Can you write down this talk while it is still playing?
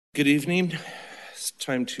Good evening. It's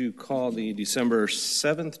time to call the December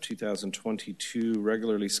 7th, 2022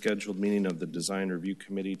 regularly scheduled meeting of the Design Review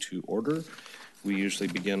Committee to order. We usually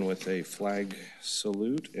begin with a flag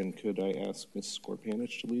salute, and could I ask Ms.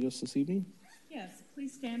 Skorpanich to lead us this evening? Yes,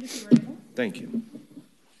 please stand if you are able. Thank you.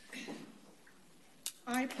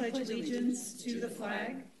 I pledge allegiance to the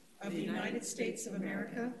flag of the United States of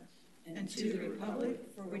America and to the republic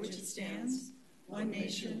for which it stands, one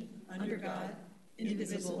nation, under God,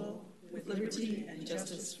 indivisible, with liberty and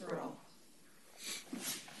justice for all.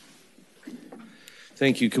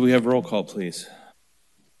 Thank you. Could we have roll call, please?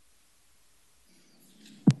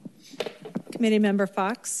 Committee Member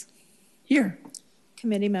Fox. Here.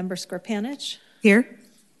 Committee Member Skorpanich. Here.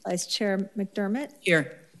 Vice Chair McDermott.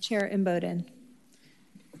 Here. Chair Imboden.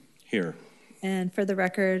 Here. And for the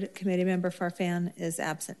record, Committee Member Farfan is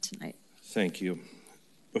absent tonight. Thank you.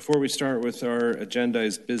 Before we start with our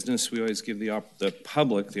agendized business, we always give the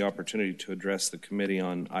public the opportunity to address the committee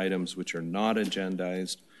on items which are not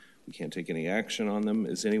agendized. We can't take any action on them.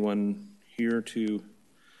 Is anyone here to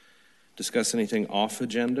discuss anything off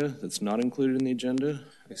agenda that's not included in the agenda?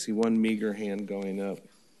 I see one meager hand going up.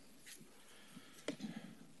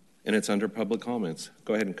 And it's under public comments.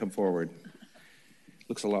 Go ahead and come forward.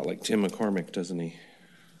 Looks a lot like Tim McCormick, doesn't he?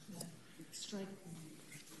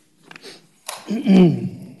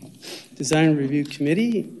 Design Review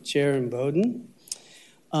Committee, Chair Imboden.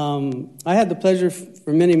 I had the pleasure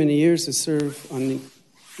for many, many years to serve on the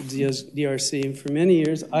DRC, and for many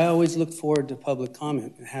years I always looked forward to public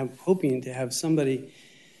comment and hoping to have somebody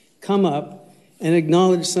come up and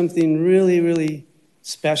acknowledge something really, really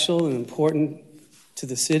special and important to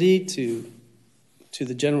the city, to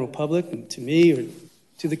the general public, and to me or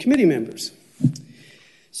to the committee members.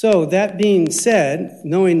 So that being said,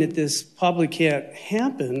 knowing that this probably can't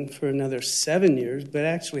happen for another 7 years, but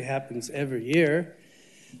actually happens every year,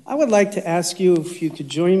 I would like to ask you if you could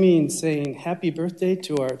join me in saying happy birthday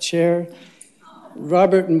to our chair,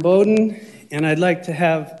 Robert Imboden, and I'd like to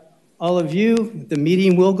have all of you, the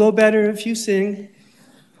meeting will go better if you sing,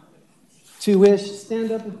 stand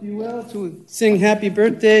up if you will, to sing happy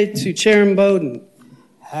birthday to Chair Imboden.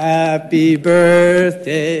 Happy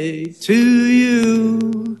birthday to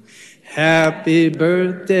you. Happy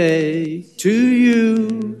birthday to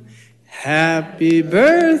you. Happy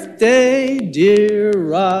birthday, dear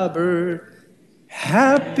Robert.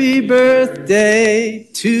 Happy birthday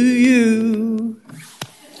to you.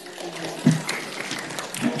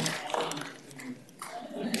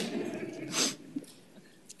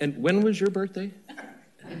 And when was your birthday?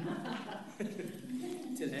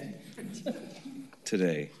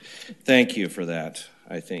 Today. Thank you for that,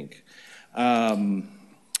 I think.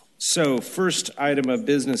 So first item of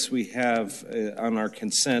business we have on our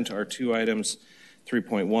consent are two items,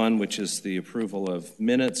 3.1, which is the approval of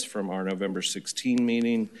minutes from our November 16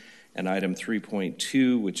 meeting, and item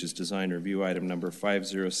 3.2, which is design review item number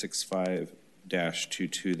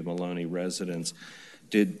 5065-22, the Maloney residence.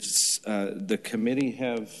 Did the committee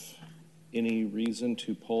have any reason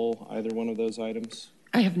to pull either one of those items?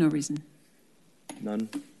 I have no reason. None?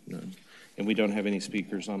 None. And we don't have any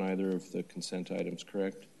speakers on either of the consent items,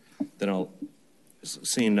 correct? Then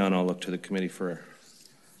seeing none, I'll look to the committee for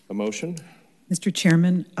a motion. Mr.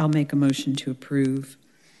 Chairman, I'll make a motion to approve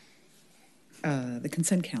the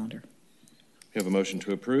consent calendar. We have a motion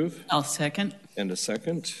to approve. I'll second. And a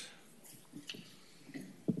second.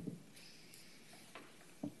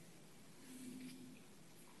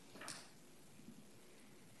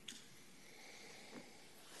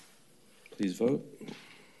 Please vote.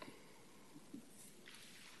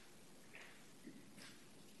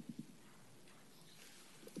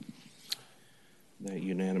 That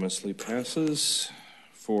unanimously passes.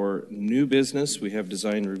 For new business, we have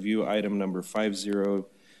design review item number 5030-21,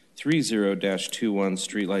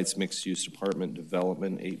 Streetlights Mixed Use Apartment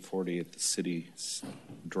Development, 840 at the City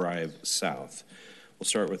Drive South. We'll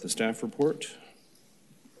start with the staff report.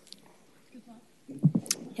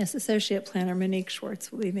 Yes, Associate Planner Monique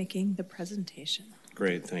Schwartz will be making the presentation.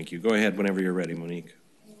 Great, thank you. Go ahead whenever you're ready, Monique.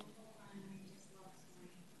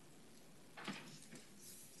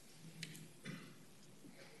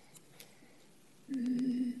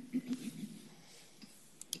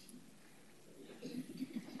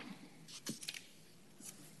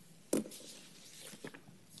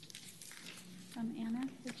 Anna,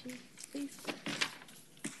 would you please?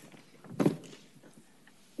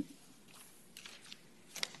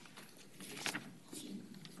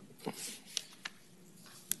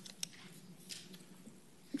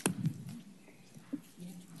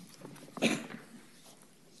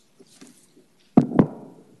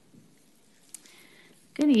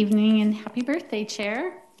 Good evening and happy birthday,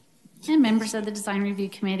 Chair. and members of the Design Review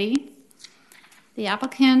Committee. The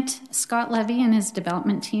applicant, Scott Levy, and his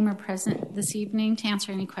development team are present this evening to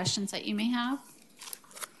answer any questions that you may have.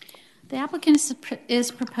 The applicant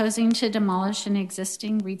is proposing to demolish an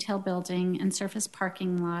existing retail building and surface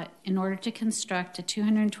parking lot in order to construct a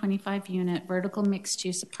 225-unit vertical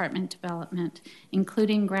mixed-use apartment development,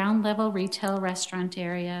 including ground-level retail restaurant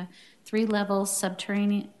area, three-level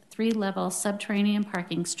subterranean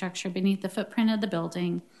parking structure beneath the footprint of the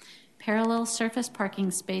building, parallel surface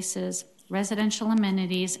parking spaces, residential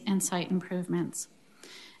amenities, and site improvements.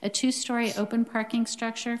 A two-story open parking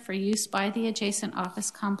structure for use by the adjacent office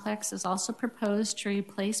complex is also proposed to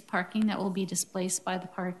replace parking that will be displaced by the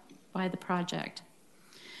project.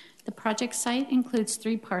 The project site includes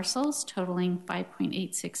 3 parcels totaling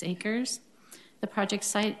 5.86 acres. The project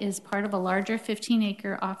site is part of a larger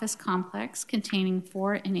 15-acre office complex containing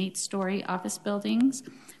 4 and 8-story office buildings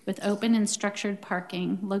with open and structured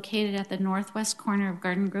parking located at the northwest corner of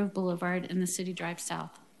Garden Grove Boulevard and the City Drive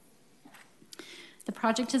South. The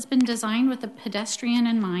project has been designed with the pedestrian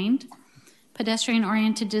in mind.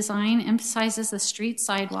 Pedestrian-oriented design emphasizes the street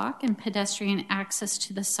sidewalk and pedestrian access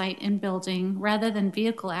to the site and building rather than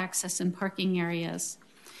vehicle access and parking areas.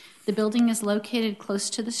 The building is located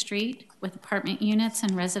close to the street with apartment units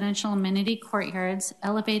and residential amenity courtyards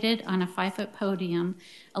elevated on a 5-foot podium,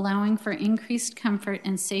 allowing for increased comfort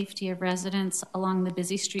and safety of residents along the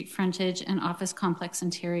busy street frontage and office complex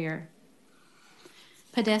interior.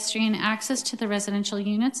 Pedestrian access to the residential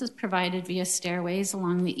units is provided via stairways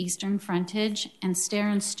along the eastern frontage and stair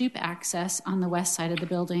and stoop access on the west side of the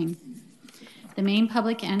building. The main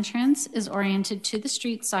public entrance is oriented to the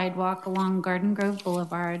street sidewalk along Garden Grove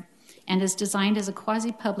Boulevard and is designed as a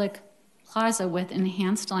quasi-public plaza with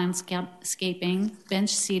enhanced landscaping, bench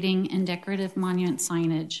seating, and decorative monument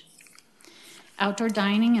signage. Outdoor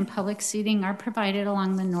dining and public seating are provided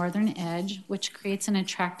along the northern edge, which creates an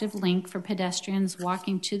attractive link for pedestrians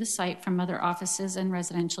walking to the site from other offices and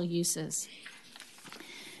residential uses.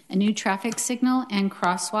 A new traffic signal and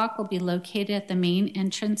crosswalk will be located at the main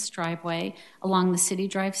entrance driveway along the City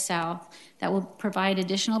Drive South that will provide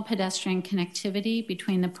additional pedestrian connectivity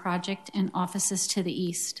between the project and offices to the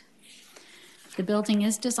east. The building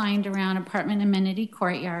is designed around apartment amenity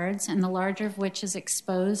courtyards, and the larger of which is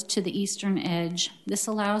exposed to the eastern edge. This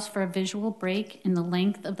allows for a visual break in the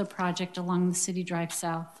length of the project along the City Drive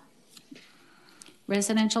South.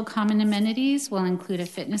 Residential common amenities will include a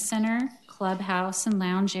fitness center, clubhouse and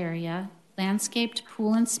lounge area, landscaped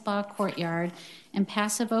pool and spa courtyard, and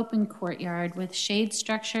passive open courtyard with shade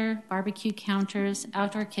structure, barbecue counters,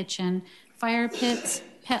 outdoor kitchen, fire pits,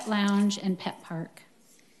 pet lounge, and pet park.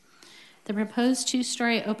 The proposed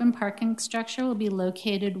 2-story open parking structure will be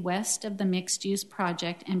located west of the mixed-use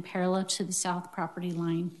project and parallel to the south property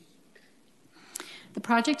line. The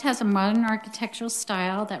project has a modern architectural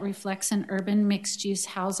style that reflects an urban mixed-use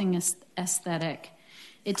housing aesthetic.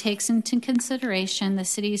 It takes into consideration the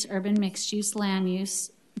city's urban mixed-use land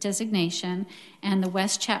use designation and the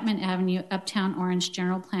West Chapman Avenue Uptown Orange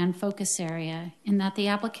General Plan focus area, in that the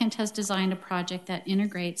applicant has designed a project that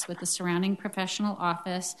integrates with the surrounding professional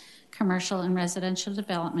office, commercial, and residential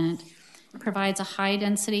development, provides a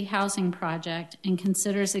high-density housing project, and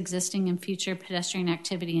considers existing and future pedestrian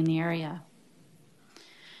activity in the area.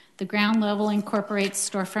 The ground level incorporates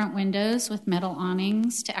storefront windows with metal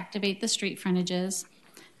awnings to activate the street frontages.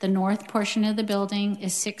 The north portion of the building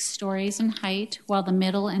is 6 stories in height, while the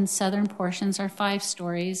middle and southern portions are 5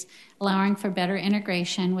 stories, allowing for better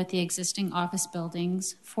integration with the existing office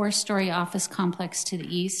buildings, 4-story office complex to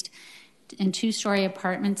the east, and 2-story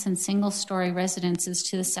apartments and single-story residences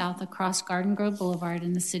to the south across Garden Grove Boulevard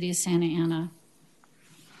in the city of Santa Ana.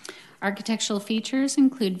 Architectural features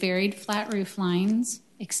include varied flat roof lines,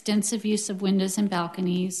 extensive use of windows and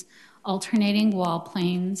balconies, alternating wall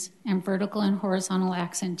planes, and vertical and horizontal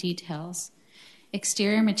accent details.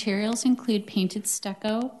 Exterior materials include painted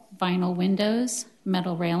stucco, vinyl windows,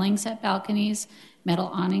 metal railings at balconies, metal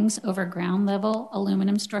awnings over ground level,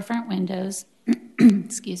 aluminum storefront windows,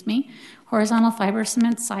 horizontal fiber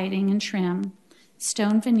cement siding and trim,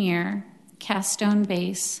 stone veneer, cast stone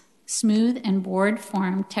base, smooth and board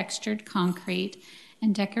form textured concrete,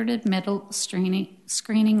 and decorative metal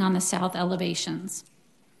screening on the south elevations.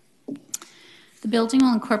 The building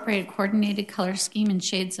will incorporate a coordinated color scheme in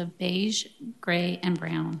shades of beige, gray, and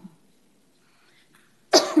brown.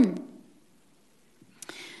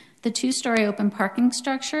 The 2-story open parking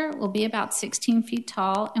structure will be about 16 feet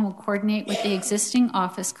tall and will coordinate with the existing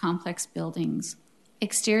office complex buildings.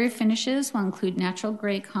 Exterior finishes will include natural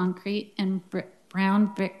gray concrete and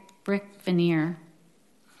brown brick veneer.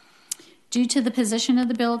 Due to the position of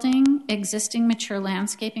the building, existing mature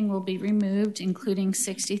landscaping will be removed, including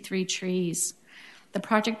 63 trees. The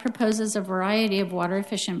project proposes a variety of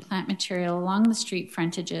water-efficient plant material along the street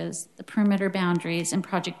frontages, the perimeter boundaries, and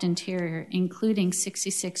project interior, including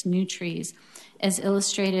 66 new trees, as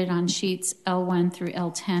illustrated on sheets L1 through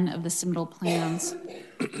L10 of the submittal plans.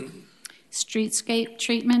 Streetscape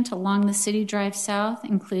treatment along the City Drive South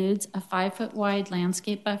includes a 5-foot wide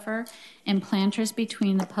landscape buffer and planters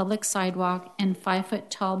between the public sidewalk and 5-foot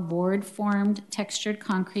tall board-formed textured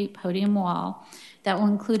concrete podium wall that will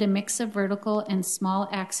include a mix of vertical and small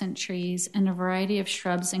accent trees and a variety of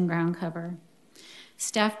shrubs and ground cover.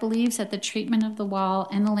 Staff believes that the treatment of the wall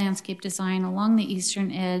and the landscape design along the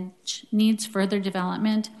eastern edge needs further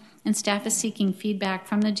development, and staff is seeking feedback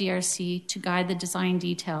from the DRC to guide the design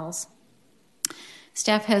details.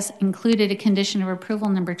 Staff has included a condition of approval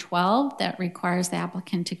number 12 that requires the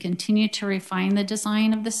applicant to continue to refine the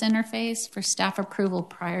design of this interface for staff approval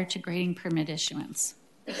prior to grading permit issuance.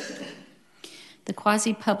 The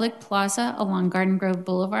quasi-public plaza along Garden Grove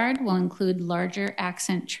Boulevard will include larger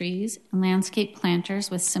accent trees and landscape planters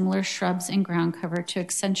with similar shrubs and ground cover to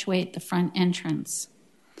accentuate the front entrance.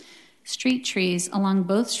 Street trees along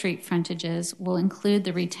both street frontages will include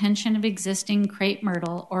the retention of existing crepe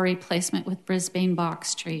myrtle or replacement with Brisbane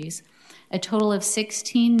box trees. A total of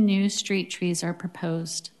 16 new street trees are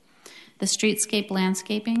proposed. The streetscape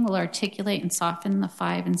landscaping will articulate and soften the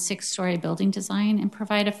 5- and 6-story building design and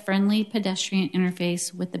provide a friendly pedestrian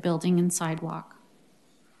interface with the building and sidewalk.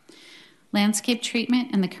 Landscape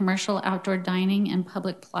treatment in the commercial outdoor dining and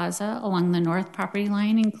public plaza along the north property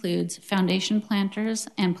line includes foundation planters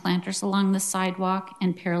and planters along the sidewalk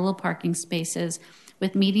and parallel parking spaces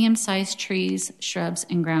with medium-sized trees, shrubs,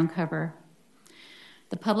 and ground cover.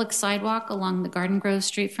 The public sidewalk along the Garden Grove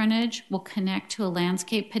street frontage will connect to a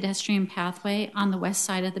landscape pedestrian pathway on the west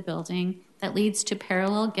side of the building that leads to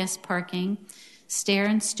parallel guest parking, stair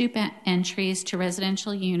and stoop entries to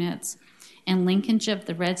residential units, and linkage of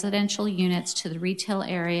the residential units to the retail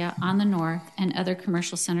area on the north and other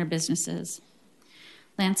commercial center businesses.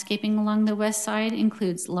 Landscaping along the west side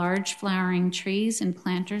includes large flowering trees and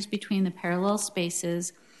planters between the parallel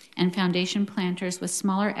spaces and foundation planters with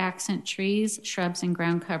smaller accent trees, shrubs, and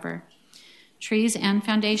ground cover. Trees and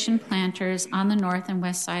foundation planters on the north and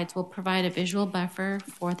west sides will provide a visual buffer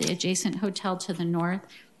for the adjacent hotel to the north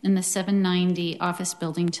and the 790 office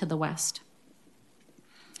building to the west.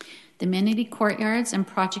 The amenity courtyards and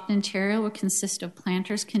project interior will consist of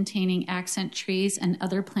planters containing accent trees and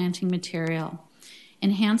other planting material.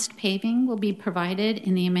 Enhanced paving will be provided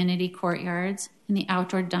in the amenity courtyards, in the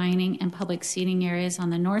outdoor dining and public seating areas on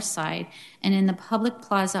the north side, and in the public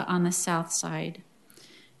plaza on the south side.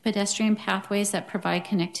 Pedestrian pathways that provide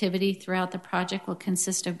connectivity throughout the project will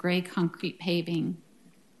consist of gray concrete paving.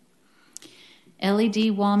 LED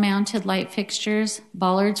wall-mounted light fixtures,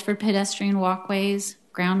 bollards for pedestrian walkways,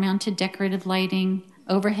 ground-mounted decorative lighting,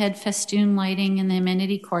 overhead festoon lighting in the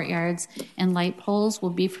amenity courtyards, and light poles will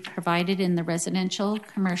be provided in the residential,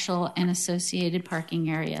 commercial, and associated parking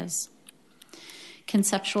areas.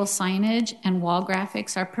 Conceptual signage and wall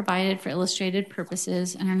graphics are provided for illustrated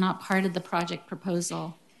purposes and are not part of the project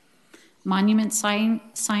proposal. Monument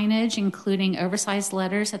signage, including oversized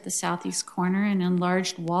letters at the southeast corner and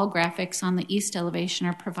enlarged wall graphics on the east elevation,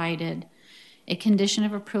 are provided. A condition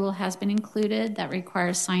of approval has been included that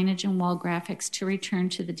requires signage and wall graphics to return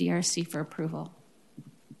to the DRC for approval.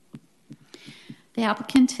 The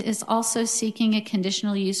applicant is also seeking a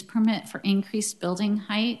conditional use permit for increased building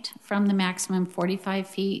height from the maximum 45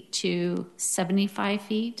 feet to 75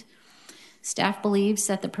 feet. Staff believes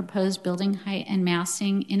that the proposed building height and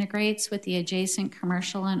massing integrates with the adjacent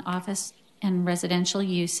commercial and office and residential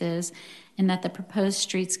uses, and that the proposed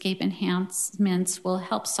streetscape enhancements will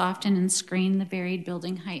help soften and screen the varied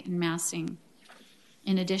building height and massing.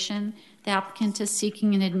 In addition, the applicant is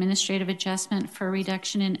seeking an administrative adjustment for a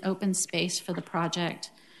reduction in open space for the project.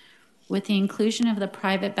 With the inclusion of the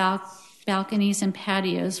private balconies and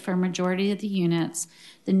patios for a majority of the units,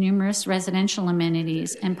 the numerous residential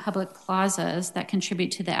amenities and public plazas that contribute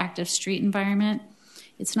to the active street environment,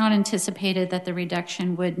 it's not anticipated that the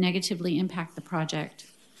reduction would negatively impact the project.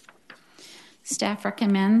 Staff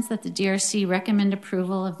recommends that the DRC recommend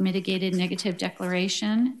approval of mitigated negative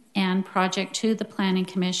declaration and project to the Planning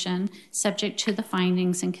Commission, subject to the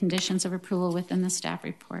findings and conditions of approval within the staff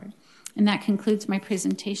report. And that concludes my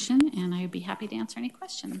presentation, and I would be happy to answer any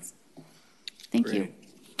questions. Thank you.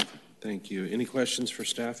 Thank you. Any questions for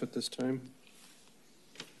staff at this time?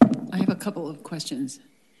 I have a couple of questions.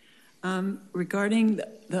 Regarding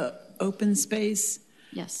the open space,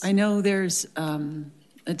 Yes. I know there's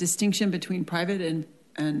a distinction between private and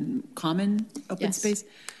and common open Yes. space.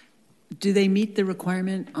 Do they meet the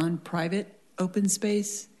requirement on private open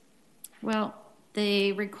space? Well,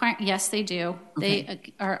 they require, yes, they do. Okay.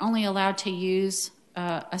 They are only allowed to use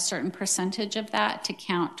a certain percentage of that to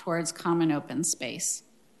count towards common open space.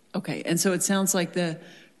 Okay, and so it sounds like the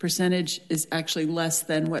percentage is actually less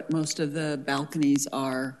than what most of the balconies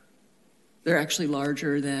are. They're actually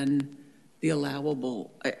larger than the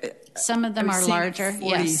allowable. Some of them I was are seeing larger, 40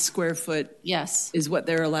 yes. square foot Yes, is what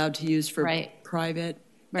they're allowed to use for Right. private.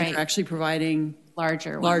 And Right. they're actually providing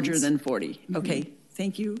larger ones. larger than 40. Okay,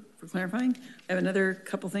 thank you for clarifying. I have another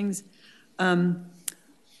couple things.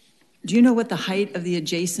 Do you know what the height of the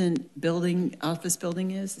adjacent building, office building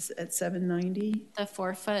is at 790? The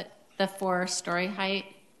 4-story height,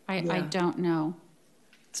 I Yeah. don't know.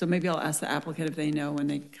 So maybe I'll ask the applicant if they know when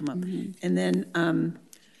they come up. And then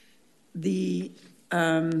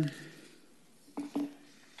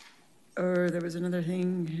or there was another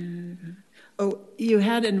thing. Oh, you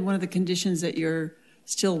had in one of the conditions that you're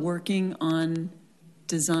still working on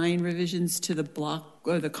design revisions to the block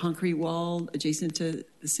or the concrete wall adjacent to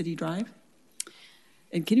the city drive?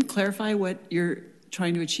 And can you clarify what you're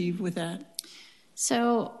trying to achieve with that?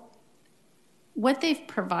 So what they've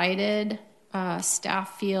provided,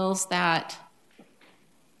 staff feels that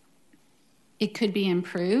it could be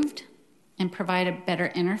improved and provide a better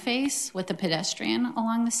interface with the pedestrian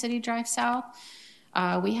along the City Drive South.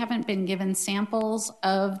 We haven't been given samples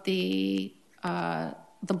of the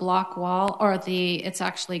block wall, or it's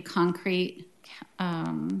actually concrete.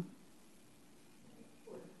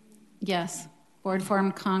 Yes, board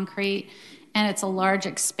formed concrete, and it's a large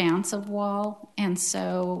expanse of wall. And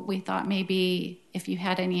so we thought maybe if you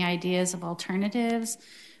had any ideas of alternatives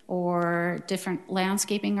or different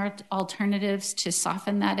landscaping alternatives to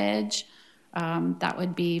soften that edge, that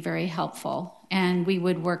would be very helpful. And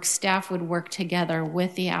staff would work together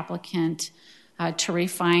with the applicant to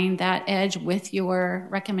refine that edge with your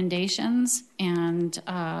recommendations. And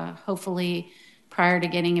hopefully prior to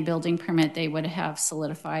getting a building permit, they would have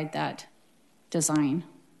solidified that design.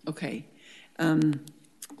 Okay.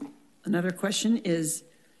 Another question is,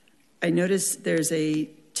 I noticed there's a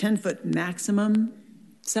 10-foot maximum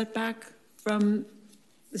setback from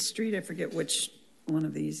the street. I forget which one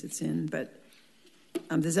of these it's in, but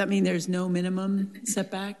does that mean there's no minimum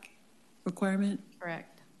setback requirement?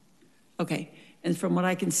 Correct. Okay. And from what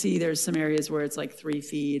I can see, there's some areas where it's like 3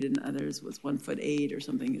 feet and others was 1'8" or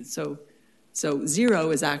something. So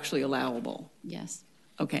 0 is actually allowable. Yes.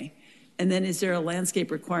 Okay. And then is there a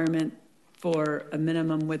landscape requirement for a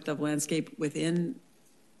minimum width of landscape within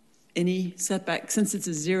any setback? Since it's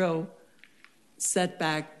a 0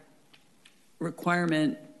 setback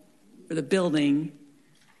requirement for the building,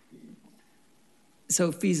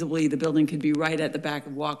 so feasibly the building could be right at the back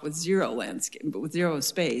of walk with 0 landscape, but with 0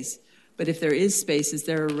 space. But if there is space, is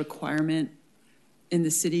there a requirement in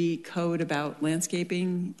the city code about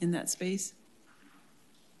landscaping in that space?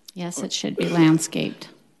 Yes, it should be landscaped.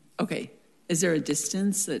 Okay. Is there a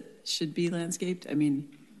distance that should be landscaped? I mean,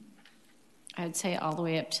 I'd say all the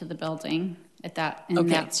way up to the building in Okay.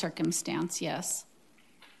 that circumstance, yes.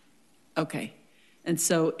 okay. And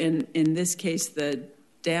so in this case, the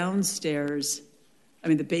downstairs,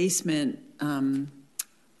 the basement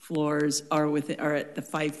floors are at the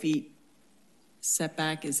 5 feet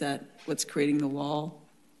setback. Is that what's creating the wall?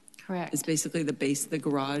 Correct. Is basically the base of the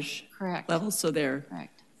garage Correct. level? So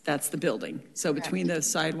Correct. that's the building. So Correct. between the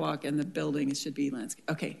sidewalk and the building, it should be landscape.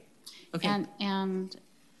 Okay. Okay. And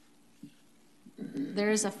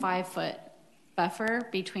there is a 5-foot buffer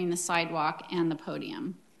between the sidewalk and the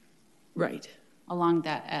podium Right. along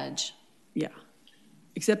that edge, Yeah.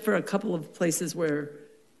 Except for a couple of places where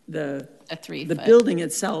the 3 the foot. building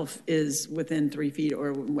itself is within 3 feet, or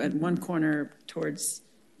at one corner towards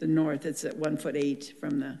the north, it's at 1'8"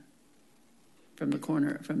 from the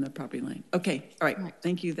corner, from the property line. Okay, all right, Correct.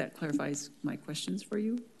 thank you. That clarifies my questions for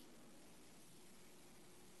you.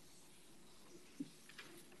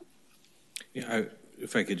 Yeah,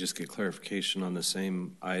 if I could just get clarification on the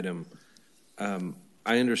same item.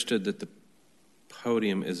 I understood that the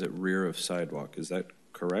podium is at rear of sidewalk. Is that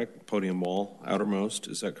correct? Podium wall, outermost,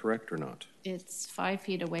 is that correct or not? It's 5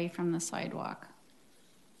 feet away from the sidewalk.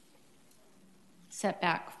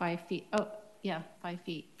 Setback 5 feet, 5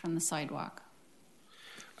 feet from the sidewalk.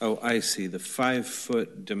 Oh, I see. The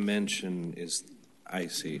 5-foot dimension is, I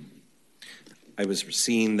see. I was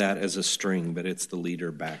seeing that as a string, but it's the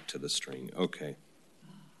leader back to the string. Okay.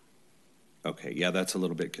 Okay, yeah, that's a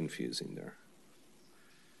little bit confusing there.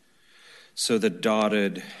 So the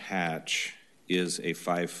dotted hatch is a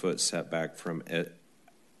 5-foot setback from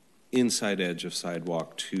inside edge of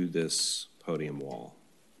sidewalk to this podium wall.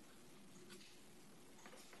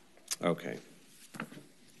 Okay.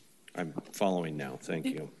 I'm following now, thank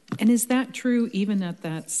you. And is that true even at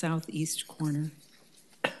that southeast corner?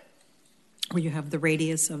 Where you have the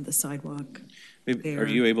radius of the sidewalk? Maybe, are There.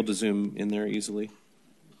 you able to zoom in there easily?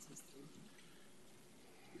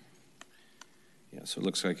 Yeah, so it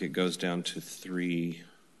looks like it goes down to 3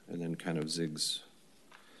 and then kind of zigzags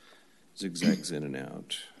in and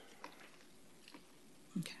out.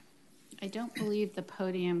 Okay. I don't believe the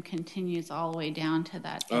podium continues all the way down to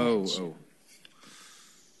that edge. Oh.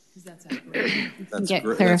 That's accurate. That's Get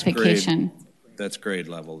gra- clarification. That's grade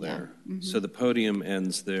level Yeah. there. So the podium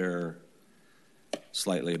ends there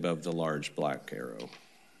slightly above the large black arrow,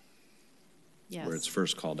 Yes. where it's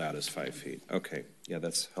first called out as 5 feet. Okay, yeah,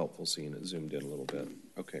 that's helpful seeing it zoomed in a little bit.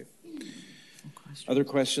 Okay. Other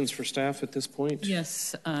questions for staff at this point?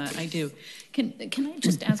 Yes, I do. Can I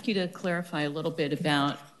just ask you to clarify a little bit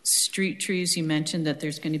about street trees? You mentioned that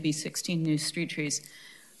there's going to be 16 new street trees.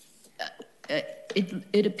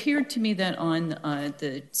 It appeared to me that on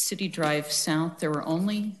the City Drive South, there were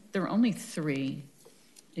only 3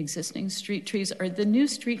 existing street trees. Are the new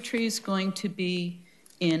street trees going to be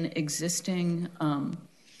in existing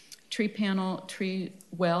tree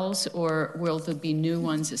wells, or will there be new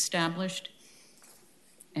ones established?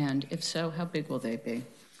 And if so, how big will they be?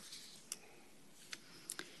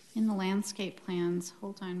 In the landscape plans,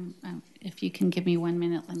 hold on, if you can give me 1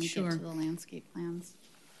 minute, let me get Sure. to the landscape plans.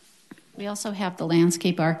 We also have the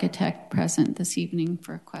landscape architect present this evening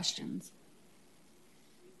for questions.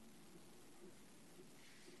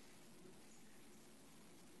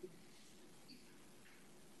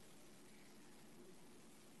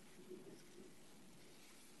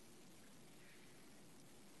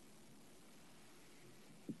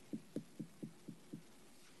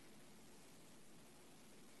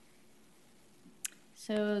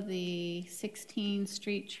 So the 16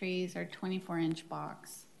 street trees are 24-inch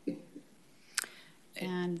box.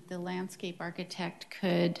 And the landscape architect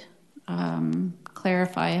could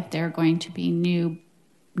clarify if there are going to be new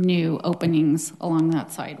openings along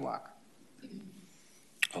that sidewalk.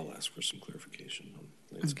 I'll ask for some clarification on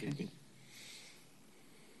landscaping.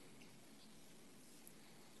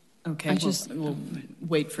 Okay, we'll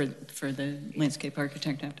wait for the landscape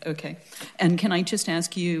architect. Okay. And can I just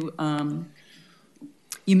ask you,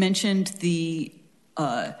 you mentioned the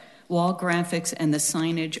wall graphics and the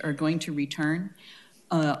signage are going to return.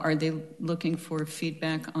 Are they looking for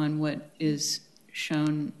feedback on what is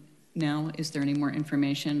shown now? Is there any more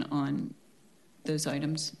information on those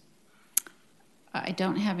items? I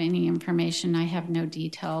don't have any information. I have no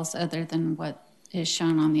details other than what is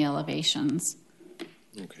shown on the elevations.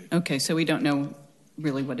 Okay. Okay, so we don't know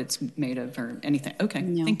really what it's made of or anything. Okay,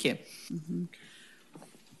 No. thank you. Mm-hmm.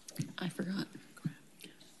 I forgot.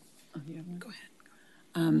 Oh, you have one? Go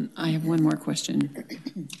ahead. I have one more question.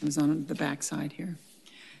 It was on the back side here.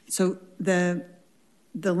 So the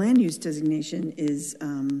land use designation is,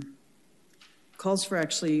 calls for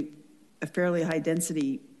actually a fairly high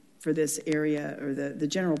density for this area, or the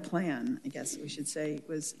general plan, I guess we should say,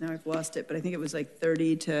 was, now I've lost it, but I think it was like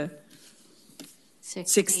 30 to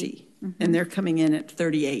 60. And they're coming in at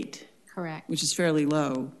 38. Correct. Which is fairly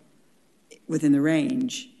low within the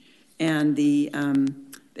range. And the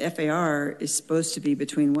FAR is supposed to be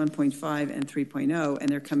between 1.5 and 3.0, and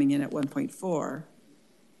they're coming in at 1.4.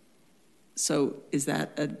 So is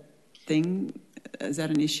that a thing? Is that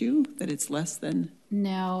an issue, that it's less than?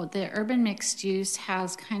 No, the urban mixed use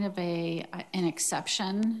has kind of an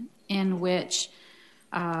exception in which,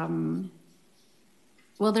 well,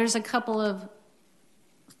 there's a couple of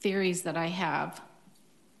theories that I have.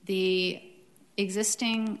 The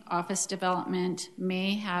existing office development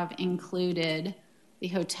may have included the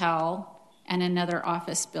hotel and another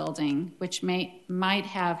office building, which might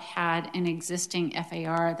have had an existing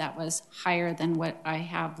FAR that was higher than what I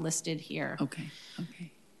have listed here. Okay.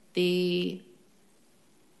 The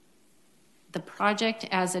project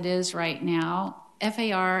as it is right now,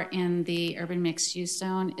 FAR in the urban mixed use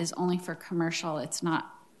zone is only for commercial. It's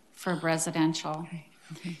not for residential.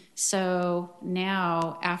 Okay. So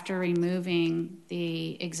now, after removing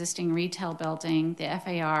the existing retail building, the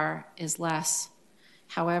FAR is less.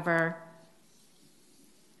 However,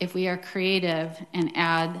 if we are creative and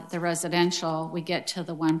add the residential, we get to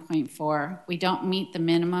the 1.4. We don't meet the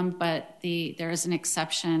minimum, but there is an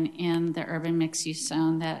exception in the urban mixed use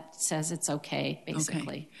zone that says it's okay,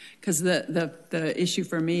 basically. Because the issue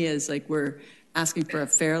for me is, like, we're asking for a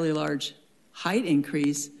fairly large height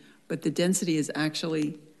increase, but the density is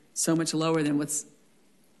actually so much lower than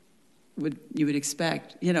you would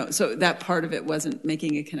expect. So that part of it wasn't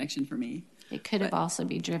making a connection for me. It could have also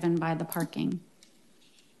be driven by the parking.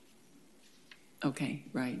 Okay,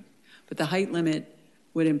 right. but the height limit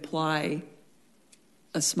would imply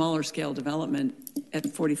a smaller scale development at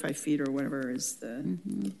 45 feet or whatever is the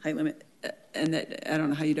height limit. And that, I don't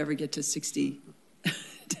know how you'd ever get to 60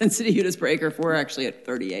 density units per acre if we're actually at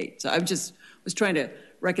 38. So I was trying to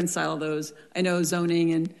reconcile those. I know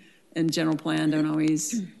zoning and general plan don't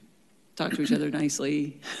always talk to each other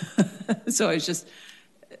nicely. So I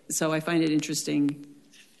find it interesting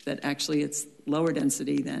that actually it's lower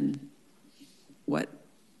density than what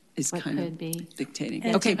is What kind could of be. dictating.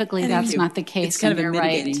 And Okay, typically, thank that's you. not the case, It's kind and of a you're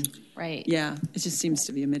right. mitigating. Right. Yeah, it just seems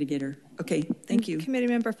to be a mitigator. Okay, thank you. Committee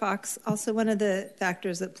Member Fox, also one of the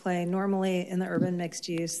factors at play, normally in the urban mixed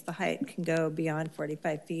use, the height can go beyond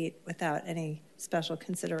 45 feet without any special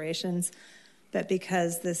considerations. But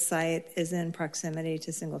because this site is in proximity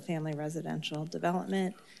to single-family residential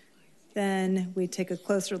development, then we take a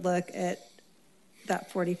closer look at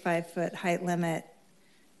that 45-foot height limit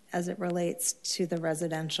as it relates to the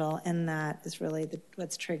residential, and that is really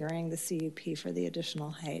what's triggering the CUP for the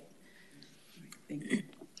additional height. Thank you.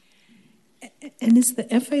 And is the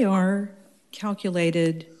FAR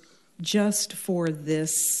calculated just for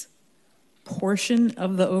this portion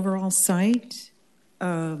of the overall site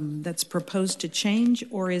that's proposed to change,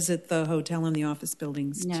 or is it the hotel and the office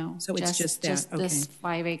buildings? No. So it's just that? Just Okay. this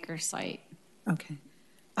 5-acre site. Okay.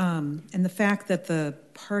 And the fact that the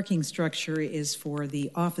parking structure is for the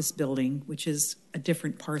office building, which is a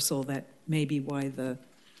different parcel, that may be why the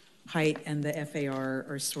height and the FAR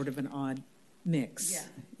are sort of an odd mix. Yeah.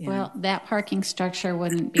 you know? Well, that parking structure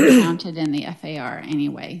wouldn't be counted in the FAR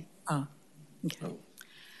anyway. Ah, okay.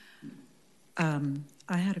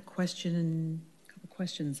 I had a couple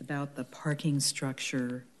questions about the parking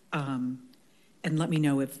structure, and let me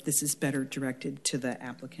know if this is better directed to the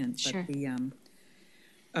applicant. Sure.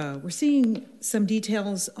 But we're seeing some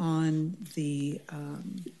details on the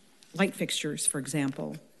light fixtures, for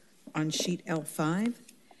example, on sheet L5.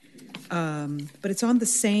 But it's on the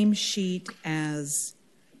same sheet as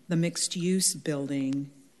the mixed-use building.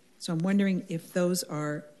 So I'm wondering if those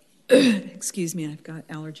are, excuse me, I've got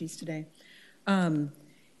allergies today.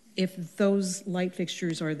 If those light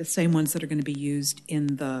fixtures are the same ones that are going to be used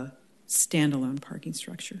in the standalone parking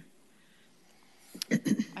structure.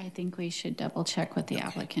 I think we should double check with the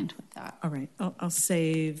applicant with that. All right, I'll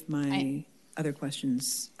save my I- other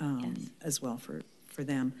questions Yes. as well for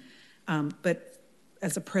them. But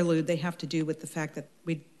as a prelude, they have to do with the fact that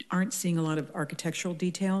we aren't seeing a lot of architectural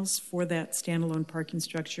details for that standalone parking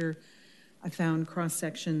structure. I found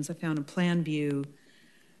cross-sections, I found a plan view,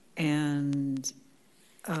 and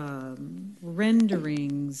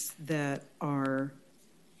renderings that are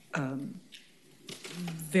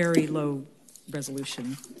very low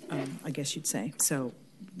resolution, I guess you'd say. So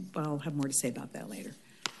I'll have more to say about that later.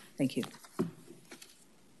 Thank you.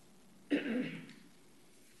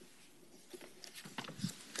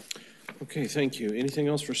 Okay, thank you. Anything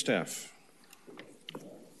else for staff?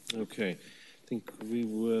 Okay, I think we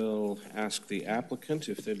will ask the applicant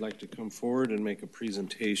if they'd like to come forward and make a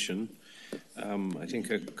presentation. I think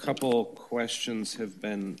a couple questions have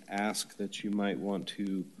been asked that you might want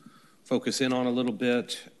to focus in on a little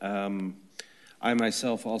bit. I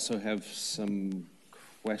myself also have some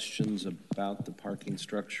questions about the parking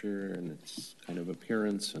structure and its kind of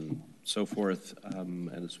appearance and so forth, and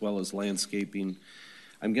as well as landscaping.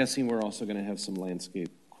 I'm guessing we're also going to have some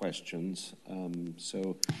landscape questions,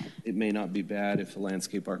 so it may not be bad if the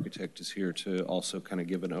landscape architect is here to also kind of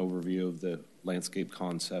give an overview of the landscape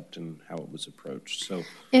concept and how it was approached. So,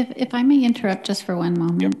 If I may interrupt just for one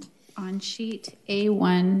moment. Yep. On sheet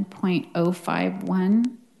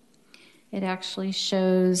A1.051, it actually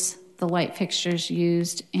shows the light fixtures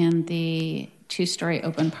used in the two-story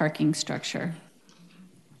open parking structure.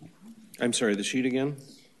 I'm sorry, the sheet again?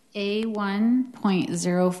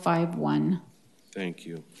 A1.051. Thank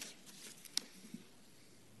you.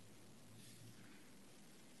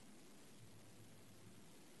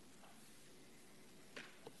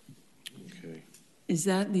 Okay. Is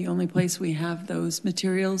that the only place we have those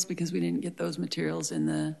materials? Because we didn't get those materials in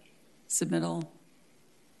the submittal?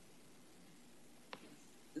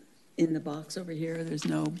 In the box over here, there's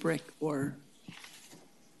no brick or,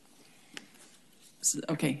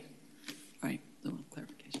 okay, all right, a little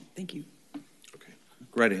clarification. Thank you. Okay.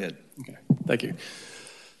 Right ahead. Okay, thank you.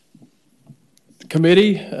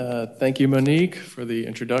 Committee, thank you, Monique, for the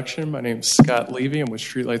introduction. My name is Scott Levy. I'm with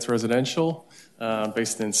Streetlights Residential,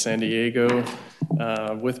 based in San Diego.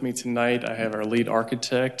 With me tonight, I have our lead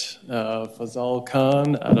architect, Fazal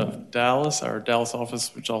Khan, out of Dallas, our Dallas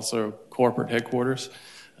office, which is also corporate headquarters.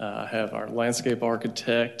 I have our landscape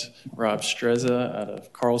architect, Rob Streza, out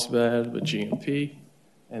of Carlsbad with GMP.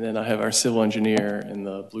 And then I have our civil engineer in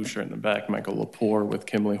the blue shirt in the back, Michael Lepore, with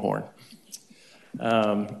Kimley Horn.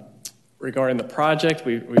 Regarding the project,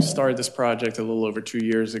 we started this project a little over 2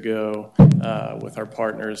 years ago with our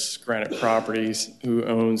partners, Granite Properties, who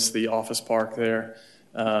owns the office park there.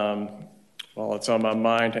 Well, it's on my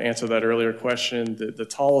mind to answer that earlier question. The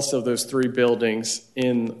tallest of those 3 buildings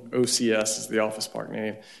in OCS, is the office park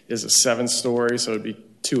name, is a 7-story, so it'd be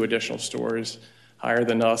 2 additional stories higher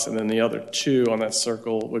than us, and then the other 2 on that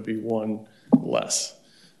circle would be 1 less.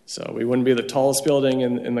 So we wouldn't be the tallest building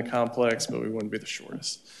in the complex, but we wouldn't be the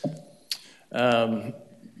shortest. I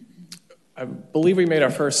believe we made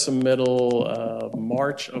our first submittal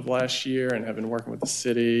March of last year and have been working with the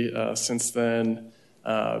city since then.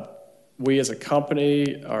 We as a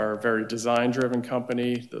company are a very design-driven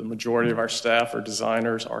company. The majority of our staff are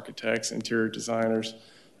designers, architects, interior designers.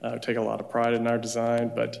 Take a lot of pride in our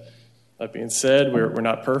design, but that being said, we're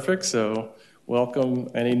not perfect, so welcome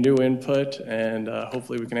any new input, and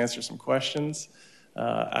hopefully we can answer some questions.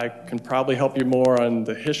 I can probably help you more on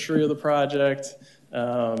the history of the project,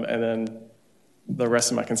 and then the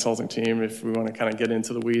rest of my consulting team, if we want to kind of get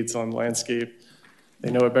into the weeds on landscape.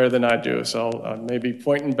 They know it better than I do, so I'll maybe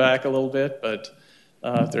pointing back a little bit, but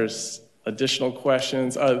if there's additional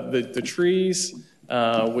questions. The trees,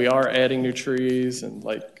 we are adding new trees, and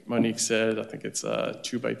like Monique said, I think it's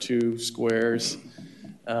 2x2 squares.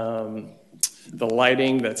 The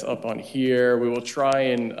lighting that's up on here, we will try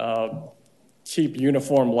and keep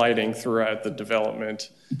uniform lighting throughout the development.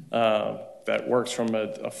 That works from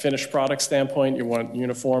a finished product standpoint. You want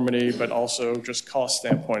uniformity, but also just cost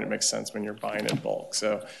standpoint, it makes sense when you're buying in bulk.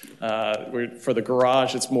 So for the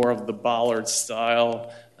garage, it's more of the bollard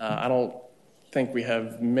style. I don't think we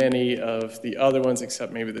have many of the other ones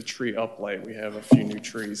except maybe the tree uplight. We have a few new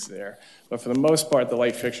trees there. But for the most part, the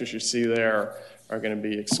light fixtures you see there are going to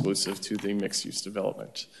be exclusive to the mixed-use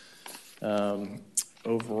development.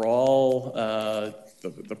 Overall,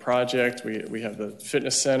 the project, we have the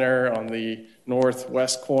fitness center on the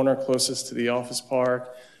northwest corner closest to the office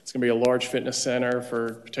park. It's going to be a large fitness center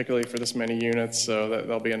particularly for this many units, so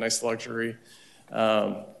that'll be a nice luxury.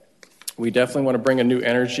 We definitely want to bring a new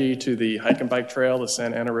energy to the hike and bike trail, the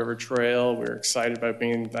Santa Ana River Trail. We're excited about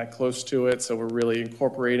being that close to it, so we're really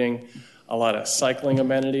incorporating a lot of cycling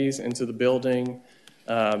amenities into the building.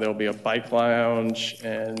 There'll be a bike lounge,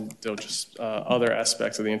 and there'll just other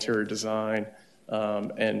aspects of the interior design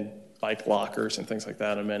and bike lockers and things like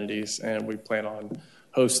that, amenities. And we plan on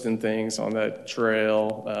hosting things on that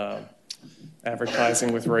trail,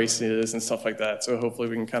 advertising with races and stuff like that. So hopefully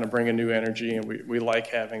we can kind of bring a new energy, and we like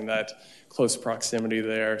having that close proximity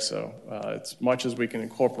there. So as much as we can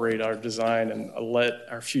incorporate our design and let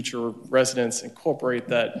our future residents incorporate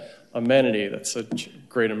that amenity, that's such a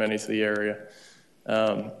great amenity to the area.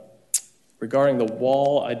 Regarding the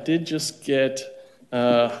wall, I did just get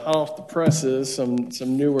off the presses some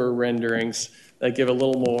newer renderings that give a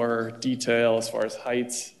little more detail as far as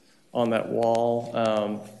heights on that wall.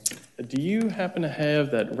 Do you happen to have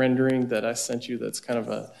that rendering that I sent you that's kind of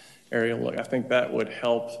an aerial look? I think that would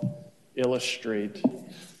help illustrate.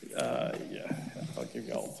 Yeah, I'll give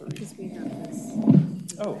you all 3. Because we have this.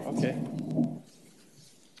 Oh, okay.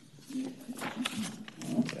 Yeah,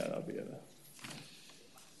 that'll be it.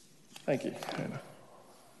 Thank you, Hannah.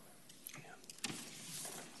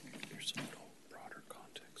 Here's a little broader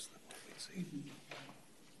context than what we see.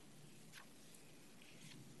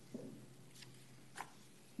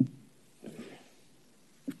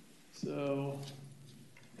 So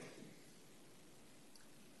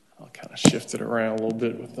I'll kind of shift it around a little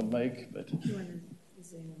bit with the mic, but. You want to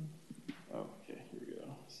zoom in? Oh, okay, here we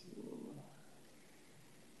go.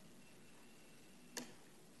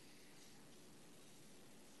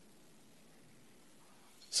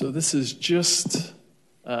 So this is just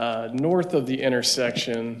north of the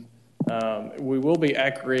intersection. We will be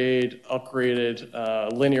upgraded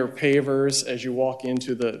linear pavers as you walk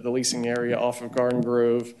into the leasing area off of Garden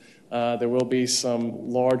Grove. There will be some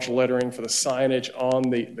large lettering for the signage on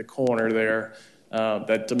the corner there.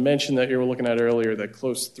 That dimension that you were looking at earlier, that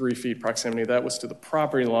close 3 feet proximity, that was to the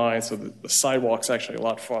property line, so the sidewalk's actually a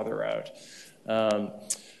lot farther out.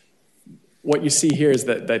 What you see here is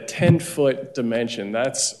that 10-foot dimension.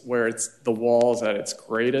 That's where the wall's at its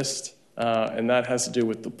greatest, and that has to do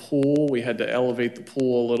with the pool. We had to elevate the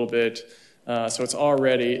pool a little bit, so it's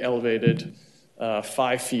already elevated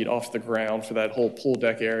 5 feet off the ground for that whole pool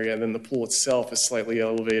deck area, and then the pool itself is slightly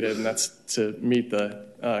elevated, and that's to meet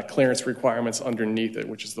the clearance requirements underneath it,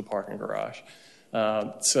 which is the parking garage.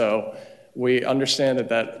 So we understand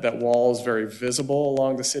that wall is very visible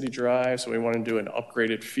along the city drive, so we want to do an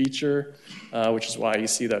upgraded feature, which is why you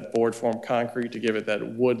see that board form concrete to give it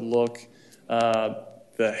that wood look.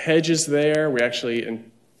 The hedges there,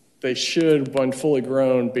 they should, when fully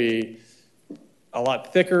grown, be a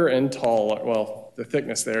lot thicker and taller. Well, the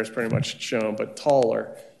thickness there is pretty much shown, but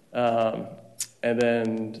taller. And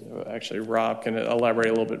then, actually, Rob can elaborate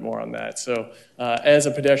a little bit more on that. So as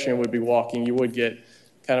a pedestrian would be walking, you would get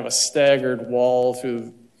kind of a staggered wall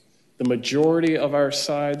through the majority of our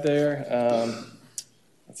side there.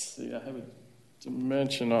 Let's see, I have a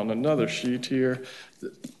dimension on another sheet here.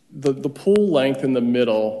 The pool length in the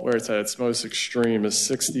middle, where it's at its most extreme, is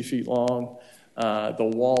 60 feet long.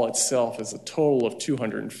 The wall itself is a total of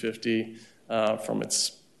 250 from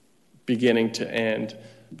its beginning to end.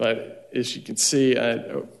 But as you can see,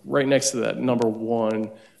 right next to that number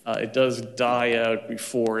 1, it does die out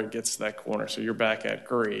before it gets to that corner. So you're back at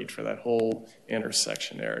grade for that whole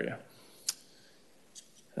intersection area.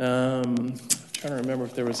 I'm trying to remember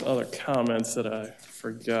if there was other comments that I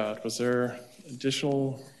forgot. Was there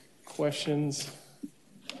additional questions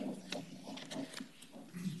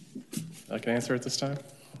I can answer at this time?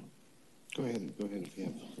 Go ahead if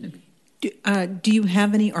you have. Do you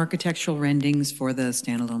have any architectural renderings for the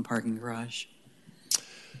standalone parking garage?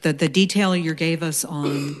 The detail you gave us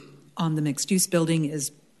on the mixed-use building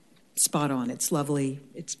is spot on. It's lovely.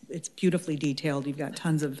 It's beautifully detailed. You've got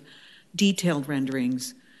tons of detailed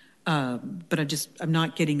renderings, but I'm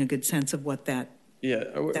not getting a good sense of what that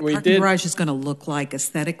parking garage is going to look like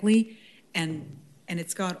aesthetically, and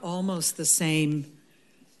it's got almost the same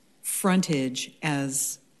frontage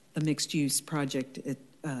as the mixed-use project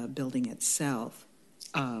building itself.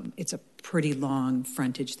 It's a pretty long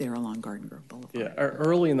frontage there along Garden Grove Boulevard. Yeah,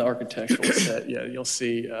 early in the architectural set, you'll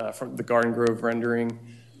see from the Garden Grove rendering.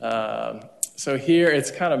 So here,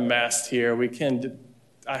 it's kind of masked here.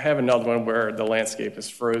 I have another one where the landscape is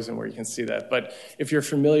frozen where you can see that. But if you're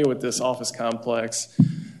familiar with this office complex,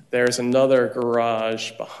 there's another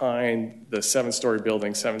garage behind the 7-story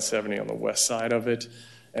building, 770 on the west side of it.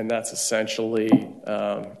 And that's essentially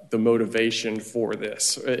the motivation for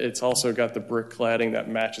this. It's also got the brick cladding that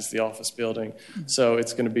matches the office building. So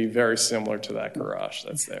it's going to be very similar to that garage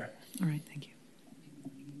that's there. All right, thank you.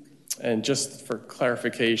 And just for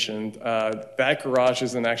clarification, that garage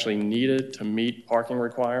isn't actually needed to meet parking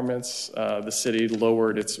requirements. The city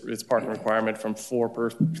lowered its parking requirement from 4 per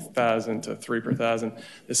 1,000 to 3 per 1,000.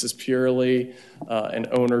 This is purely an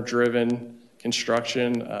owner-driven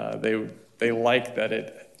construction. They like that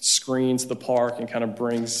it screens the park and kind of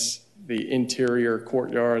brings the interior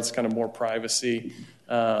courtyards kind of more privacy.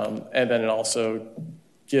 And then it also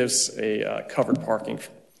gives a covered parking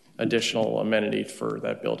additional amenity for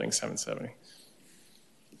that building 770.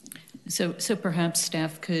 So perhaps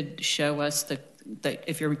staff could show us that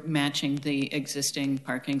if you're matching the existing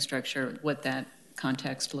parking structure, what that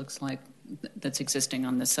context looks like that's existing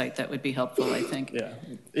on the site. That would be helpful, I think.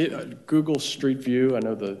 Yeah, Google Street View, I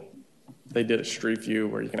know they did a street view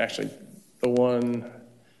where you can actually, the one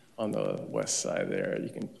on the west side there, you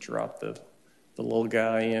can drop the little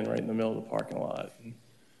guy in right in the middle of the parking lot.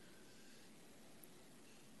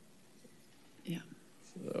 Yeah.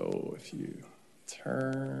 So if you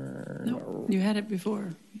turn... No, you had it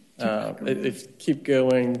before. Keep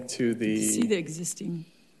going to the... See the existing,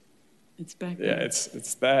 it's back there. Yeah,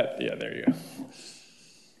 it's that, yeah, there you go.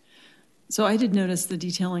 So I did notice the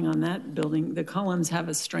detailing on that building. The columns have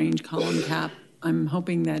a strange column cap. I'm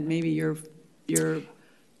hoping that maybe your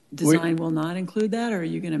design will not include that, or are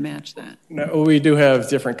you going to match that? No, we do have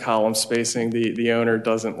different column spacing. The owner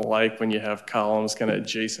doesn't like when you have columns kind of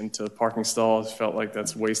adjacent to parking stalls. Felt like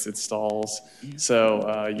that's wasted stalls. Yeah.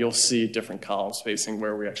 So you'll see different column spacing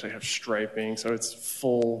where we actually have striping. So it's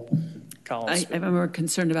full column spacing. I'm more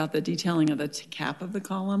concerned about the detailing of the cap of the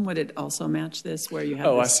column. Would it also match this where you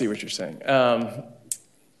have I see what you're saying.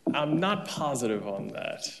 I'm not positive on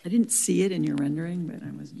that. I didn't see it in your rendering, but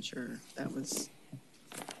I wasn't sure if that was...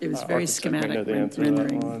 It was very schematic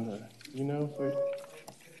rendering. You know,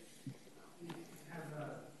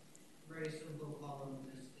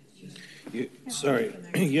 Sorry,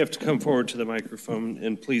 you have to come forward to the microphone,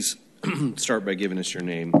 and please start by giving us your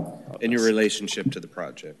name and your relationship to the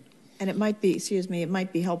project. And it might be, it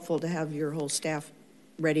might be helpful to have your whole staff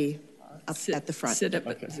ready up at the front. Sit up,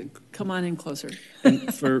 come on in closer.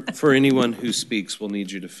 And for anyone who speaks, we'll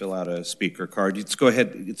need you to fill out a speaker card. Let's go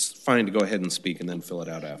ahead. It's fine to go ahead and speak and then fill it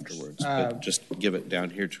out afterwards. But just give it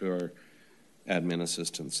down here to our admin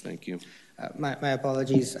assistants. Thank you. My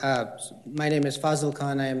apologies. My name is Fazil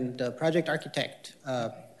Khan. I'm the project architect.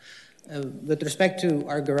 With respect to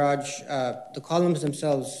our garage, the columns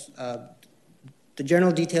themselves, The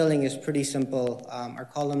general detailing is pretty simple. Our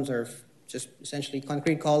columns are just essentially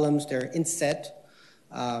concrete columns. They're inset.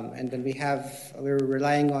 And then we're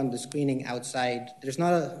relying on the screening outside.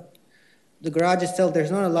 The garage itself,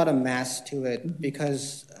 there's not a lot of mass to it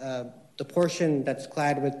because the portion that's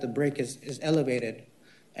clad with the brick is elevated.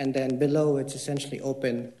 And then below it's essentially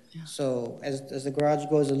open. Yeah. So as the garage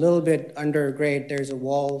goes a little bit under grade, there's a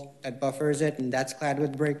wall that buffers it, and that's clad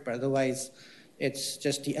with brick, but otherwise it's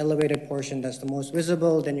just the elevated portion that's the most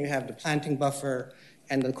visible. Then you have the planting buffer,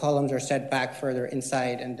 and the columns are set back further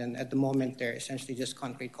inside, and then at the moment they're essentially just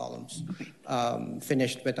concrete columns,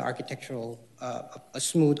 finished with architectural, a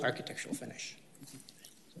smooth architectural finish.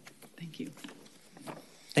 Thank you.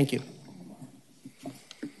 Thank you.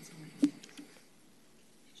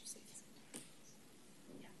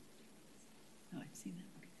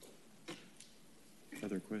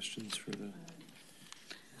 Other questions for the?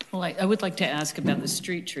 Well, I would like to ask about the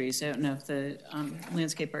street trees. I don't know if the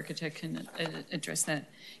landscape architect can address that.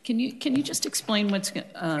 Can you just explain what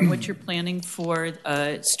you're planning for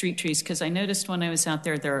street trees? Because I noticed when I was out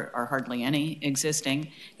there, there are hardly any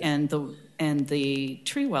existing, and the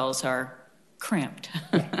tree wells are cramped,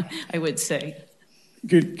 I would say.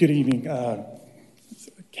 Good evening,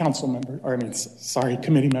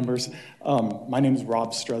 committee members. My name is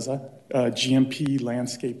Rob Strezza, GMP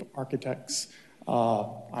Landscape Architects.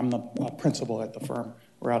 I'm the principal at the firm.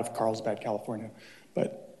 We're out of Carlsbad, California.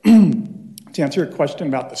 But to answer your question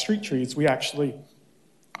about the street trees, we actually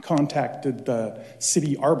contacted the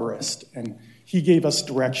city arborist, and he gave us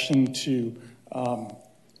direction to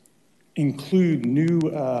include new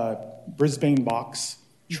Brisbane box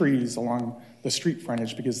trees along the street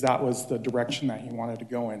frontage because that was the direction that he wanted to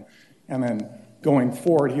go in. And then going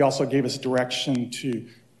forward, he also gave us direction to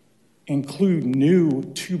include new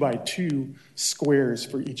 2x2 squares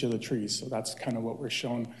for each of the trees. So that's kind of what we're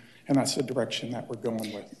showing, and that's the direction that we're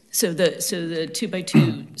going with. So the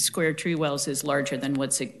 2x2 square tree wells is larger than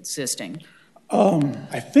what's existing?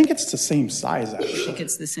 I think it's the same size, actually. I think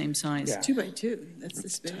it's the same size. Yeah. 2x2, that's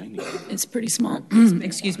this big. It's pretty small.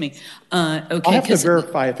 Excuse me. Okay. I'll have to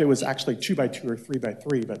verify if it was actually 2x2 or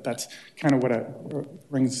 3x3, but that's kind of what it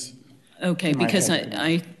rings. Okay, because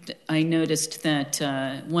I noticed that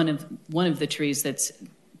one of the trees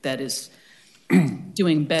that is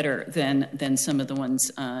doing better than some of the ones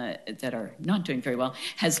that are not doing very well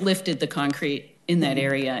has lifted the concrete in that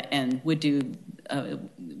area and would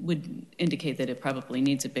indicate that it probably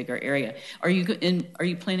needs a bigger area. Are you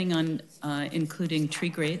planning on including tree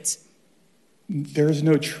grates? There is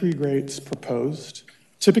no tree grates proposed.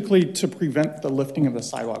 Typically, to prevent the lifting of the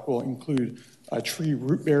sidewalk, we'll include tree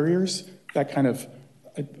root barriers that kind of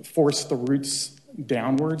force the roots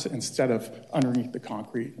downwards instead of underneath the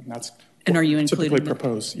concrete. And are you including typically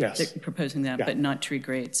proposed? Yes. Proposing that, yeah. But not tree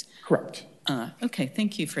grates? Correct. Okay,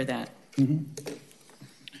 thank you for that. Mm-hmm.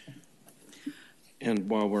 And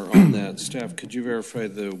while we're on that, staff, could you verify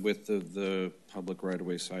the width of the public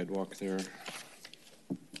right-of-way sidewalk there?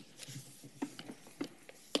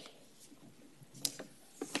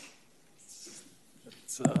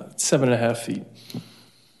 It's 7.5 feet.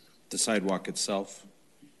 The sidewalk itself?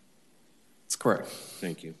 That's correct.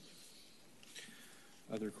 Thank you.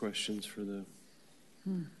 Other questions for the?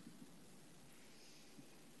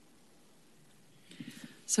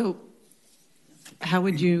 So how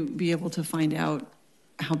would you be able to find out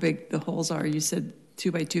how big the holes are? You said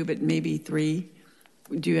 2x2, but maybe 3.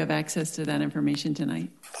 Do you have access to that information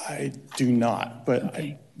tonight? I do not, but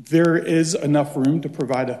okay. There is enough room to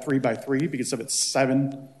provide a 3x3 because if it's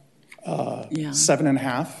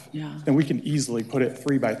 7.5, then we can easily put it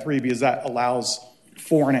 3x3 because that allows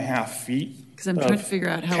 4.5 feet. Because I'm trying to figure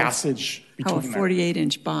out how a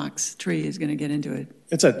 48-inch box tree is going to get into it.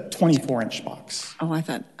 It's a 24-inch box. Oh, I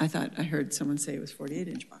thought I heard someone say it was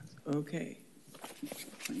 48-inch box. Okay,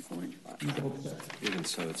 24-inch box. Even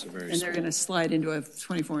so, it's a very. And they're going to slide into a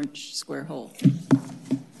 24-inch square hole.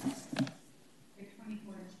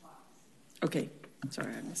 Okay,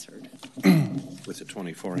 sorry, I misheard. With a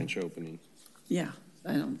 24-inch opening. Yeah,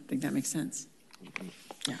 I don't think that makes sense.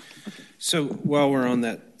 Yeah. Okay. So while we're on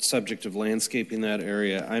that subject of landscaping that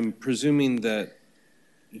area, I'm presuming that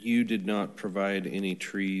you did not provide any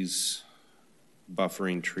trees,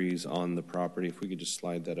 buffering trees on the property. If we could just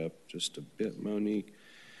slide that up just a bit, Monique,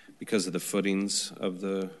 because of the footings of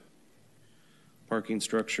the parking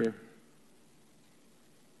structure.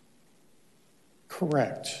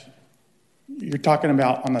 Correct. You're talking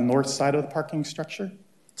about on the north side of the parking structure?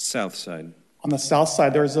 South side. On the south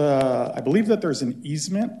side, I believe that there's an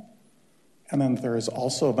easement, and then there's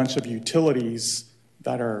also a bunch of utilities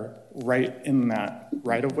that are right in that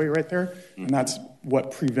right-of-way right there, and that's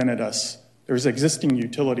what prevented us There's existing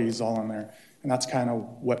utilities all in there, and that's kind of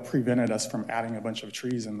what prevented us from adding a bunch of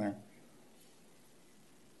trees in there.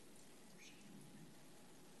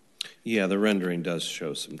 Yeah, the rendering does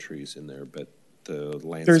show some trees in there, but the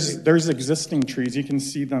landscape. There's existing trees. You can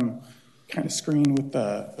see them kind of screened with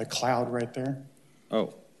the cloud right there.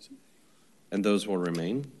 Oh, and those will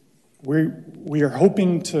remain? We are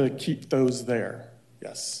hoping to keep those there,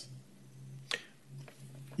 yes.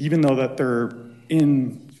 Even though that they're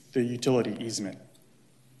in the utility easement.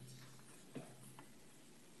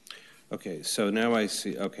 Okay, so now I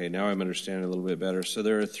see, okay, now I'm understanding a little bit better. So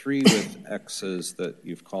there are 3 with X's that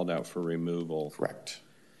you've called out for removal. Correct.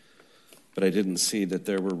 But I didn't see that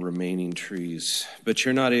there were remaining trees. But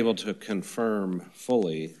you're not able to confirm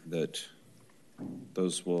fully that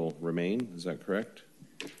those will remain, is that correct?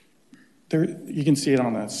 There, you can see it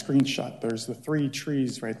on the screenshot. There's the 3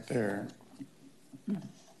 trees right there.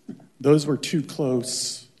 Those were too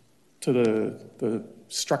close to the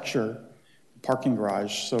structure, parking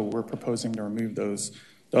garage, so we're proposing to remove those.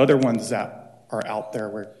 The other ones that are out there,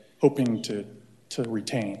 we're hoping to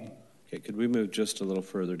retain. Okay, could we move just a little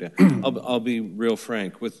further down? I'll be real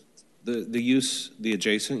frank with the use, the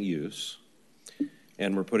adjacent use,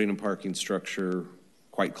 and we're putting a parking structure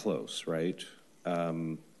quite close, right?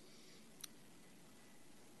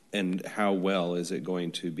 And how well is it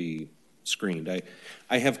going to be screened?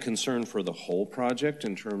 I have concern for the whole project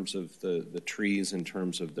in terms of the trees, in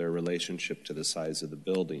terms of their relationship to the size of the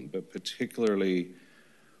building, but particularly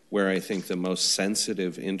where I think the most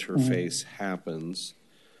sensitive interface happens,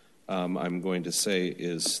 I'm going to say,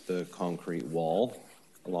 is the concrete wall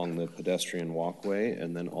along the pedestrian walkway,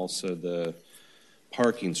 and then also the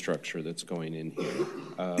parking structure that's going in here.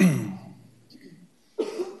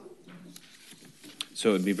 So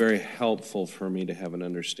it would be very helpful for me to have an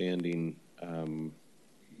understanding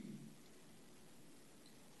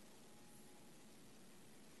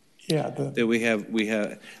that we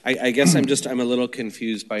have. I guess I'm a little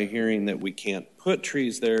confused by hearing that we can't put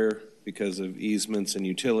trees there because of easements and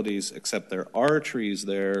utilities, except there are trees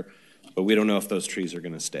there, but we don't know if those trees are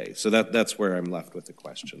going to stay. So that's where I'm left with the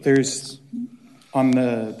question. There's, on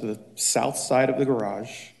the south side of the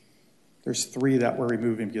garage, there's 3 that we're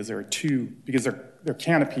removing because there are 2, because their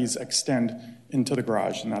canopies extend into the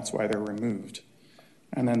garage, and that's why they're removed.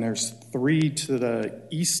 And then there's 3 to the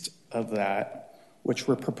east of that, which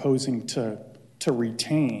we're proposing to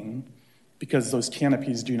retain because those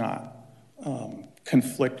canopies do not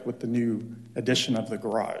conflict with the new addition of the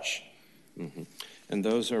garage. Mm-hmm. And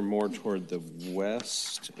those are more toward the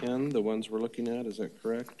west end, the ones we're looking at, is that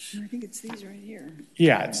correct? I think it's these right here.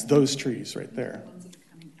 Yeah, it's those trees right there.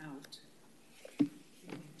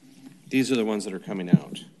 These are the ones that are coming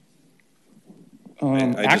out. I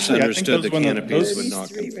just Actually, understood I the think canopies would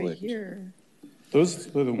not Right conflict. here. Those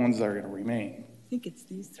are the ones that are going to remain. I think it's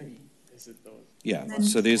these 3. Yeah,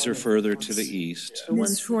 so these are further to the east. The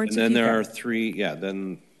ones towards And then there are 3,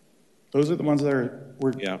 then, Those are the ones that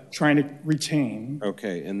we're trying to retain.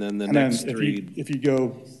 okay, and then the And next then 3 if you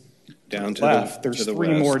go down to left, the there's to the 3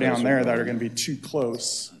 west, more those down there that are gone. going to be too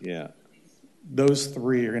close. Yeah, Those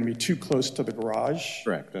 3 are going to be too close to the garage.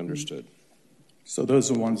 correct, understood. So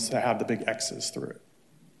those are the ones that have the big X's through it.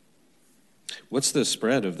 What's the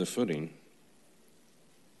spread of the footing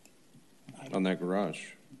on that garage?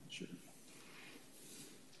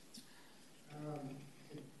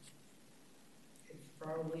 It's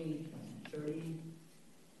probably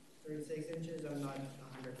 36 inches. I'm not 100%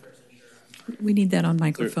 sure. We need that on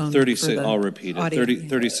microphone. 36, for the I'll repeat it, audio.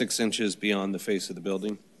 36 inches beyond the face of the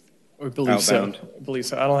building? I believe so. Outbound. I believe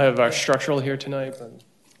so. I don't have our structural here tonight, but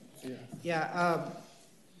Yeah. Yeah,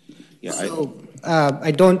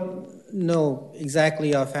 I don't know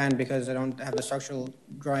exactly offhand because I don't have the structural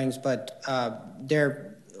drawings, but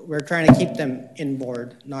we're trying to keep them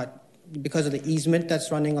inboard, not because of the easement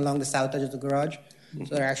that's running along the south edge of the garage.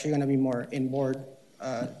 So they're actually going to be more inboard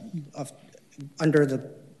under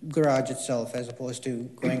the garage itself as opposed to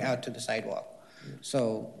going out to the sidewalk.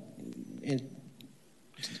 So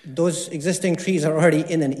those existing trees are already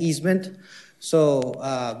in an easement. So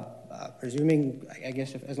presuming, I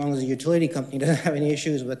guess, as long as the utility company doesn't have any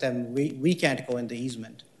issues with them, we can't go in the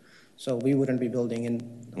easement. So we wouldn't be building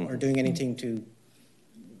in or doing anything to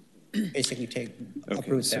basically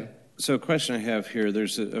uproot them. So a question I have here,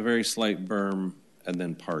 there's a very slight berm and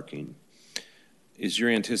then parking. Is your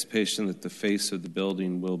anticipation that the face of the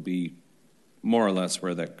building will be more or less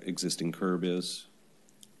where that existing curb is?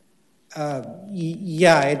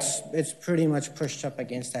 Yeah, it's pretty much pushed up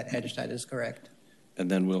against that edge. That is correct. And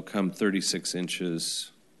then we'll come 36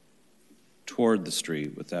 inches toward the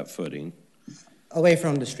street with that footing. Away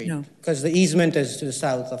from the street. No. Because the easement is to the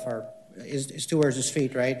south of our is towards the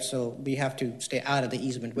street, right? So we have to stay out of the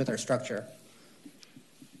easement with our structure.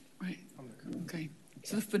 Right, okay.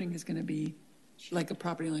 So the footing is going to be like a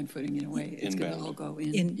property line footing in a way. It's going to Inbound. all go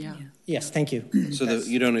in, yeah. Yes, thank you. So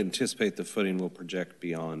you don't anticipate the footing will project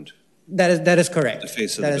beyond? That is correct. The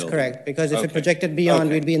face of the That is building. correct, because if it Okay. projected beyond,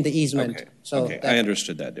 Okay. we'd be in the easement. Okay, So okay. that- I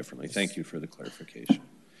understood that differently. Thank you for the clarification.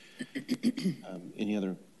 Any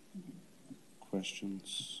other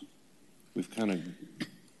questions? We've kind of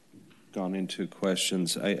gone into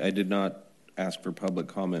questions. I did not ask for public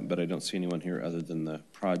comment, but I don't see anyone here other than the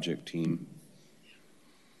project team.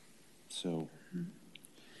 So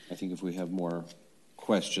I think if we have more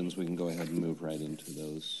questions, we can go ahead and move right into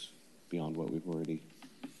those beyond what we've already.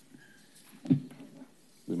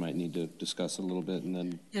 We might need to discuss a little bit and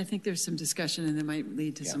then. Yeah, I think there's some discussion and that might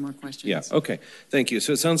lead to some more questions. Yeah, okay. Thank you.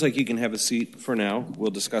 So it sounds like you can have a seat for now.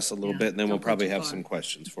 We'll discuss a little Yeah, bit, and then we'll don't go probably too have far. some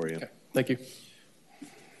questions for you. Okay, thank you.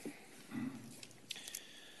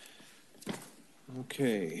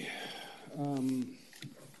 Okay.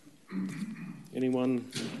 Anyone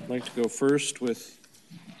like to go first with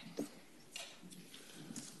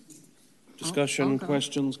discussion, I'll go.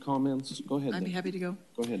 questions, comments? Go ahead. I'd be then. happy to go.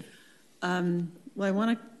 Go ahead. Well, I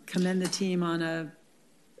want to commend the team on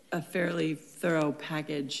a fairly thorough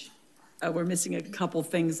package. We're missing a couple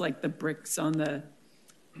things like the bricks on the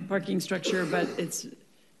parking structure, but it's,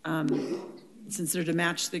 since they're to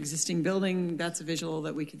match the existing building, that's a visual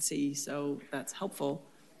that we could see, so that's helpful.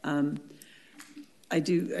 I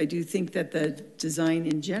do think that the design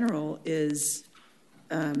in general is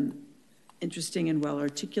interesting and well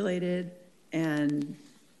articulated and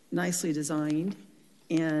nicely designed.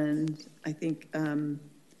 And I think the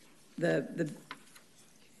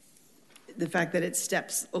fact that it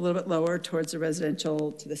steps a little bit lower towards the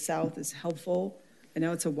residential to the south is helpful. I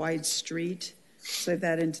know it's a wide street, so I have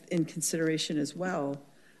that in consideration as well.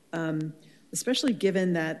 Especially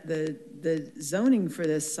given that the zoning for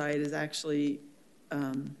this site is actually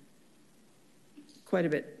quite a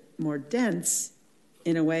bit more dense.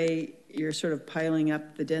 In a way, you're sort of piling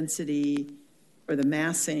up the density or the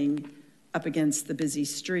massing up against the busy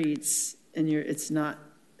streets, and it's not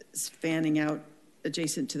fanning out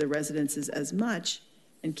adjacent to the residences as much,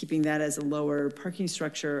 and keeping that as a lower parking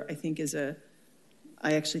structure, I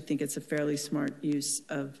actually think it's a fairly smart use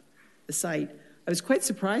of the site. I was quite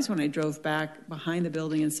surprised when I drove back behind the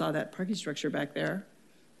building and saw that parking structure back there.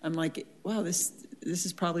 I'm like, wow, this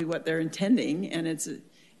is probably what they're intending, and it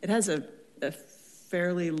has a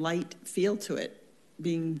fairly light feel to it,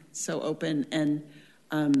 being so open, and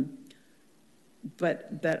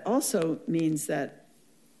but that also means that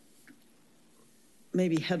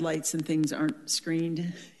maybe headlights and things aren't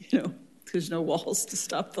screened, there's no walls to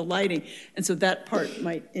stop the lighting. And so that part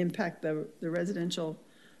might impact the residential,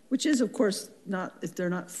 which is, of course, not, if they're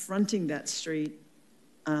not fronting that street.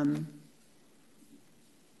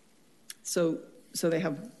 So they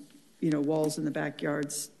have, walls in the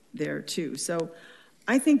backyards there too. So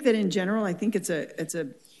I think that in general, I think it's a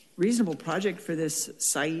reasonable project for this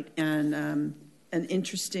site, and an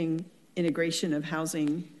interesting integration of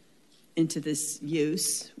housing into this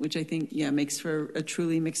use, which I think, makes for a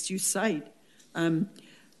truly mixed-use site.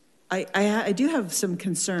 I do have some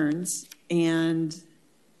concerns, and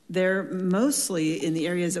they're mostly in the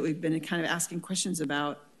areas that we've been kind of asking questions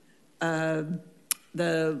about.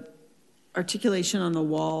 The articulation on the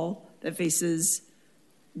wall that faces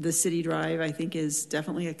the city drive, I think, is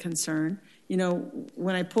definitely a concern.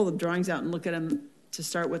 When I pull the drawings out and look at them to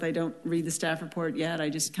start with, I don't read the staff report yet. I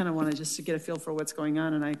just kind of want to get a feel for what's going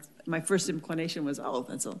on. And my first inclination was, oh,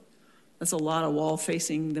 that's a lot of wall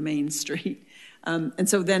facing the main street. And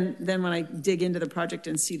so then when I dig into the project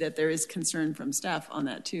and see that there is concern from staff on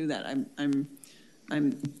that too, that I'm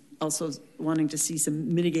also wanting to see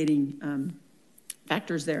some mitigating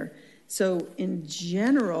factors there. So in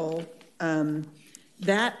general, my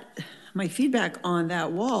feedback on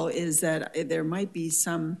that wall is that there might be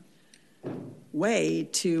some way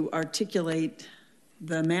to articulate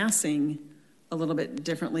the massing a little bit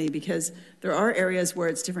differently, because there are areas where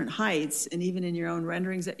it's different heights, and even in your own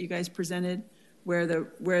renderings that you guys presented, where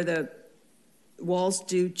the walls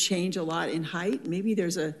do change a lot in height, maybe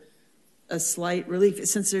there's a slight relief,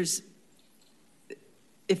 since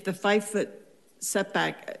if the 5-foot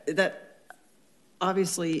setback, that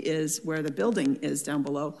obviously is where the building is down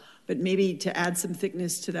below, but maybe to add some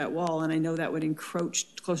thickness to that wall, and I know that would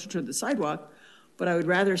encroach closer to the sidewalk, but I would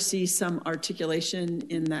rather see some articulation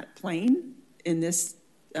in that plane, in this,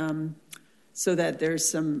 so that there's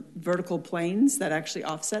some vertical planes that actually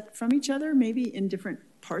offset from each other, maybe in different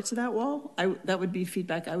parts of that wall. That would be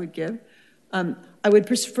feedback I would give. I would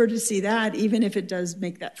prefer to see that, even if it does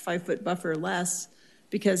make that 5-foot buffer less,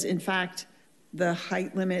 because in fact, the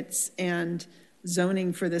height limits and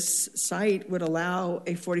zoning for this site would allow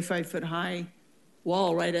a 45-foot high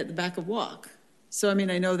wall right at the back of Walk. So, I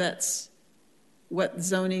mean, I know that's what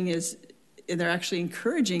zoning is, and they're actually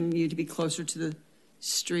encouraging you to be closer to the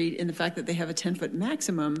street in the fact that they have a 10-foot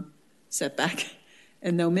maximum setback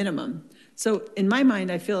and no minimum. So in my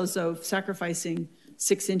mind, I feel as though sacrificing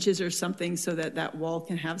 6 inches or something so that that wall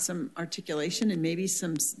can have some articulation and maybe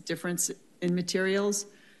some difference in materials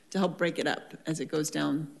to help break it up as it goes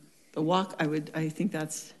down the Walk, I think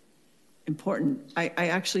that's important. I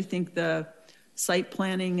actually think the site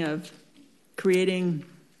planning of creating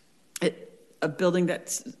a building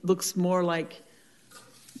that looks more like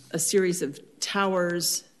a series of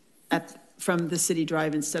towers from the city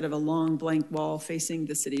drive instead of a long blank wall facing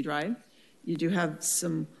the city drive. You do have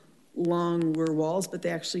some longer walls, but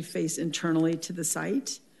they actually face internally to the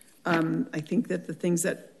site. I think that the things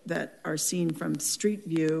that are seen from street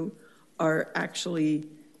view are actually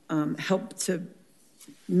help to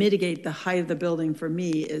mitigate the height of the building. For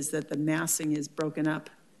me, is that the massing is broken up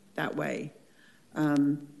that way.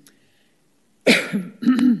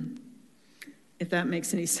 If that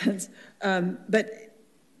makes any sense. But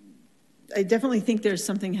I definitely think there's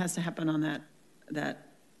something has to happen on that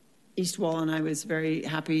east wall, and I was very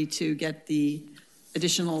happy to get the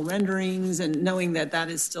additional renderings and knowing that that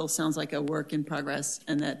is still sounds like a work in progress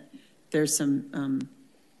and that there's some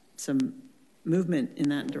movement in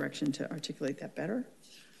that direction to articulate that better.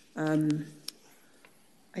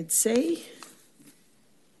 I'd say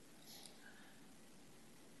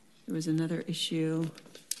there was another issue.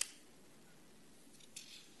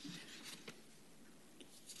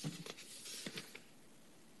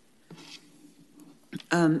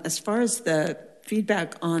 As far as the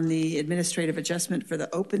feedback on the administrative adjustment for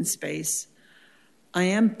the open space, I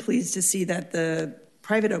am pleased to see that the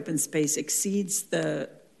private open space exceeds the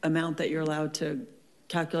amount that you're allowed to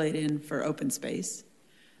calculate in for open space,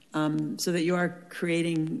 so that you are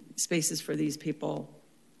creating spaces for these people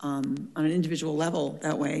on an individual level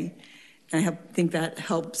that way. And I think that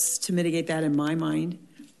helps to mitigate that in my mind,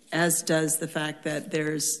 as does the fact that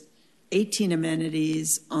there's 18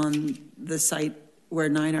 amenities on the site where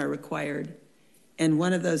 9 are required. And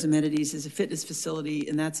one of those amenities is a fitness facility,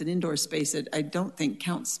 and that's an indoor space that I don't think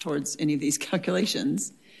counts towards any of these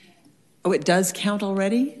calculations. Oh, it does count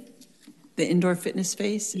already? The indoor fitness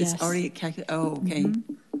space is already calculated? Oh, okay.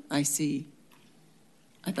 Mm-hmm. I see.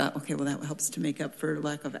 I thought, okay, well, that helps to make up for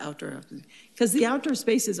lack of outdoor. Because the outdoor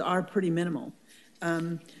spaces are pretty minimal.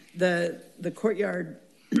 The courtyard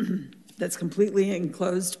that's completely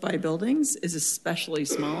enclosed by buildings is especially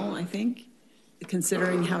small, I think,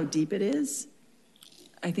 considering how deep it is.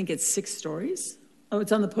 I think it's 6 stories. Oh,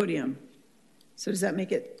 it's on the podium. So does that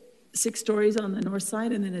make it 6 stories on the north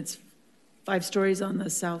side, and then it's 5 stories on the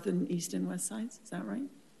south and east and west sides? Is that right?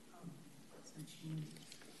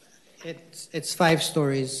 It's 5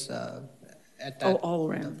 stories at that all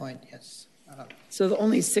around point, yes. So the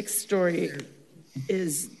only 6th story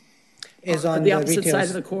is on the opposite side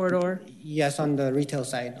of the corridor? Yes, on the retail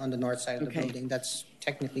side, on the north side of the building. That's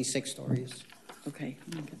technically 6 stories. Okay,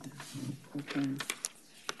 let me get that. Okay.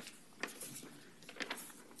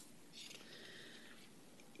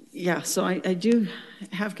 Yeah, so I do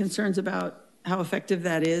have concerns about how effective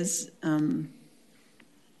that is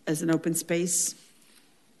as an open space.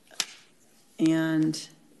 And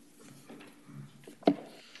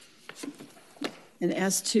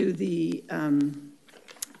as to the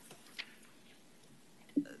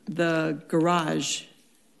garage,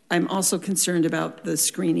 I'm also concerned about the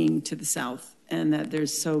screening to the south, and that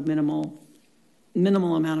there's so minimal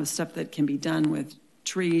amount of stuff that can be done with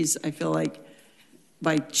trees. I feel like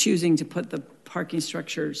by choosing to put the parking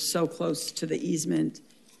structure so close to the easement,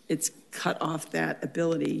 it's cut off that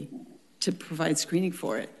ability to provide screening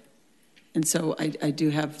for it. And so I do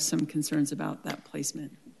have some concerns about that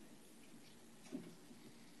placement.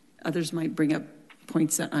 Others might bring up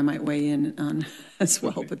points that I might weigh in on as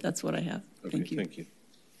well, but that's what I have. Okay, thank you. Thank you.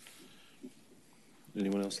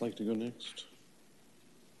 Anyone else like to go next?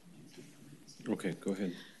 Okay, go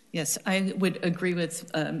ahead. Yes, I would agree with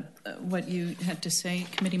what you had to say,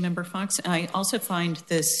 Committee Member Fox. I also find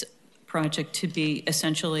this project to be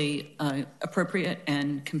essentially appropriate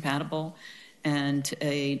and compatible and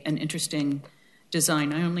an interesting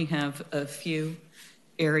design. I only have a few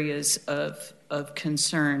areas of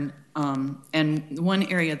concern, and one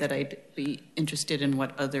area that I'd be interested in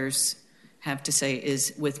what others have to say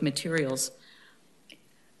is with materials.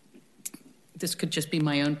 This could just be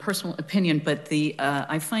my own personal opinion, but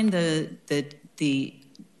I find the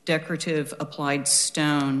decorative applied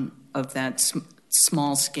stone of that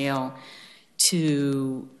small scale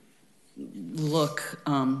to look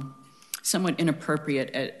somewhat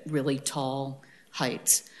inappropriate at really tall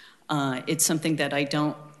heights. It's something that I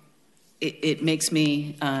don't, it makes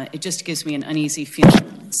me, it just gives me an uneasy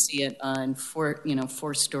feeling to see it on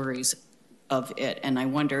 4 stories of it, and I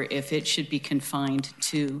wonder if it should be confined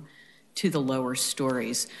to the lower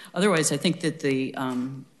stories. Otherwise, I think that the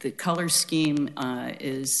color scheme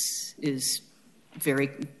is very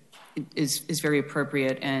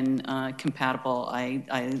appropriate and compatible. I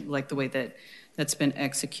like the way that that's been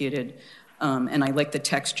executed, and I like the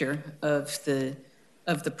texture of the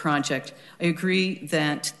project. I agree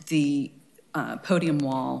that the podium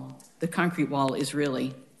wall, the concrete wall, is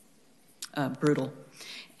really brutal,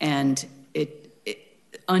 and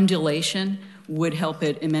undulation would help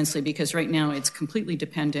it immensely, because right now it's completely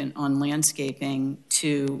dependent on landscaping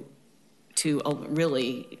to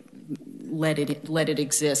really let it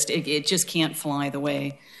exist. It just can't fly the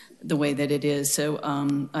way that it is. So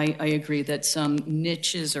I agree that some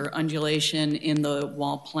niches or undulation in the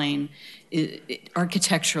wall plane,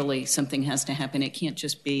 architecturally something has to happen. It can't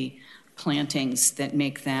just be plantings that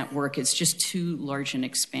make that work. It's just too large an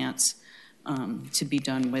expanse to be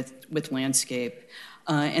done with landscape.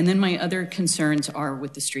 And then my other concerns are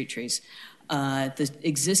with the street trees. The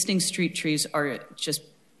existing street trees are just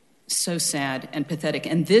so sad and pathetic.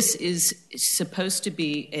 And this is supposed to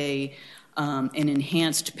be an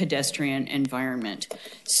enhanced pedestrian environment.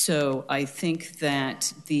 So I think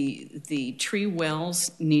that the tree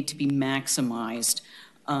wells need to be maximized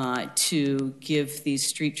to give these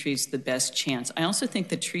street trees the best chance. I also think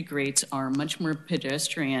the tree grates are much more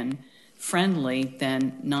pedestrian friendly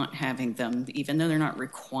than not having them. Even though they're not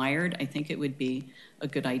required, I think it would be a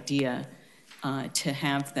good idea to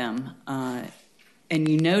have them. And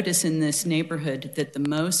you notice in this neighborhood that the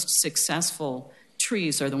most successful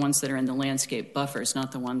trees are the ones that are in the landscape buffers,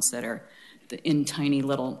 not the ones that are in tiny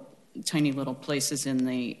little places in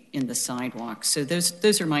the sidewalk. So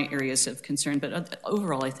those are my areas of concern. But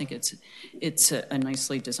overall, I think it's a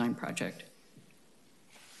nicely designed project.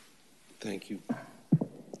 Thank you.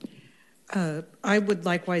 I would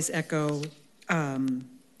likewise echo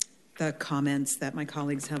the comments that my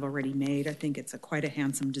colleagues have already made. I think it's quite a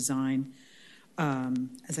handsome design.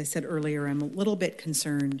 As I said earlier, I'm a little bit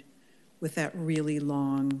concerned with that really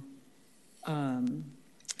long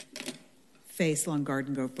face along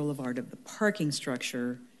Garden Grove Boulevard of the parking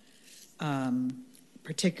structure,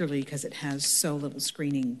 particularly because it has so little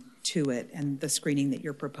screening to it, and the screening that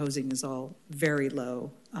you're proposing is all very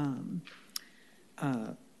low.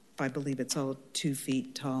 I believe it's all 2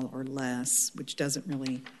 feet tall or less, which doesn't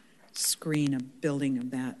really screen a building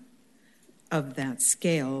of that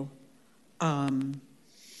scale. And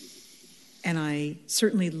I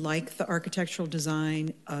certainly like the architectural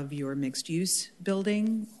design of your mixed-use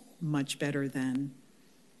building, much better than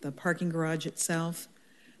the parking garage itself.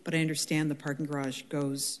 But I understand the parking garage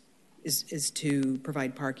is to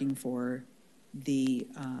provide parking for the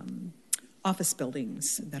office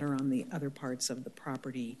buildings that are on the other parts of the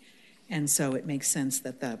property, and so it makes sense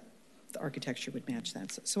that the architecture would match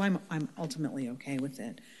that. So I'm ultimately okay with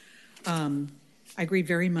it. I agree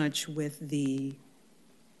very much with the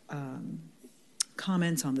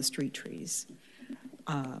comments on the street trees.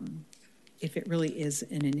 If it really is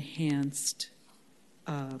an enhanced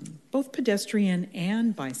both pedestrian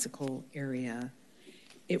and bicycle area,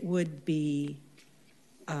 it would be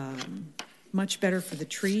much better for the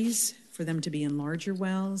trees, for them to be in larger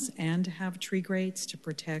wells and to have tree grates to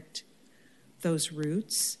protect those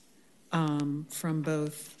roots from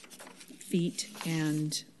both feet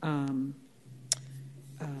and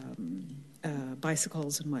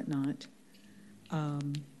bicycles and whatnot.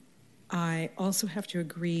 I also have to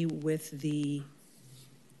agree with the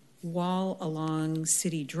wall along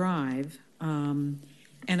City Drive. And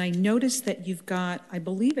I noticed that you've got, I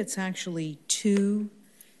believe it's actually 2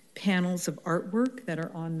 panels of artwork that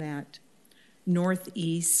are on that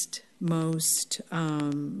northeast-most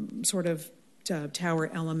sort of tower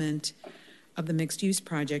element of the mixed-use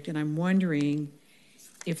project. And I'm wondering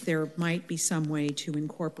if there might be some way to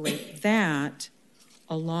incorporate that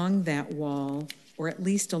along that wall, or at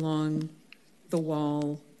least along the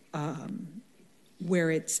wall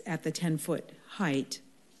where it's at the 10-foot height,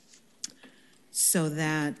 so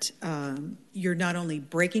that you're not only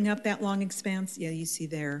breaking up that long expanse, yeah, you see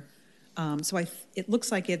there. So it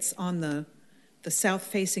looks like it's on the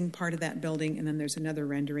south-facing part of that building, and then there's another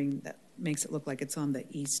rendering that makes it look like it's on the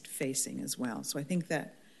east-facing as well. So I think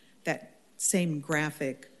that same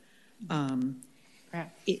graphic,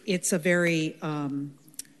 it's a very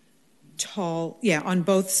tall, yeah, on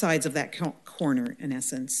both sides of that corner, in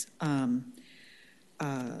essence.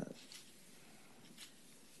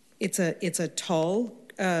 It's a tall,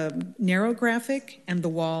 narrow graphic, and the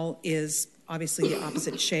wall is obviously the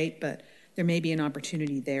opposite shape, but there may be an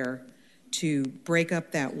opportunity there to break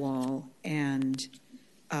up that wall and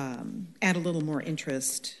add a little more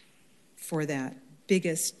interest for that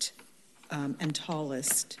biggest and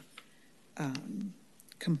tallest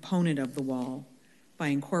component of the wall by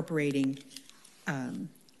incorporating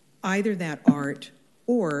either that art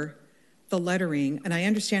or the lettering. And I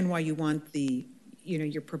understand why you want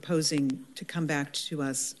you're proposing to come back to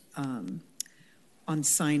us on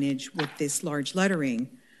signage with this large lettering,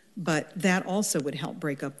 but that also would help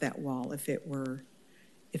break up that wall if it were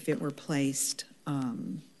placed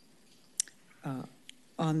on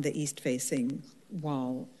the east-facing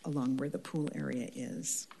wall along where the pool area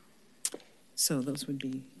is. So those would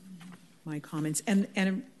be my comments.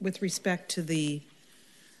 And with respect to the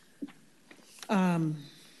open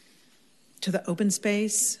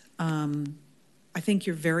space, I think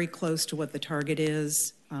you're very close to what the target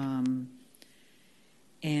is.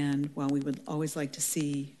 And while we would always like to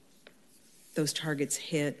see those targets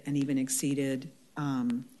hit and even exceeded,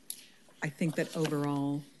 I think that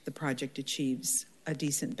overall the project achieves a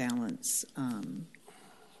decent balance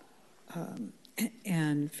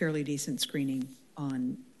and fairly decent screening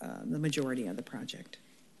on the majority of the project.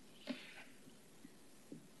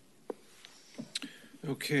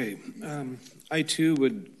 Okay. I too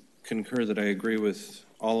would concur that I agree with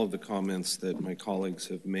all of the comments that my colleagues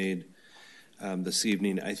have made this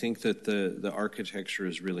evening. I think that the architecture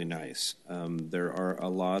is really nice. There are a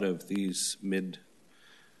lot of these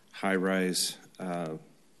mid-high-rise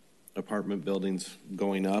apartment buildings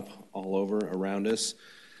going up all over around us.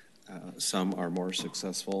 Some are more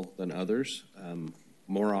successful than others.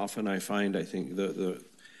 More often I think the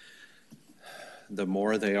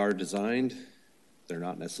more they are designed, they're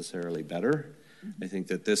not necessarily better. I think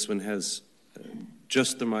that this one has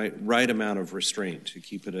just the right amount of restraint to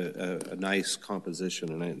keep it a nice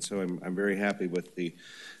composition, and so I'm very happy with the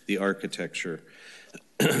architecture.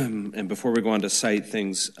 And before we go on to site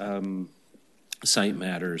things, site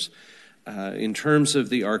matters. In terms of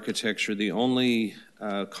the architecture, the only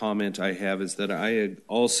comment I have is that I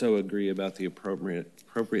also agree about the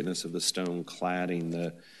appropriateness of the stone cladding.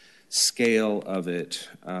 The scale of it,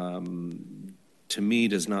 to me,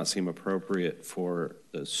 does not seem appropriate for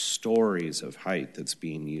the stories of height that's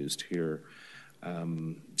being used here.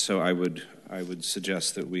 So I would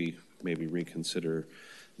suggest that we maybe reconsider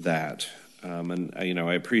that. And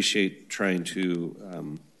I appreciate trying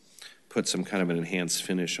to put some kind of an enhanced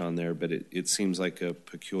finish on there, but it seems like a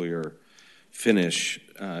peculiar finish,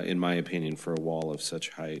 in my opinion, for a wall of such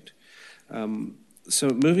height. So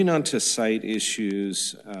moving on to site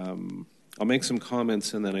issues, I'll make some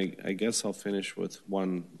comments and then I guess I'll finish with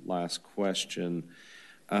one last question.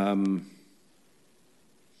 I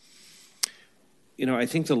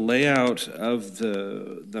think the layout of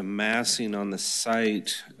the massing on the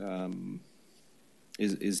site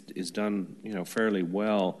is done, fairly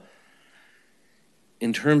well.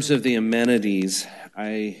 In terms of the amenities,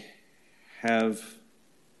 I have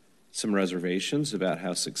some reservations about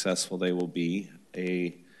how successful they will be.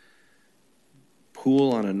 A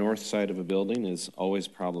pool on a north side of a building is always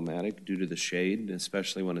problematic due to the shade,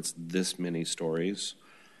 especially when it's this many stories.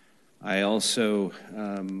 I also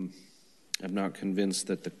am not convinced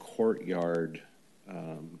that the courtyard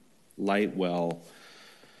light well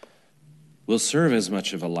will serve as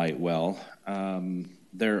much of a light well.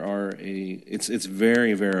 It's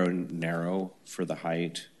very, very narrow for the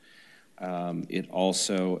height. It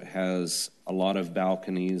also has a lot of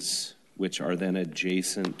balconies, which are then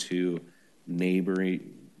adjacent to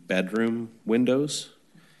neighboring bedroom windows,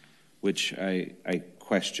 which I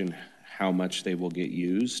question how much they will get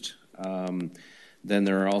used. Then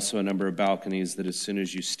there are also a number of balconies that as soon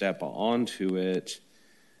as you step onto it,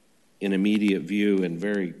 in immediate view and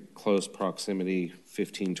very close proximity,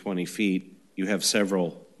 15, 20 feet, you have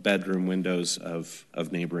several bedroom windows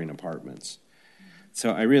of neighboring apartments.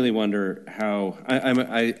 So I really wonder how,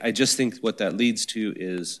 I just think what that leads to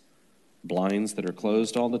is blinds that are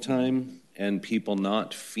closed all the time and people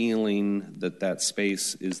not feeling that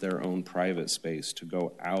space is their own private space to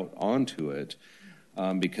go out onto it,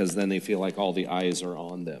 because then they feel like all the eyes are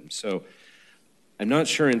on them. So I'm not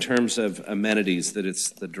sure in terms of amenities that it's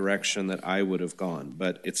the direction that I would have gone,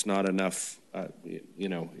 but it's not enough.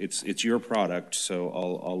 It's your product, so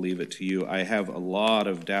I'll leave it to you. I have a lot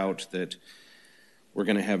of doubt that we're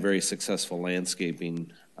going to have very successful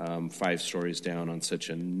landscaping 5 stories down on such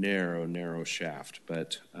a narrow shaft,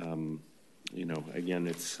 but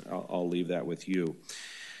again, I'll leave that with you.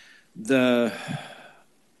 The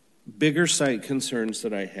bigger site concerns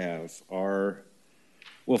that I have are,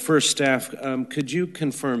 well, first, staff, could you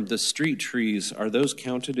confirm the street trees, are those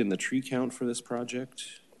counted in the tree count for this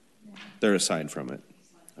project? They're aside from it.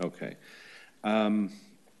 Okay. I'm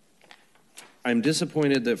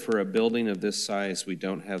disappointed that for a building of this size, we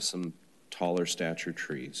don't have some taller stature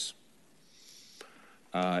trees.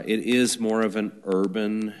 It is more of an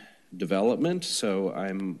urban development, so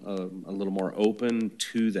I'm a little more open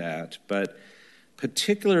to that. But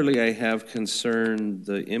particularly, I have concern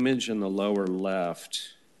the image in the lower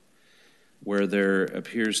left, where there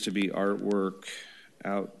appears to be artwork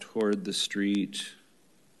out toward the street.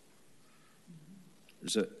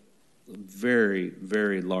 There's a very,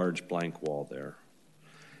 very large blank wall there.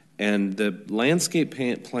 And the landscape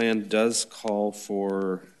plan does call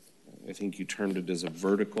for, I think you termed it as a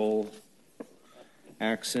vertical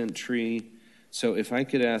accent tree. So if I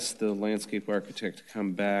could ask the landscape architect to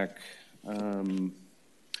come back, I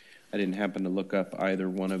didn't happen to look up either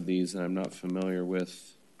one of these, and I'm not familiar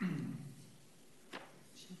with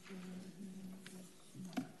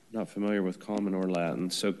Common or Latin.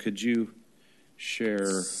 So could you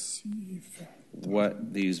share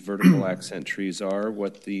what these vertical accent trees are,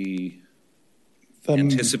 what the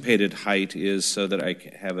anticipated height is, so that I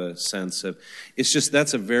can have a sense of, it's just,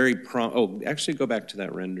 that's a very, actually go back to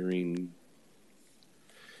that rendering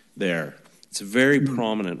there. It's a very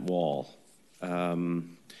prominent wall.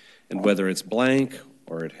 And whether it's blank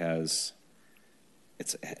or it's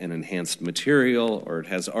an enhanced material or it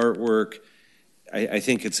has artwork, I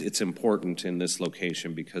think it's important in this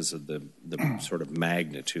location because of the sort of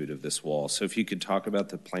magnitude of this wall. So if you could talk about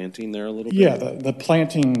the planting there a little bit. Yeah, the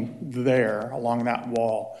planting there along that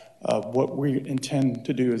wall, what we intend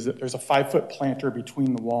to do is that there's a 5-foot planter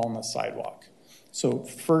between the wall and the sidewalk. So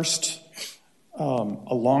first,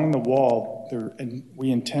 along the wall,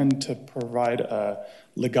 we intend to provide a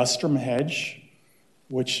ligustrum hedge,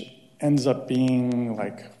 which ends up being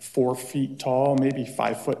like 4 feet tall, maybe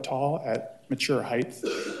 5 foot tall at mature height.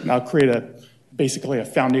 And I'll create basically a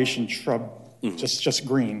foundation shrub, just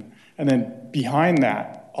green. And then behind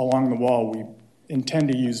that, along the wall, we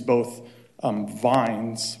intend to use both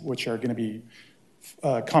vines, which are going to be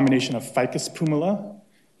a combination of Ficus pumila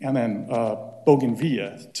and then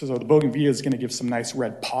bougainvillea. So the bougainvillea is going to give some nice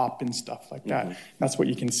red pop and stuff like that. That's what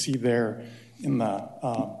you can see there in the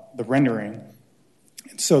rendering.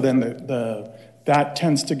 So then that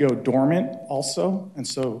tends to go dormant also, and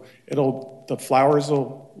so the flowers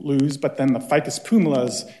will lose, but then the Ficus pumila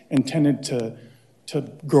is intended to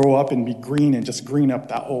grow up and be green and just green up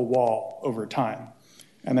that whole wall over time.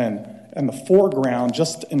 And then in the foreground,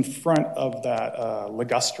 just in front of that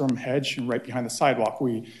ligustrum hedge and right behind the sidewalk,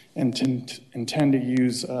 we intend to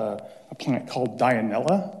use a plant called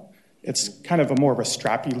Dianella. It's kind of more of a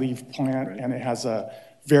strappy leaf plant, and it has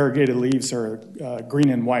variegated leaves are green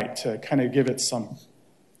and white to kind of give it some,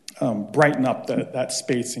 brighten up that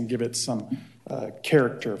space and give it some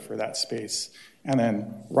character for that space. And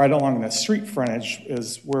then right along the street frontage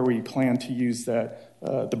is where we plan to use the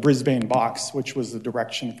Brisbane box, which was the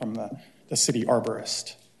direction from the city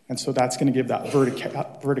arborist. And so that's going to give that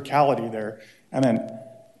verticality there. And then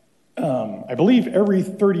I believe every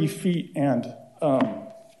 30 feet and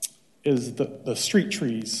is the street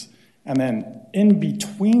trees. And then in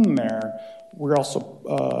between there, we're also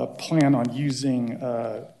plan on using,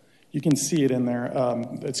 you can see it in there,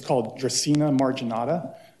 it's called Dracaena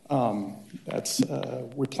marginata.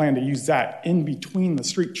 We plan to use that in between the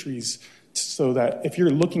street trees so that if you're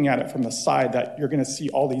looking at it from the side, that you're going to see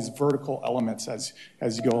all these vertical elements as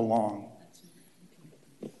you go along.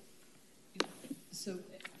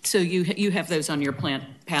 So you have those on your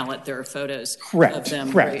plant palette. There are photos of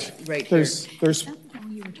them Correct. Right there's, here. There's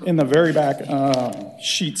in the very back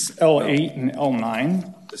sheets L8 and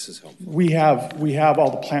L9. This is helpful. We have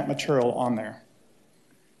all the plant material on there.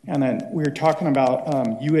 And then we were talking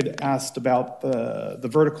about, you had asked about the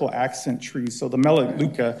vertical accent trees. So the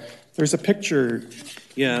Melaleuca, there's a picture.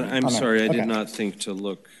 Yeah, I'm sorry, I did not think to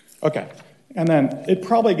look. Okay. And then it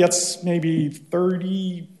probably gets maybe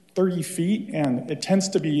 30 feet, and it tends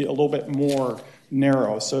to be a little bit more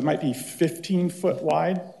narrow. So it might be 15 foot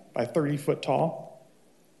wide by 30 foot tall.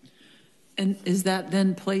 And is that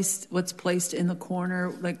then what's placed in the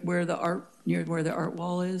corner, like near where the art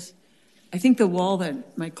wall is? I think the wall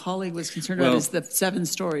that my colleague was concerned about is the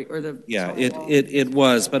 7-story or the yeah, it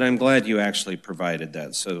was, but I'm glad you actually provided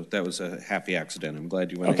that. So that was a happy accident. I'm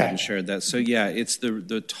glad you went ahead and shared that. So yeah, it's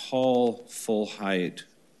the tall, full height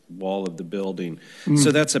wall of the building.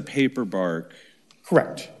 So that's a paper bark.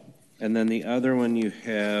 Correct. And then the other one you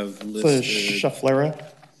have The listed. Schefflera.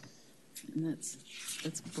 And that's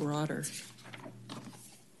broader.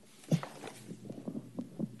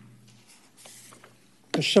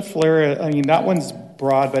 The Schefflera, I mean, that one's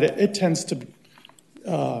broad, but it tends to,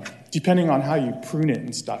 depending on how you prune it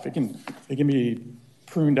and stuff, it can be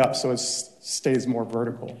pruned up so it stays more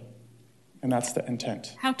vertical. And that's the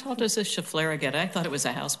intent. How tall does a Schefflera get? I thought it was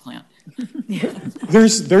a houseplant.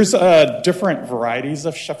 There's different varieties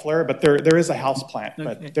of Schefflera, but there is a house plant. Okay.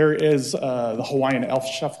 But there is the Hawaiian elf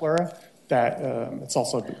Schefflera that it's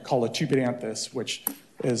also called a tupidanthus, which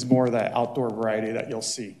is more the outdoor variety that you'll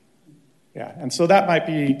see. Yeah, and so that might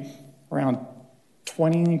be around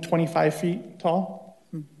 20, 25 feet tall.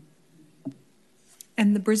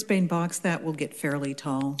 And the Brisbane box, that will get fairly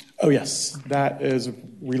tall. Oh yes, that is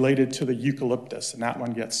related to the eucalyptus, and that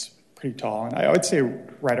one gets pretty tall. And I would say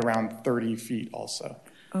right around 30 feet also.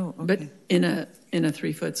 Oh, okay. But in a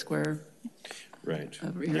 3-foot square Right.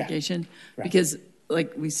 of irrigation? Right. Because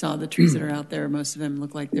like we saw the trees that are out there, most of them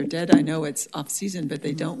look like they're dead. I know it's off-season, but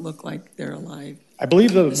they don't look like they're alive. I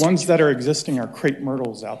believe the ones that are existing are crepe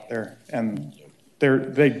myrtles out there, and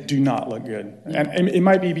they do not look good. And it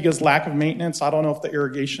might be because lack of maintenance. I don't know if the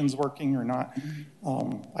irrigation's working or not.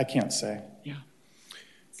 I can't say. Yeah.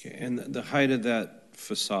 Okay, and the height of that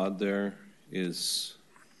facade there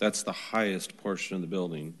that's the highest portion of the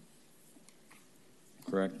building,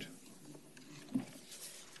 correct?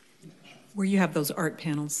 Where you have those art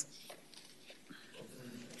panels.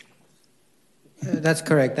 That's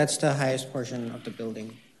correct. That's the highest portion of the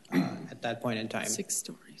building at that point in time. 6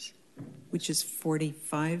 stories. Which is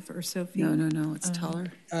 45 or so feet? No, it's taller.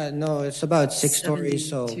 No, it's about 6 stories,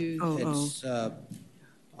 so 72. it's, I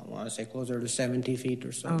want to say closer to 70 feet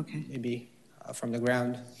or so, Okay. maybe from the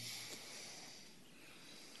ground.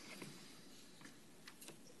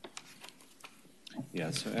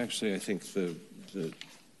 Yeah, so actually, I think the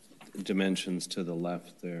dimensions to the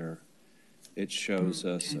left there, it shows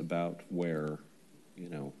us about where,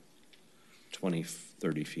 20,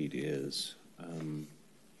 30 feet is.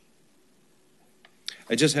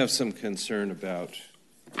 I just have some concern about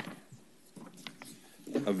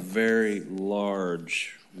a very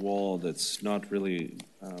large wall that's not really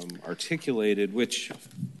articulated, which,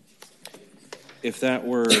 if that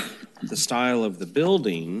were the style of the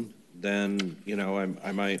building, then,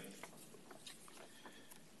 I might,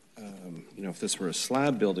 if this were a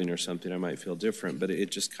slab building or something, I might feel different, but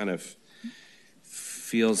it just kind of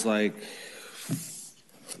feels like,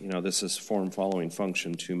 this is form following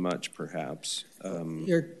function too much, perhaps.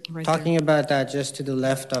 You're Right talking about that just to the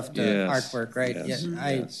left of the Yes, artwork, right? yes,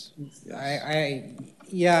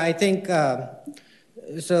 Yeah, I think,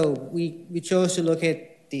 so we chose to look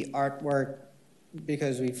at the artwork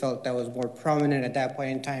because we felt that was more prominent at that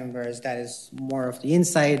point in time, whereas that is more of the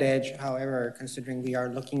inside edge. However, considering we are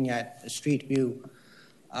looking at the street view,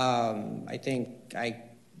 I think I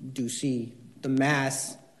do see the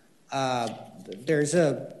mass. There's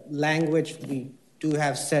a language we do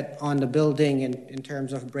have set on the building in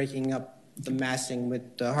terms of breaking up the massing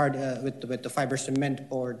with the with the fiber cement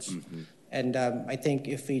boards. Mm-hmm. And I think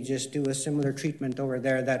if we just do a similar treatment over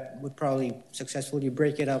there, that would probably successfully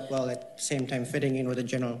break it up while at the same time fitting in with the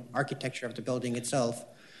general architecture of the building itself.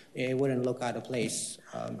 It wouldn't look out of place.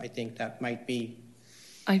 I think that might be.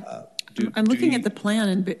 I'm looking at the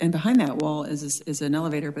plan, and behind that wall is an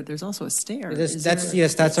elevator, but there's also a stair.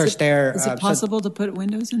 That's our stair. Is it possible to put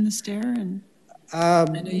windows in the stair? And I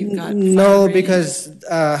know you've got no, fire because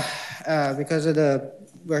of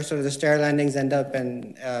where sort of the stair landings end up,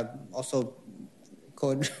 and also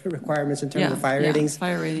code requirements in terms of fire ratings.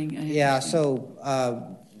 Fire rating. Yeah, so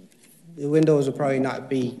the windows will probably not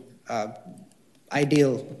be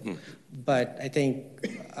ideal, but I think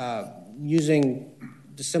using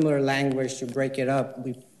the similar language to break it up,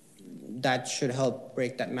 that should help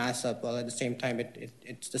break that mass up, while at the same time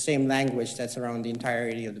it's the same language that's around the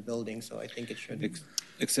entirety of the building, so I think it should.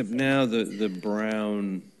 Except now the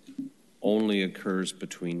brown only occurs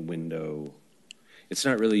between window. It's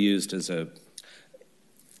not really used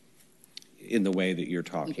in the way that you're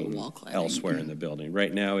talking elsewhere in the building.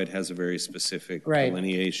 Right now, it has a very specific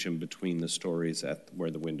delineation between the stories at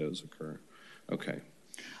where the windows occur. Okay.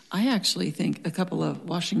 I actually think a couple of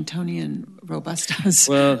Washingtonian Robustas.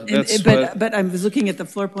 Well, but I was looking at the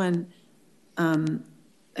floor plan.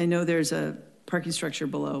 I know there's a parking structure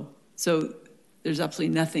below, so there's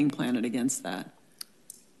absolutely nothing planted against that.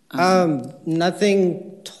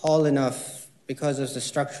 Nothing tall enough because of the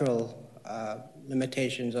structural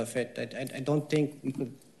limitations of it. I don't think we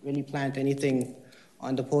could really plant anything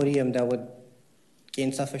on the podium that would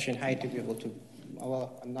gain sufficient height to be able to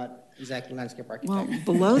well, I'm not exactly a landscape architect. Well,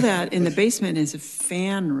 below that, in the basement, is a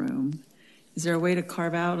fan room. Is there a way to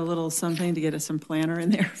carve out a little something to get us some planter in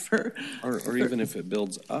there for? Or even if it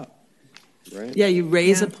builds up, right? Yeah, you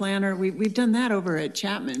raise a planter. We've done that over at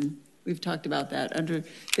Chapman. We've talked about that.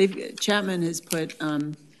 Chapman has put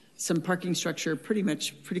some parking structure pretty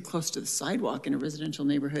close to the sidewalk in a residential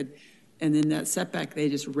neighborhood. And then that setback, they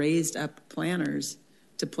just raised up planters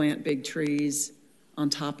to plant big trees on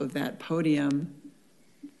top of that podium.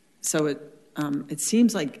 So it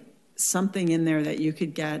seems like something in there that you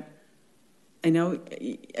could get. I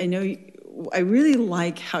really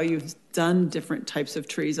like how you've done different types of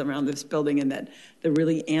trees around this building, and that the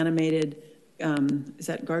really animated, is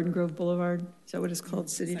that Garden Grove Boulevard? Is that what it's called,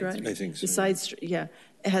 City Drive? I think so. The side street, yeah.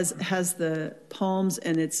 It has the palms,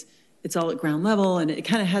 and it's all at ground level, and it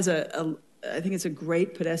kind of has I think it's a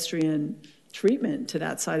great pedestrian treatment to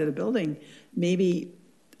that side of the building. Maybe,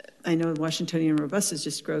 I know Washingtonian robustas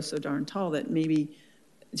just grow so darn tall that maybe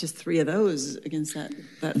just 3 of those against that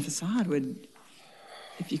facade would,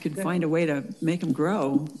 if you could find a way to make them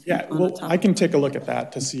grow. Yeah, well, I can take a look at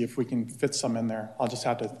that to see if we can fit some in there. I'll just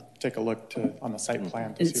have to take a look on the site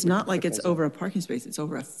plan. To see It's if we not can like fit it's those in. over a parking space, it's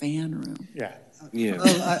over a fan room. Yeah. Yeah.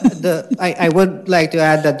 Well, I would like to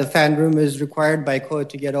add that the fan room is required by code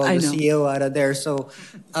to get all I the know. CO out of there, so.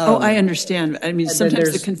 I understand. I mean, and then sometimes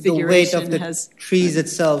the there's configuration weight of the has. trees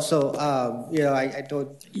itself, so, I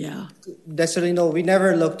don't Yeah. necessarily know. We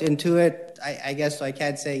never looked into it, I guess, so I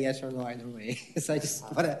can't say yes or no either way. So I just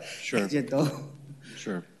want to Sure. let you know.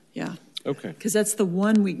 Sure. Yeah. Okay. Because that's the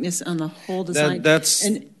one weakness on the whole design. that's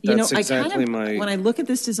exactly when I look at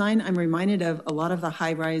this design, I'm reminded of a lot of the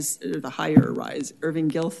high-rise, or the higher-rise Irving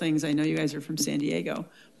Gill things. I know you guys are from San Diego,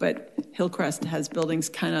 but Hillcrest has buildings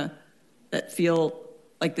kind of that feel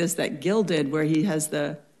like this that Gill did, where he has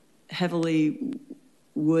the heavily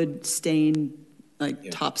wood-stained,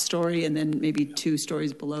 top story, and then maybe 2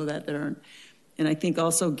 stories below that aren't. And I think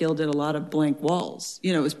also Gill did a lot of blank walls.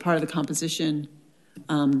 It was part of the composition.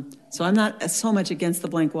 So I'm not so much against the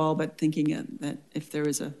blank wall, but thinking that if there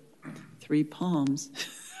was 3 palms.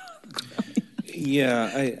 Yeah,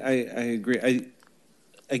 I agree.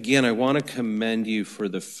 I want to commend you for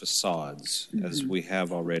the facades, as we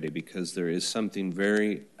have already, because there is something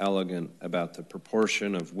very elegant about the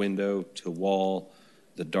proportion of window to wall,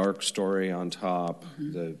 the dark story on top,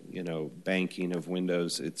 the banking of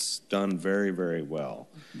windows. It's done very, very well.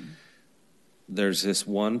 There's this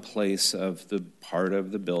one place of the part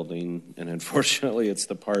of the building, and unfortunately it's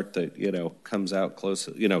the part that, comes out close,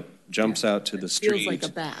 jumps out to the street. Feels like a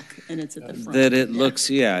back, and it's at the front. That it looks,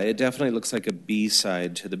 it definitely looks like a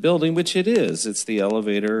B-side to the building, which it is. It's the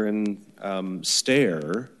elevator and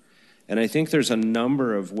stair. And I think there's a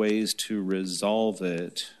number of ways to resolve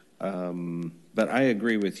it. But I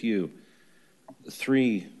agree with you.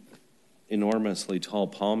 3 enormously tall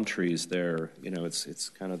palm trees there, it's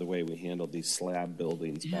kind of the way we handled these slab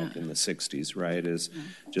buildings back in the 60s, right? Is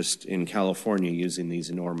just in California using these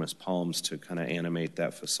enormous palms to kind of animate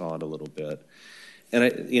that facade a little bit.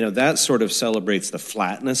 And that sort of celebrates the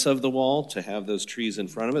flatness of the wall to have those trees in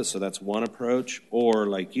front of it. So that's one approach. Or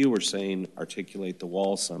like you were saying, articulate the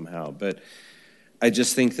wall somehow. But I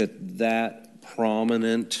just think that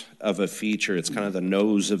prominent of a feature, it's kind of the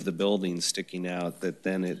nose of the building sticking out, that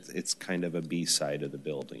then it's kind of a B side of the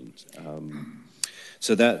building.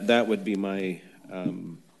 So that would be my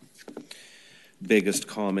biggest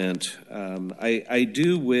comment. I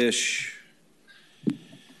do wish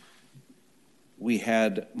we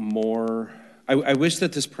had more. I wish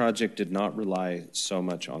that this project did not rely so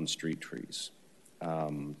much on street trees.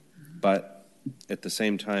 But at the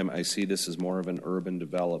same time, I see this as more of an urban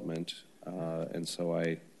development. And so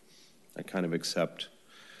I kind of accept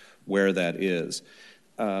where that is.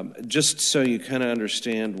 Just so you kind of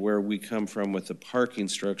understand where we come from with the parking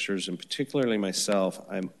structures, and particularly myself,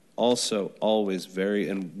 I'm also always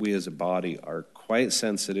and we as a body are quite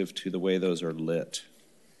sensitive to the way those are lit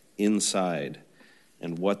inside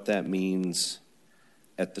and what that means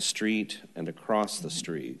at the street and across the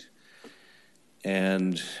street.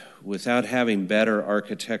 And without having better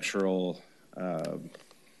architectural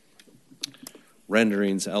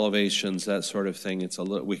renderings, elevations, that sort of thing, it's a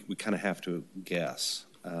little, we kind of have to guess.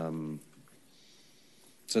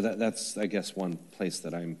 So that's, I guess, one place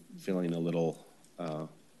that I'm feeling a little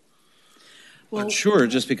unsure,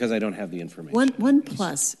 just because I don't have the information. One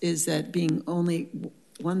plus is that being only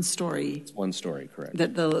 1 story. It's 1 story, correct.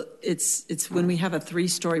 That it's when we have a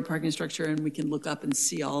 3-story parking structure and we can look up and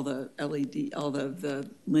see all the LED, all the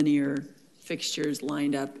linear fixtures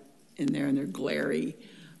lined up in there, and they're glary.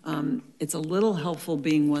 It's a little helpful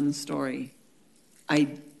being 1 story.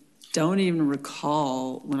 don't even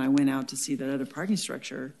recall when I went out to see that other parking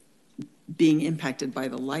structure being impacted by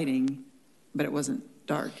the lighting, but it wasn't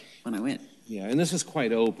dark when I went. Yeah, and this is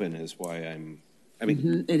quite open is why I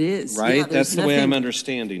mean, It is. right? Yeah, That's there's the way I'm nothing-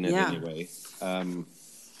 understanding it Yeah. anyway.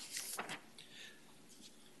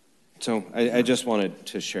 So I just wanted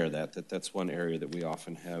to share that's one area that we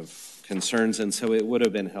often have concerns, and so it would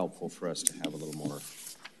have been helpful for us to have a little more.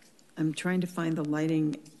 I'm trying to find the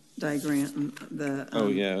lighting diagram, Oh,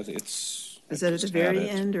 yeah, it's. Is I that at the just had very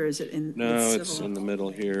it. end, or is it in? No, with it's civil? in the middle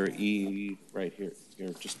here, E, right here. Here,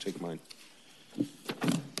 just take mine.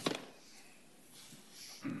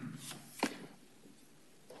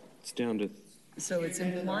 It's down to, So it's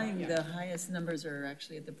implying the highest numbers are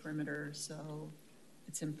actually at the perimeter, so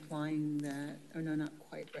it's implying that, oh, no, not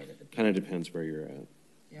quite right at the. kind of depends where you're at.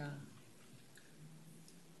 Yeah.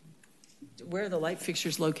 Where are the light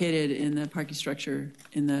fixtures located in the parking structure,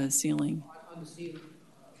 in the ceiling? On the ceiling.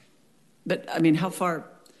 But, I mean, how far,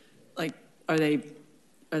 like, are they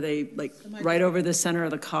like right over the center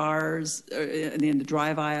of the cars, or in the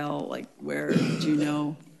drive aisle, like, where, do you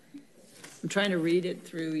know? I'm trying to read it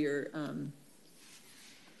through your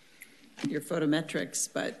photometrics,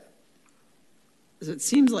 but it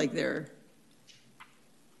seems like they're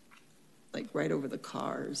like right over the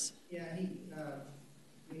cars. Yeah,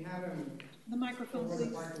 we have him. The microphone,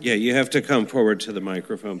 please. Yeah, you have to come forward to the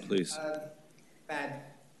microphone, please.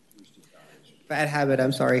 Bad habit,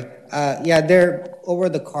 I'm sorry. Yeah, they're over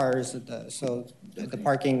the cars, so the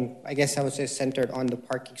parking, I guess I would say centered on the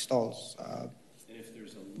parking stalls. And if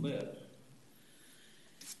there's a lip.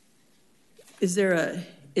 Is there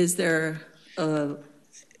a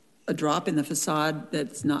drop in the facade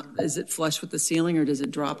that's not, is it flush with the ceiling, or does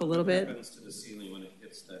it drop a little bit? Happens to the ceiling when it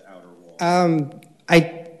hits the outer wall.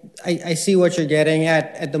 I see what you're getting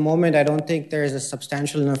at. At the moment, I don't think there is a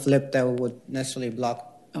substantial enough lip that would necessarily block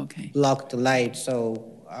the light. So,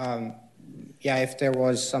 yeah, if there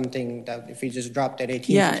was something that, if you just dropped at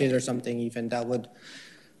 18 inches or something, even that would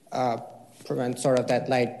prevent sort of that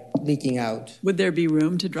light leaking out. Would there be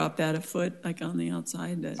room to drop that a foot, like on the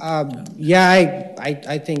outside? Yeah,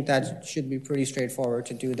 I think that should be pretty straightforward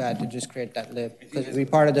to do that, to just create that lip, because it'd be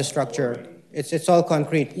part of the structure. It's all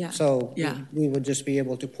concrete, so we would just be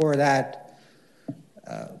able to pour that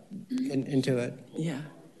into it. Yeah.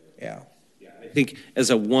 Yeah. I think as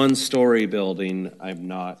a one-story building, I'm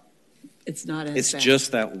not. It's not as It's bad.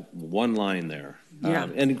 just that one line there. Yeah.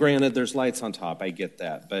 And granted, there's lights on top, I get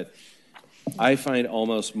that, but I find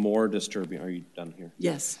almost more disturbing, are you done here?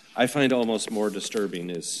 Yes. I find almost more disturbing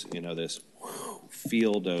is, this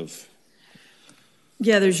field of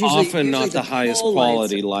there's usually often not the highest pole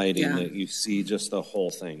quality lights. lighting that you see just the whole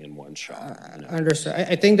thing in one shot. Understood.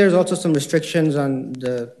 I think there's also some restrictions on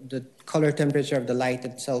the color temperature of the light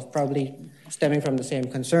itself, probably stemming from the same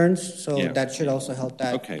concerns, so that should also help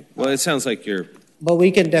that. Okay, well, it sounds like you're But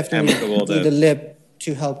we can definitely amicable do the lip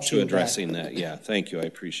to help to addressing that. Yeah, thank you, I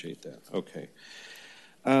appreciate that. Okay.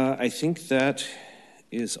 I think that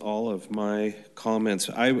is all of my comments.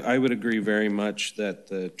 I would agree very much that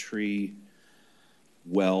the tree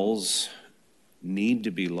wells need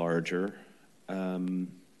to be larger.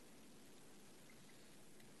 And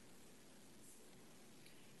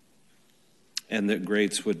that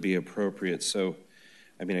grates would be appropriate. So,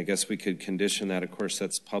 I mean, I guess we could condition that. Of course,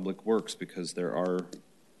 that's public works because there are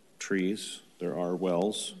trees, there are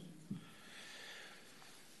wells.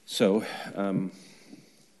 So,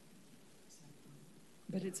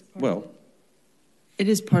 but it's it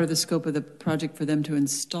is part of the scope of the project for them to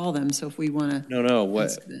install them. So if we want to, no.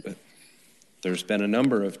 There's been a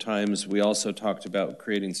number of times we also talked about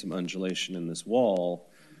creating some undulation in this wall,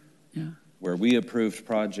 where we approved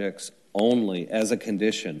projects only as a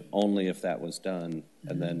condition, only if that was done,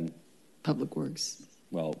 and then Public Works.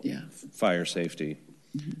 Well, fire safety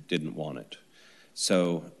didn't want it.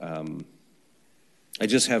 So I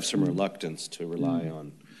just have some reluctance to rely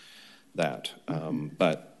on that,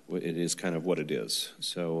 but it is kind of what it is.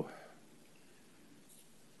 So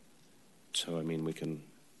I mean,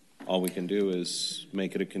 all we can do is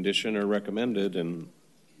make it a condition or recommend it,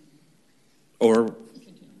 or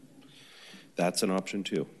that's an option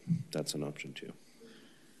too. That's an option too.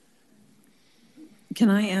 Can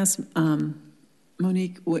I ask,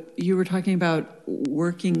 Monique, what you were talking about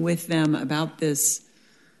working with them about this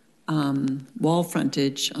wall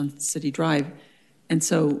frontage on City Drive, and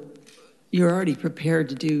so you're already prepared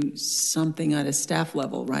to do something at a staff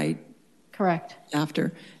level, right? Correct.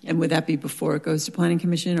 After, and would that be before it goes to Planning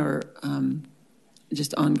Commission, or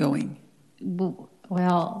just ongoing?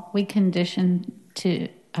 Well, we condition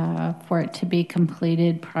for it to be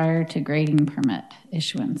completed prior to grading permit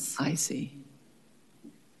issuance. I see.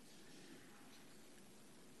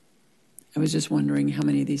 I was just wondering how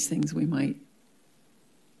many of these things we might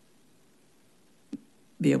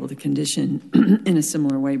be able to condition in a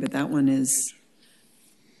similar way, but that one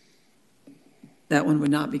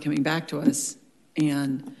would not be coming back to us.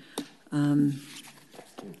 And,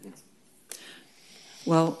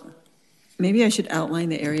 well, maybe I should outline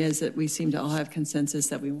the areas that we seem to all have consensus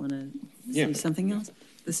that we want to see something else.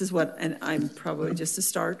 This is what, and I'm probably just to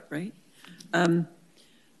start, right?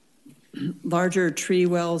 Larger tree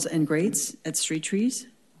wells and grates at street trees.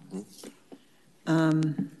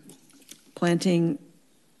 Planting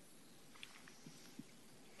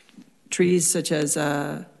trees such as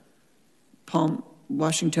palm,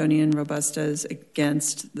 Washingtonian robustas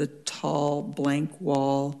against the tall blank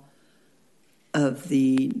wall of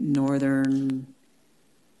the northern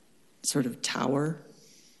sort of tower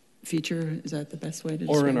feature. Is that the best way to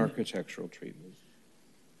describe it? Or an architectural treatment.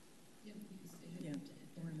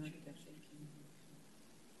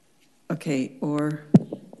 Okay, or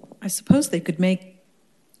I suppose they could make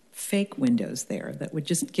fake windows there that would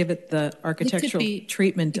just give it the architectural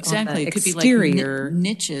treatment on the It could be exterior, like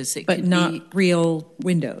niches. It but could not be, real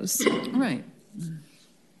windows. right.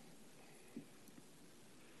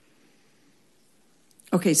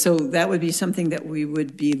 okay, so that would be something that we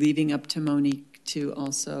would be leaving up to Monique to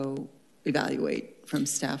also evaluate from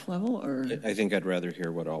staff level, or? I think I'd rather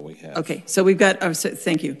hear what all we have. Okay, so we've got,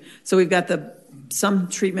 thank you. So we've got some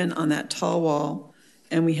treatment on that tall wall,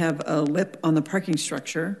 and we have a lip on the parking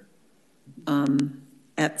structure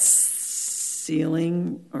at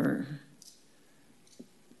ceiling, or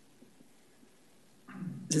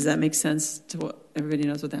does that make sense to what, everybody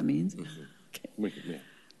knows what that means? Okay.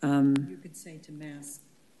 You could say to mask.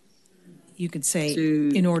 You could say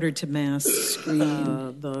in order to mask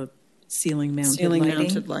the ceiling-mounted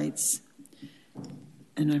Ceiling-mounted lights.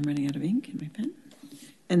 And I'm running out of ink in my pen.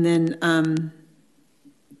 And then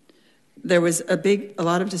there was a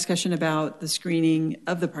lot of discussion about the screening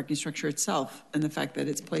of the parking structure itself and the fact that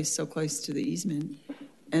it's placed so close to the easement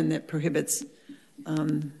and that prohibits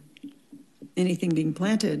anything being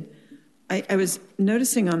planted. I was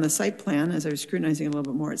noticing on the site plan, as I was scrutinizing a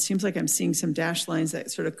little bit more, it seems like I'm seeing some dashed lines that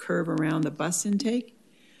sort of curve around the bus intake.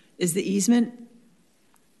 Is the easement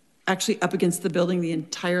actually up against the building, the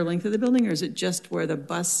entire length of the building, or is it just where the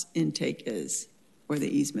bus intake is, where the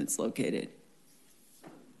easement's located?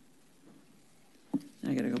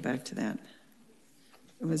 I got to go back to that.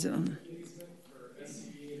 Was it on?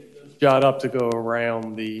 Got up to go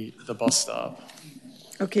around the bus stop.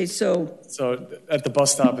 Okay, so At the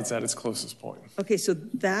bus stop, it's at its closest point. okay, so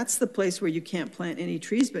that's the place where you can't plant any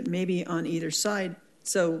trees, but maybe on either side.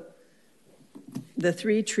 So the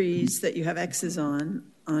 3 trees that you have X's on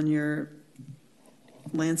your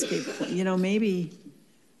landscape, maybe,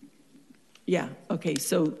 yeah, okay,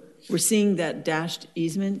 so we're seeing that dashed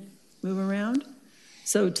easement move around.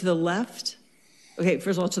 So to the left, okay,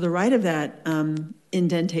 first of all, to the right of that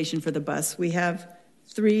indentation for the bus, we have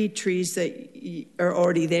 3 trees that are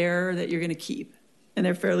already there that you're going to keep, and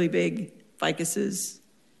they're fairly big ficuses.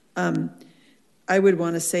 I would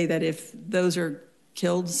want to say that if those are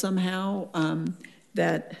killed somehow,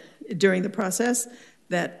 that during the process,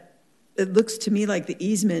 that it looks to me like the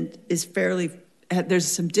easement is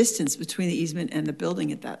there's some distance between the easement and the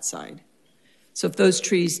building at that side. So if those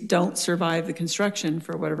trees don't survive the construction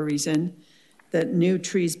for whatever reason, that new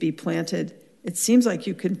trees be planted. It seems like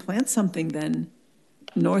you can plant something then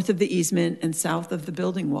north of the easement and south of the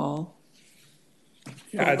building wall.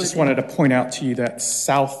 Yeah, I just wanted to point out to you that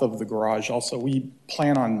south of the garage also, we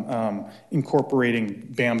plan on incorporating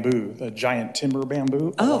bamboo, the giant timber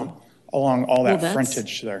bamboo along all that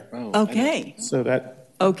frontage there. Okay. So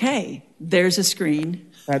Okay, there's a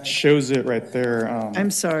screen. that shows it right there.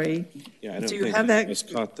 I'm sorry. Yeah, I don't Do you think have I that?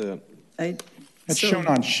 just caught that. It's shown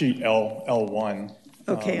on sheet L1.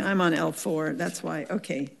 Okay, I'm on L4, that's why.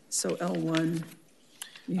 Okay, so L1.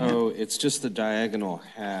 Oh, it's just the diagonal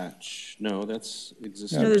hatch. No, that's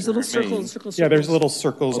existing. No, there's little remain. circles. Yeah, there's little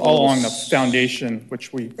circles all along the foundation,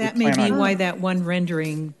 which we That plan may be on. why that one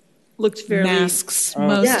rendering Looked fairly. masks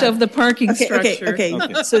most Yeah. of the parking structure. Okay.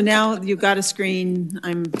 So now you've got a screen.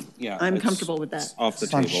 I'm It's comfortable with that. Off the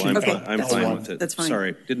It's on table. I'm sheet. fine, I'm that's fine fine. with it. That's fine.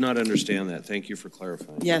 Sorry, did not understand that. Thank you for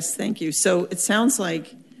clarifying. Yes, thank you. So it sounds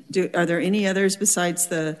like, are there any others besides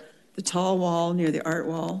the tall wall near the art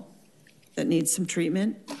wall that needs some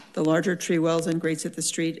treatment? The larger tree wells and grates at the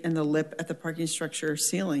street and the lip at the parking structure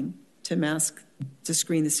ceiling to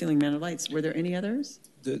screen the ceiling mounted lights. Were there any others?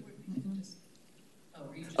 The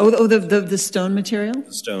The stone material?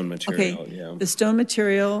 stone material, Okay, yeah. the stone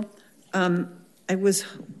material, I was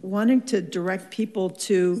wanting to direct people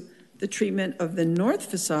to the treatment of the north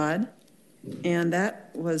facade And that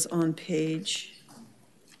was on page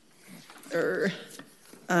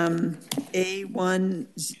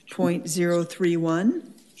A1.031.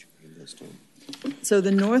 So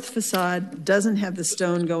the north facade doesn't have the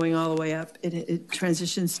stone going all the way up. It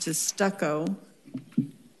transitions to stucco.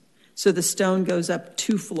 So the stone goes up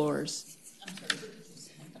 2 floors.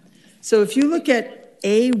 So if you look at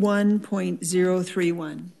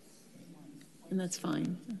A1.031, and that's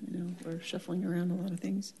fine, you know, we're shuffling around a lot of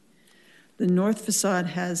things. The north facade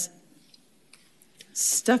has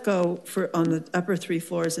stucco on the upper 3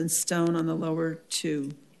 floors and stone on the lower 2.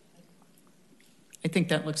 I think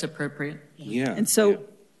that looks appropriate. Yeah. And so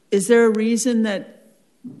is there a reason that,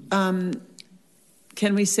 can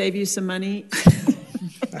we save you some money?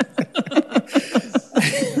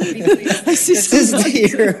 This is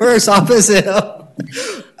the reverse opposite of.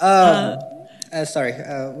 Sorry,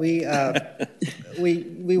 we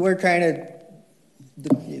were trying to.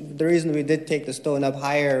 The reason we did take the stone up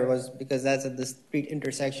higher was because that's at the street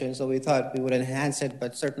intersection, so we thought we would enhance it.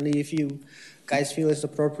 But certainly, if you guys feel it's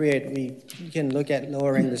appropriate, we can look at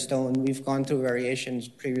lowering the stone. We've gone through variations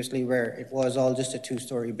previously where it was all just a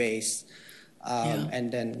 2-story base.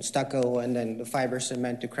 And then stucco, and then the fiber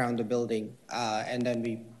cement to crown the building, and then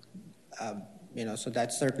we, so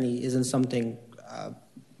that certainly isn't something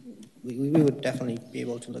we would definitely be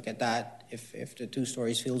able to look at that if the 2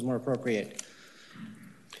 stories feels more appropriate.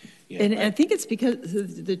 Yeah, And I think it's because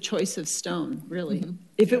of the choice of stone, really. Mm-hmm.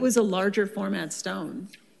 If it was a larger format stone,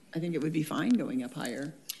 I think it would be fine going up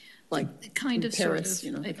higher, like kind of, Paris,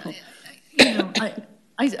 sort of.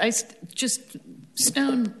 I just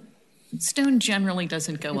stone generally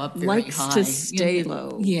doesn't go up very likes high. to stay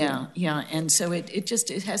low. Yeah, and so it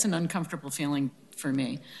has an uncomfortable feeling for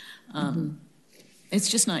me. It's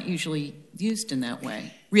just not usually used in that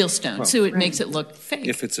way, real stone. Well, so it makes it look fake.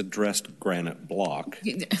 If it's a dressed granite block,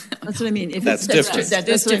 That's what I mean. If That's different.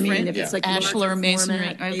 That's what I mean. If it's like ashlar larger masonry,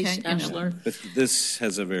 format, okay, ashlar. but this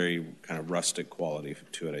has a very kind of rustic quality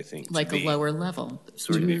to it, I think. like a lower level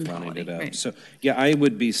sort to of be quality. fronted it up. Right. So, yeah, I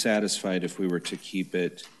would be satisfied if we were to keep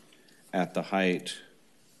it at the height,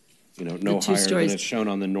 no The 2 higher than stories. it's shown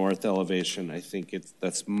on the north elevation. I think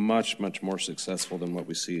that's much, much more successful than what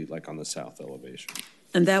we see like on the south elevation.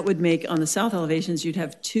 And that would make, on the south elevations, you'd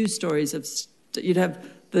have 2 stories of, you'd have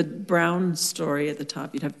the brown story at the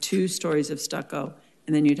top, you'd have 2 stories of stucco,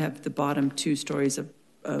 and then you'd have the bottom 2 stories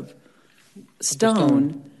of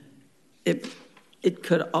stone. It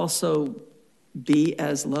could also be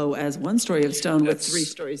as low as 1 story of stone with 3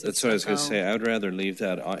 stories of That's what I was going to stucco. say. I'd rather leave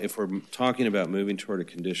that, if we're talking about moving toward a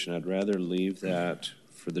condition, I'd rather leave that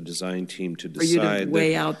for the design team to For you to decide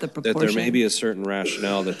weigh out the that there may proportion. be a certain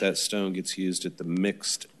rationale that stone gets used at the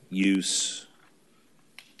mixed use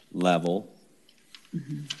level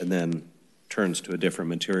and then turns to a different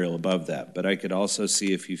material above that. But I could also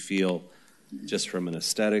see if you feel just from an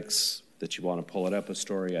aesthetics that you want to pull it up a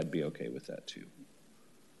story, I'd be okay with that too.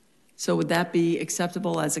 So would that be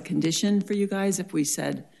acceptable as a condition for you guys if we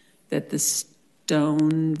said that the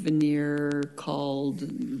stone veneer called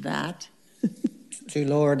that? To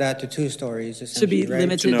lower that to 2 stories, Should be essentially, right?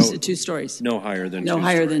 limited To to 2 stories. No higher than No 2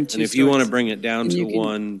 higher stories. than 2 And if you want to stories. bring it down And to you can-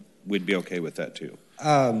 1, we'd be okay with that too.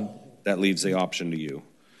 That leaves the option to you.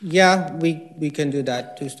 Yeah, we can do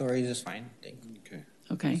that. 2 stories is fine, I think. Okay.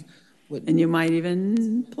 Okay. Would- And you might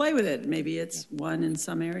even play with it. Maybe it's 1 in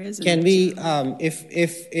some areas. and Can we,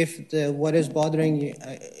 if what is bothering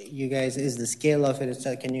you guys is the scale of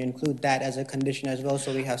it, can you include that as a condition as well,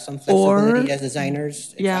 so we have some flexibility as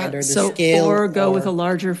designers? It's Yeah, either the so, scale or go with a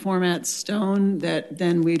larger format stone that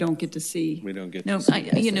then we don't get to see. We don't get No, to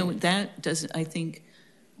see. that doesn't, I think,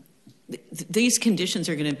 these conditions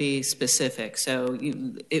are going to be specific, so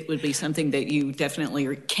it would be something that you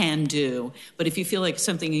definitely can do. But if you feel like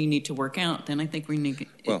something you need to work out, then I think we need.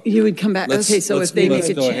 Well, You would come back, okay, so if they make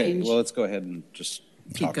a go ahead. change. Well, let's go ahead and just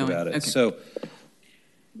Keep talk going. about it. Okay. So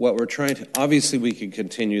what we're trying to, obviously, we can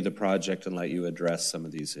continue the project and let you address some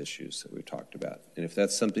of these issues that we've talked about. And if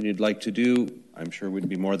that's something you'd like to do, I'm sure we'd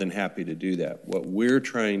be more than happy to do that. What we're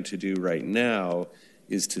trying to do right now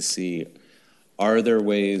is to see, are there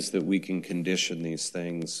ways that we can condition these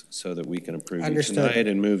things so that we can approve you Understood. tonight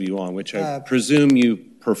and move you on, which I presume you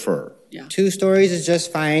prefer. 2 stories is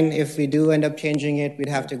just fine. If we do end up changing it, we'd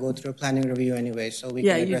have to go through a planning review anyway, so we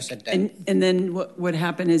Yeah, can you- address it then. and then what would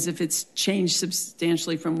happen is if it's changed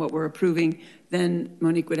substantially from what we're approving, then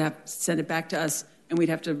Monique would have to send it back to us, and we'd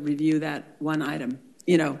have to review that one item,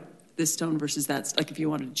 this stone versus that, like if you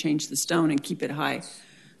wanted to change the stone and keep it high.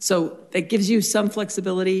 So that gives you some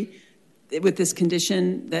flexibility with this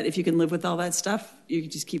condition that if you can live with all that stuff, you can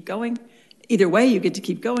just keep going. either way, you get to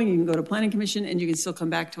keep going, you can go to planning commission, and you can still come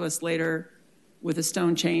back to us later with a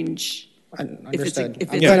stone change. Understood. If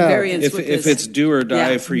I'm it's a gonna- variance If, with if this. it's do or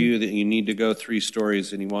die Yeah. for you that you need to go 3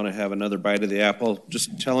 stories and you want to have another bite of the apple,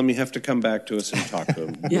 just tell them you have to come back to us and talk to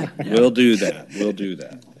them. Yeah. We'll do that. We'll do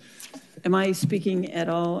that. Am I speaking at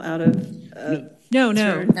all out of? No.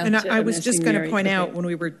 turn? And I I'm was just asking going to Mary. point out, Okay.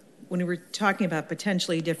 when we were talking about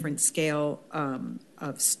potentially different scale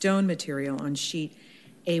of stone material on sheet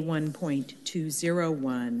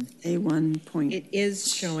A1.201, A1 point. it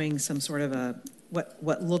is showing some sort of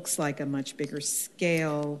what looks like a much bigger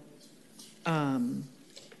scale of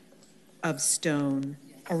stone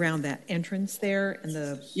around that entrance there in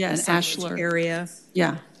the Yeah, an signage ashlar. area,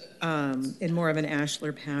 Yeah, in more of an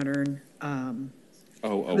ashlar pattern.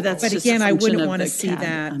 but that's But just again, a I function wouldn't of want to the see CAD.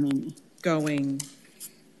 that I mean, going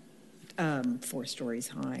 4 stories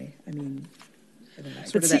high. I mean,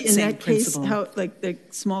 sort but of see, that in same that case, principle. how, like, the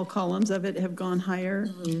small columns of it have gone higher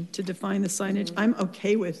to define the signage. I'm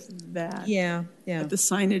okay with that. Yeah. But the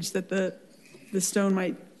signage that the stone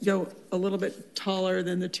might go a little bit taller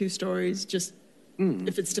than the 2 stories, just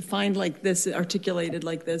if it's defined like this, articulated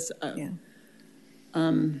like this. Yeah.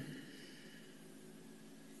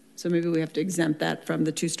 So maybe we have to exempt that from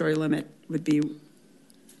the 2-story limit, would be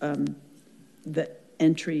the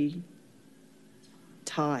entry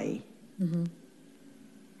tie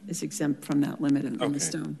is exempt from that limit on Okay. the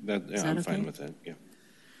stone. That, Is yeah, I'm that fine okay? with that, yeah.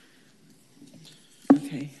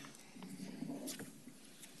 Okay.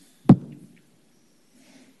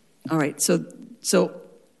 All right, so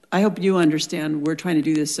I hope you understand, we're trying to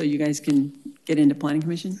do this so you guys can get into planning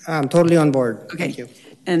commission? I'm totally on board. Okay. Thank you.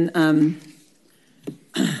 And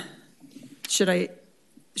should I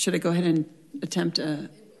go ahead and attempt a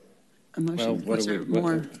motion? Well, what Was do there we,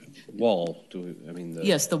 more? wall, do we, I mean, the.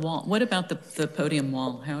 Yes, the wall. What about the podium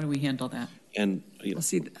wall? How do we handle that? And you know, Let's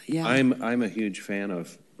see, yeah. I'm a huge fan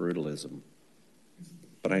of brutalism,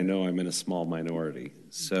 but I know I'm in a small minority.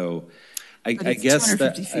 So I But it's guess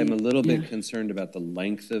that 250 I'm a feet, little bit yeah. concerned about the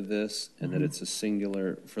length of this and that it's a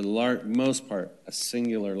singular, for the most part, a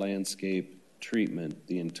singular landscape treatment,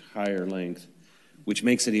 the entire length, which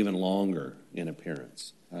makes it even longer in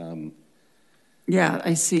appearance. Yeah,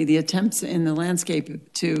 I see. The attempts in the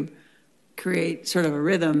landscape to create sort of a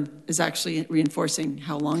rhythm is actually reinforcing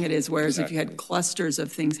how long it is, whereas if you had clusters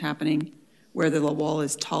of things happening where the wall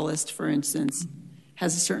is tallest, for instance,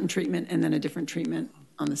 has a certain treatment and then a different treatment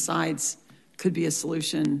on the sides, could be a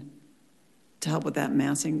solution to help with that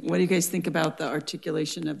massing. What do you guys think about the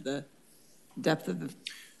articulation of the depth of the?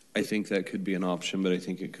 I think that could be an option, but I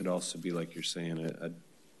think it could also be, like you're saying, a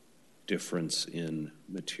difference in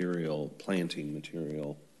material, planting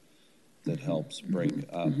material that helps break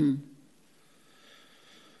up.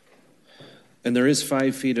 And there is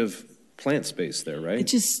 5 feet of plant space there, right?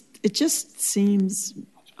 It just seems,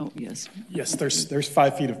 oh, yes. Yes, there's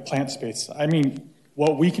 5 feet of plant space. I mean,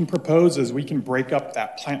 what we can propose is we can break up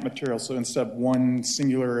that plant material. So instead of one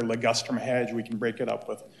singular ligustrum hedge, we can break it up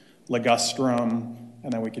with ligustrum,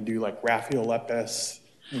 and then we could do like Raphiolepis.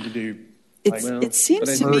 We could do like It seems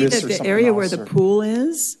but to I- me Curtis that or the something area where else, the or- pool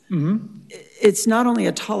is, it's not only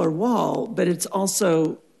a taller wall, but it's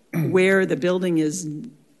also where the building is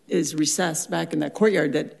recessed back in that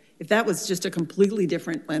courtyard, that if that was just a completely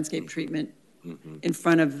different landscape treatment in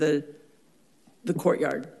front of the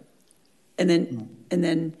courtyard, and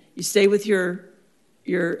then you stay with your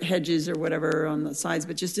hedges or whatever on the sides,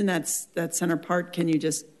 but just in that center part, can you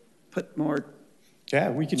just put more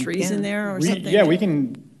we can trees in there or something? Yeah, we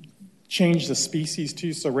can change the species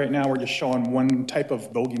too. So right now we're just showing one type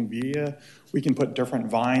of bougainvillea. We can put different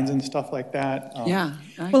vines and stuff like that. Yeah.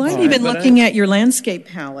 Well, I'm even looking at your landscape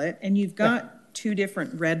palette, and you've got 2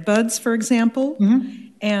 different red buds, for example,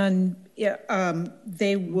 and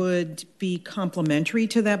they would be complementary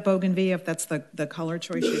to that bougainvillea, if that's the color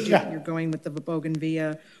choice you're doing. Yeah. You're going with the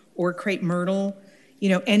bougainvillea or crepe myrtle. You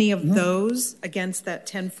know, any of those against that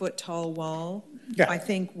 10-foot tall wall, Yeah. I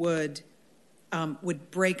think would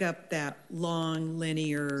break up that long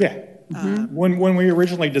linear. Yeah. When we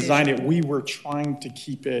originally designed it, we were trying to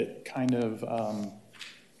keep it kind of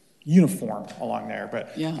uniform along there.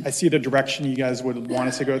 But Yeah. I see the direction you guys would want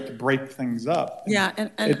us to go to break things up. Yeah, and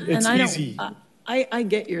It's I easy. don't, I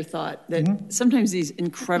get your thought that sometimes these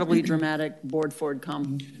incredibly dramatic board form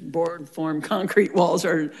concrete walls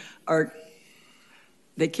are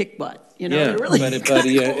they kick butt, you know? Yeah, They're really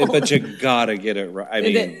but you gotta get it right. I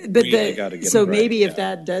mean, really gotta get it right. so maybe if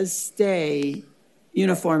that does stay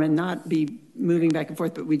uniform and not be moving back and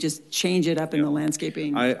forth, but we just change it up in the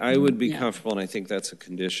landscaping. I would be Yeah. comfortable, and I think that's a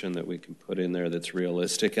condition that we can put in there that's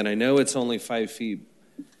realistic. And I know it's only 5 feet,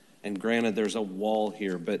 and granted, there's a wall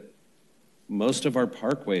here, but most of our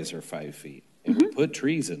parkways are 5 feet, and we put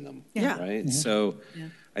trees in them, Yeah. right? So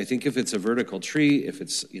I think if it's a vertical tree, if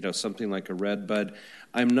it's, something like a red bud,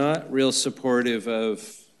 I'm not real supportive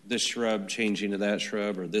of this shrub changing to that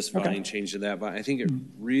shrub or this vine changing to that vine. I think it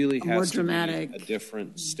really More has to dramatic. be a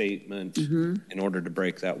different statement in order to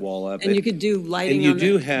break that wall up. And you could do lighting And you on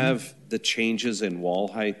do the- have the changes in wall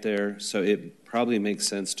height there, so it probably makes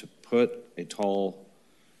sense to put a tall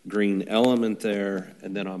green element there,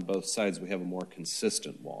 and then on both sides, we have a more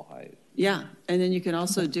consistent wall height. Yeah, and then you can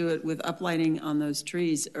also do it with uplighting on those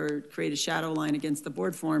trees or create a shadow line against the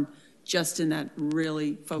board form just in that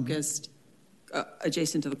really focused,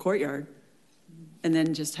 adjacent to the courtyard, and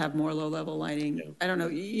then just have more low-level lighting. Yeah. I don't know,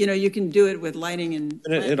 you can do it with lighting and.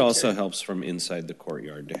 And it also helps from inside the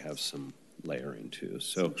courtyard to have some layering too.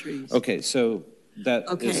 So, Some trees. okay, so that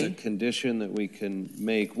is a Okay. condition that we can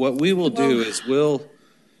make. What we will do is we'll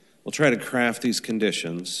try to craft these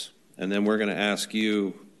conditions, and then we're going to ask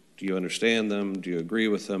you, do you understand them? Do you agree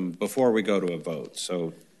with them before we go to a vote?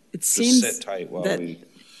 So It just seems sit tight while that we.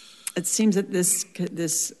 It seems that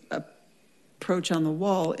this approach on the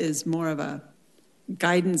wall is more of a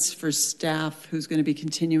guidance for staff who's going to be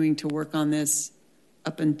continuing to work on this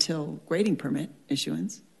up until grading permit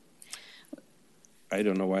issuance. I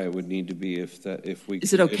don't know why it would need to be if we.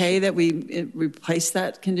 Is it okay that we replace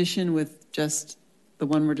that condition with just the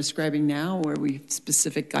one we're describing now, where we have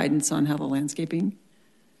specific guidance on how the landscaping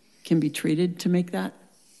can be treated to make that?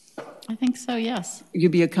 I think so, yes.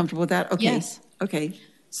 You'd be comfortable with that? Okay. Yes. Okay,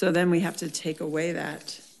 so then we have to take away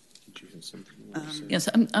that. Did you have something you wanted to say? Yes,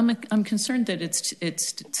 I'm concerned that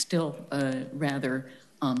it's still rather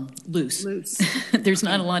loose. There's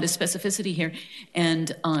not a lot of specificity here,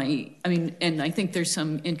 and I mean, and I think there's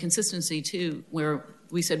some inconsistency too, where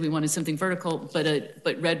we said we wanted something vertical, but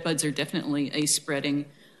red buds are definitely a spreading,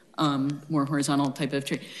 more horizontal type of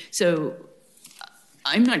tree. So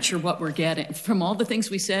I'm not sure what we're getting from all the things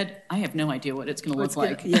we said. I have no idea what it's going to look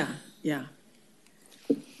like. Yeah.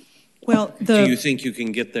 Well, Do you think you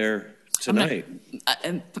can get there tonight?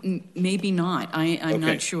 Maybe not. I'm Okay.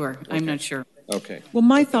 not sure. I'm not sure. Okay. Well,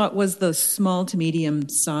 my thought was the small to medium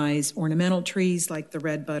size ornamental trees like the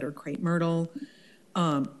redbud or crepe myrtle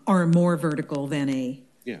are more vertical than a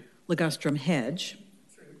Yeah. ligustrum hedge,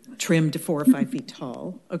 trimmed to 4 or 5 feet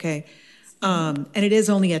tall. Okay, and it is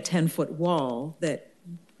only a 10-foot wall that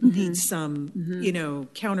needs some,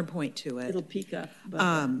 counterpoint to it. It'll peak up.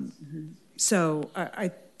 But So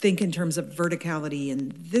I think in terms of verticality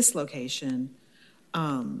in this location,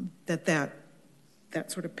 that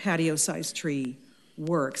sort of patio-sized tree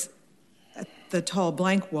works. At the tall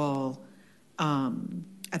blank wall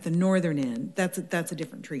at the northern end, that's a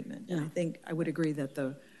different treatment. And I think I would agree that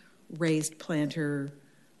the raised planter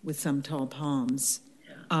with some tall palms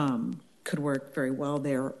could work very well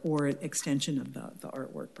there, or an extension of the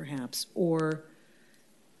artwork perhaps, or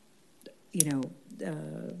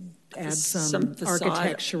add some facade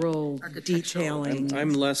architectural detailing.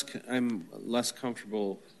 I'm less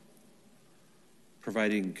comfortable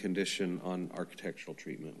providing condition on architectural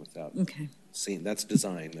treatment without Okay. seeing. That's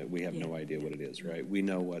design that we have no idea what it is, right? We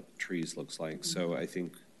know what trees looks like. So I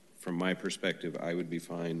think from my perspective, I would be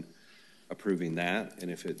fine approving that.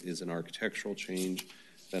 And if it is an architectural change,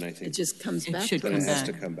 then I think it just comes back should to then us. it has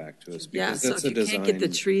back. to come back to us Yeah, because so that's if a you can't get the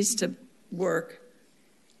design. trees to work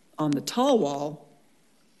on the tall wall,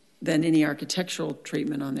 then any architectural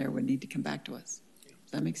treatment on there would need to come back to us.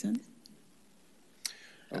 Does that make sense?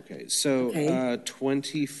 Okay, so Okay.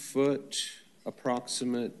 20-foot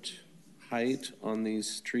approximate height on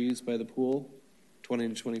these trees by the pool, 20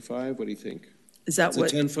 to 25, what do you think? Is that It's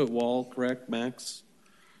what? a 10-foot wall, correct, Max?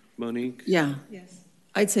 Monique? Yeah, Yes.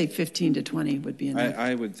 I'd say 15 to 20 would be enough.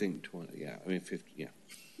 I would think 20, yeah, 50, yeah.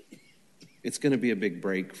 It's going to be a big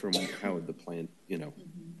break from how the plant,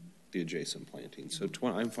 the adjacent planting. So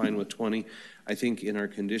I'm fine with 20. I think in our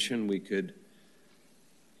condition, we could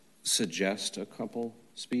suggest a couple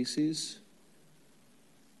species.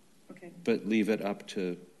 Okay. But leave it up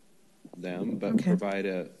to them, but Okay. provide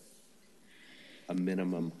a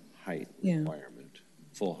minimum height Yeah. requirement,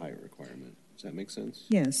 full height requirement. Does that make sense?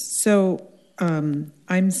 Yes, so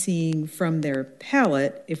I'm seeing from their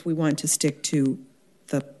palette, if we want to stick to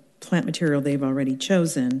the plant material they've already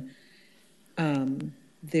chosen,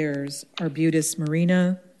 there's Arbutus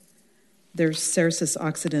marina, there's Cercis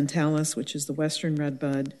occidentalis, which is the western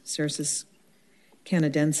redbud, Cercis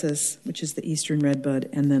canadensis, which is the eastern redbud,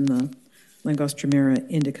 and then the Langostromera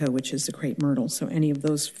indica, which is the crepe myrtle. So any of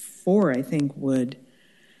those four, I think, would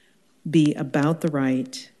be about the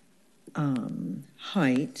right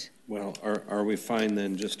height. Well, are we fine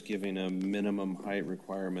then just giving a minimum height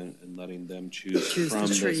requirement and letting them choose from the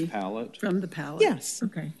this tree. palette? From the palette? Yes.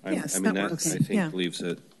 Okay. Yes, I mean, that that, works. I think, Yeah. leaves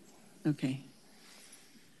it. Okay.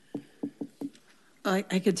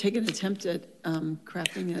 I could take an attempt at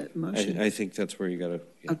crafting a motion. I think that's where you got to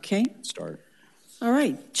Okay. start. All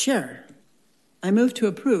right, Chair. I move to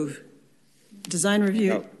approve design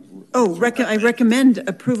review. Oh, I recommend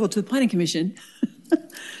approval to the Planning Commission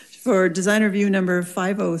for design review number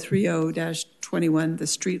 5030-21, the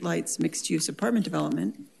streetlights mixed-use apartment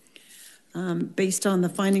development, based on the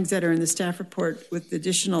findings that are in the staff report with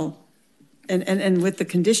additional, and with the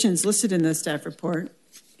conditions listed in the staff report,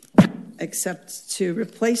 except to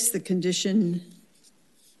replace the condition.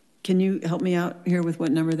 Can you help me out here with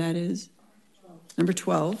what number that is? 12. Number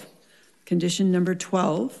 12. Condition number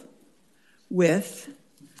 12 with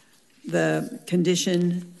the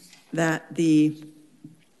condition that the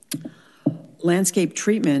landscape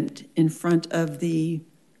treatment in front of the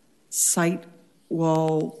site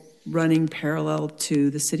wall running parallel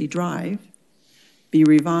to the city drive be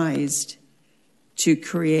revised to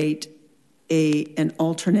create an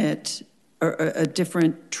alternate or a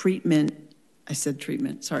different treatment. I said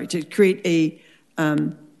treatment, sorry, to create a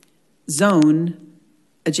zone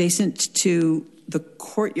adjacent to the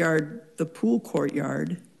courtyard, the pool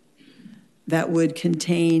courtyard, that would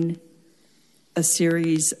contain a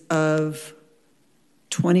series of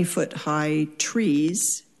 20-foot high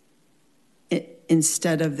trees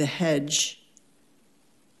instead of the hedge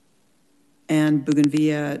and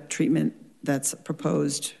bougainvillea treatment that's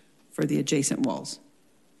proposed for the adjacent walls.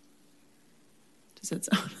 Does that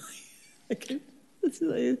sound like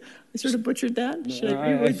I sort of butchered that? Should I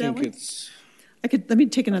reword that one? Let me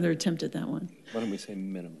take another attempt at that one. Why don't we say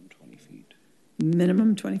minimum 20 feet?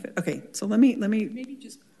 Minimum 20 feet. Okay, so let me. Maybe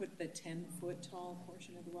just put the 10-foot tall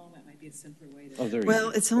portion of the wall. That might be a simpler way to. Oh, there you Well,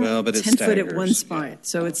 go. it's only but it 10 foot at one staggers, spot, yeah.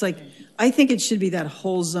 so it's like, I think it should be that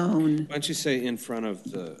whole zone. Why don't you say in front of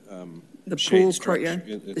the Pool shade courtyard,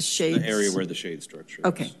 structure? the It's shades. The area where the shade structure is.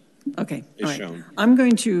 Okay, all Is right. shown. I'm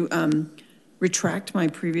going to retract my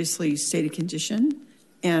previously stated condition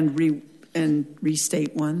and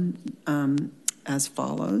restate one as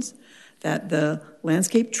follows, that the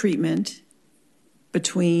landscape treatment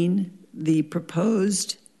between the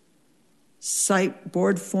proposed site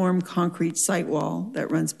board form concrete site wall that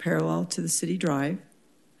runs parallel to the city drive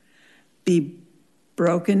be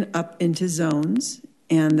broken up into zones,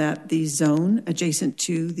 and that the zone adjacent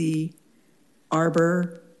to the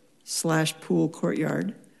arbor/pool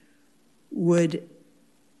courtyard would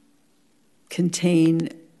contain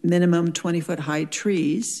minimum 20-foot high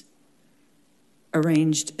trees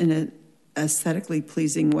arranged in an aesthetically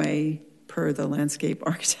pleasing way per the landscape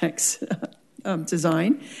architect's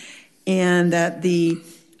design, and that the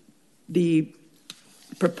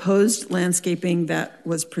proposed landscaping that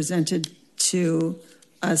was presented to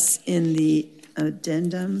us in the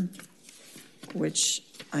addendum, which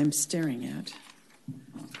I'm staring at,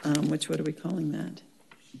 what are we calling that?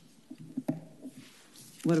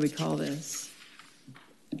 What do we call this?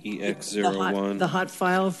 EX01. The hot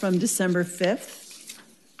file from December 5th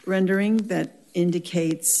rendering that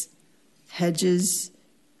indicates hedges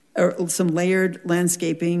or some layered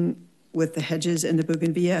landscaping with the hedges and the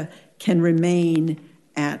bougainvillea can remain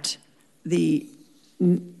at the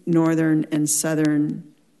northern and southern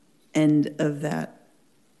end of that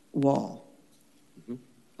wall. Mm-hmm.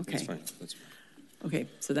 Okay. That's fine. That's fine. Okay,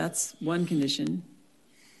 so that's one condition.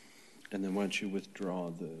 And then why don't you withdraw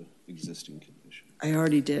the existing condition? I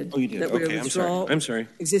already did. Oh, you did? That we Okay, I'm sorry. withdraw I'm sorry.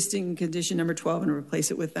 Existing condition number 12 and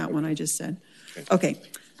replace it with that one I just said. Okay.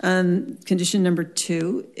 Condition number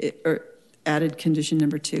 2, or added condition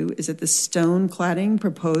number 2, is that the stone cladding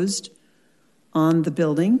proposed on the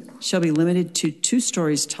building shall be limited to 2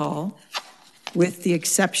 stories tall, with the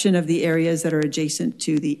exception of the areas that are adjacent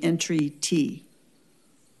to the entry T.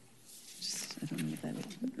 I don't know what that is.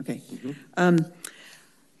 Okay.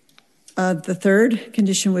 The third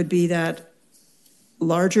condition would be that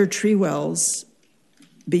larger tree wells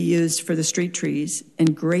be used for the street trees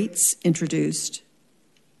and grates introduced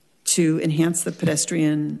to enhance the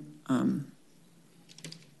pedestrian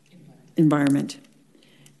environment,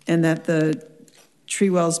 and that the tree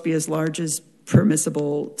wells be as large as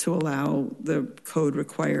permissible to allow the code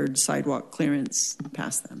required sidewalk clearance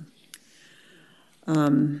past them.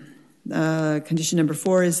 Condition number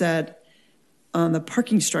 4 is that on the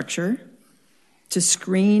parking structure, to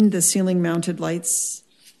screen the ceiling mounted lights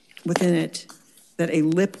within it, that a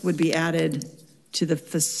lip would be added to the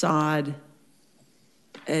facade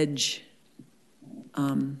edge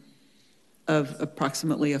of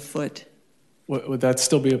approximately a foot. Would that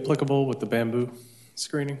still be applicable with the bamboo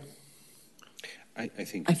screening? I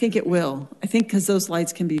think. I think it will. I think because those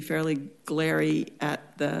lights can be fairly glary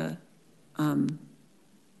at the,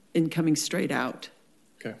 in coming straight out.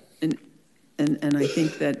 Okay. And I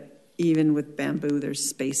think that even with bamboo, there's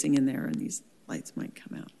spacing in there and these lights might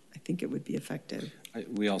come out. I think it would be effective.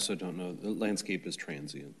 We also don't know, the landscape is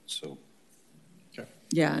transient, so. Okay.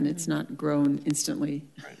 Yeah, and it's not grown instantly.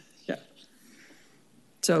 Right. Yeah.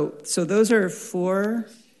 So those are 4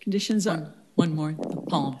 conditions. One more, the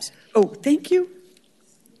palms. Oh, thank you.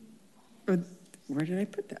 Where did I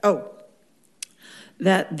put that? Oh,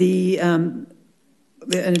 that an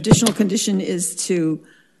additional condition is to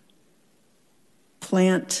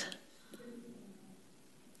plant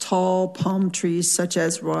tall palm trees such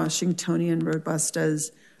as Washingtonian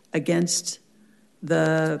robustas against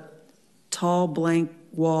the tall blank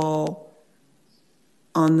wall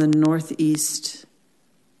on the northeast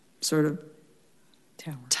sort of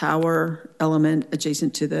tower element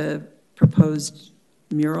adjacent to the proposed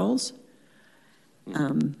murals.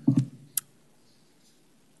 I'm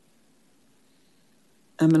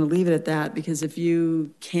going to leave it at that because if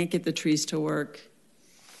you can't get the trees to work,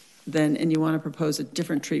 then, and you want to propose a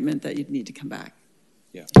different treatment, that you'd need to come back.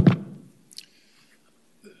 Yeah.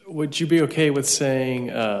 Would you be okay with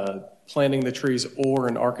saying planting the trees or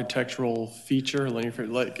an architectural feature?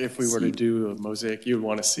 Like if we were to do a mosaic, you would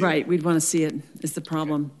want to see Right, we'd want to see it, is the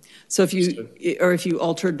problem. So if you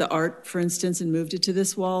altered the art, for instance, and moved it to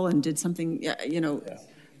this wall and did something,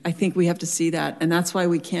 I think we have to see that. And that's why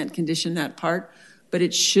we can't condition that part. But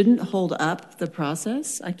it shouldn't hold up the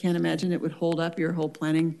process. I can't imagine it would hold up your whole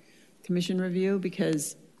planning commission review,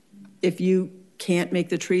 because if you can't make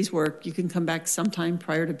the trees work, you can come back sometime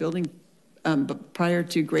prior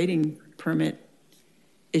to grading permit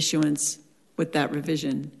issuance with that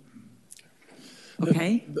revision.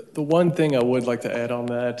 Okay? The one thing I would like to add on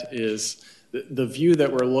that is the view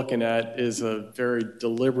that we're looking at is a very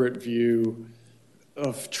deliberate view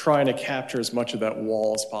of trying to capture as much of that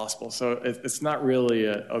wall as possible. So it's not really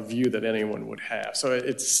a view that anyone would have. So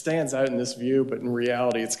it stands out in this view, but in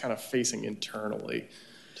reality, it's kind of facing internally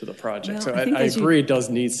to the project. Well, so I agree it does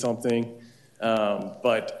need something,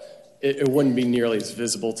 but it wouldn't be nearly as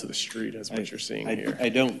visible to the street as what you're seeing here. I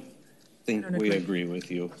don't think we agree with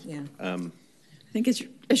you. Yeah. I think as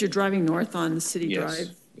you're driving north on the city Yes,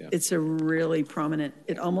 drive, yeah. it's a really prominent,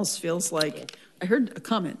 it almost feels like, I heard a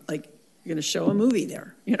comment, like, you're going to show a movie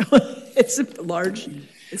there. It's a large,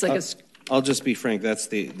 it's like I'll just be frank, that's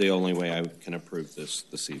the only way I can approve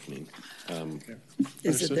this evening.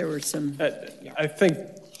 is that there were some, I think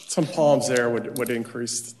some palms there would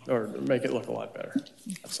increase or make it look a lot better.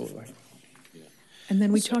 Absolutely. And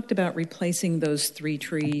then we talked about replacing those 3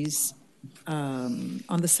 trees on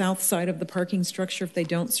the south side of the parking structure if they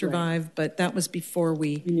don't survive, but that was before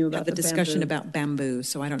we knew had about the the discussion bamboo. about bamboo,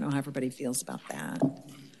 so I don't know how everybody feels about that.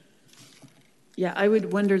 yeah, I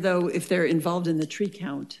would wonder though if they're involved in the tree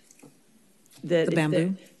count. That The if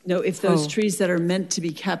bamboo? No, if those Oh. trees that are meant to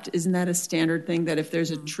be kept, isn't that a standard thing, that if there's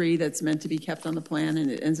a tree that's meant to be kept on the plan and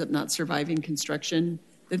it ends up not surviving construction,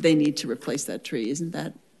 that they need to replace that tree? Isn't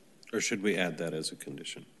that? Or should we add that as a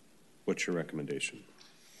condition? What's your recommendation?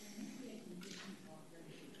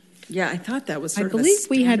 Yeah, I thought that was I sort of a believe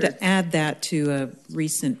we had standard. to add that to a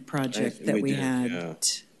recent project that we did, had. yeah.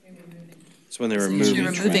 It's when they were You're moving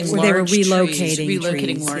removing trees. Where they were large trees, relocating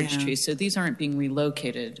relocating trees, large yeah. trees. So these aren't being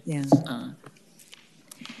relocated. Yeah. Uh,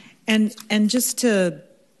 And just to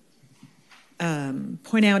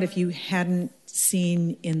point out, if you hadn't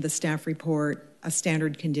seen in the staff report, a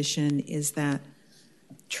standard condition is that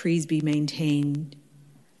trees be maintained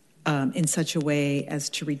in such a way as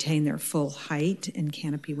to retain their full height and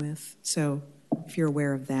canopy width. So if you're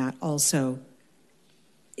aware of that, also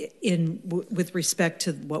with respect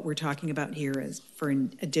to what we're talking about here as for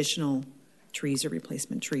additional trees or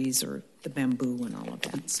replacement trees or the bamboo and all of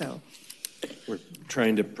that. So We're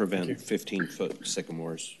trying to prevent 15-foot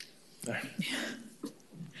sycamores.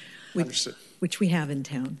 which we have in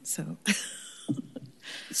town. So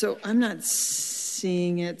So I'm not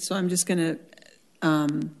seeing it, so I'm just going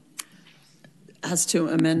to ask to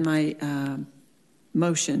amend my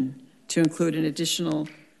motion to include an additional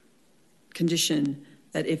condition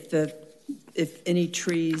that if any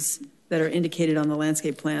trees that are indicated on the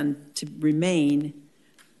landscape plan to remain,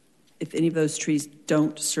 if any of those trees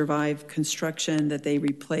don't survive construction, that they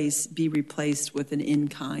be replaced with an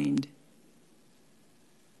in-kind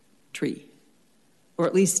tree, or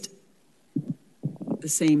at least the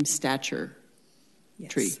same stature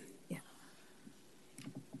yes. tree. Yeah.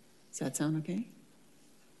 Does that sound okay?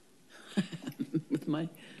 With my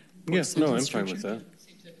Yes, no, I'm sentence fine with structure? that.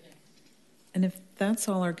 And if that's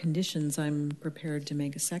all our conditions, I'm prepared to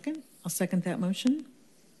make a second. I'll second that motion.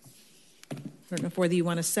 I don't know if whether you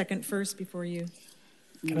want a second first before you.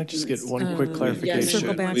 Can I just get one quick Yeah, clarification?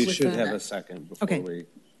 circle back We with should the- have a second before Okay. we,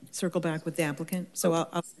 circle back with the applicant. So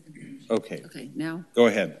I'll okay, Okay, now? go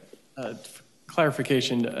ahead.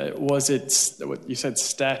 Clarification, was it, what you said,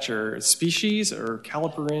 stature, species or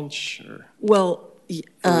caliper inch? Or Well,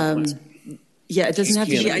 yeah, it doesn't have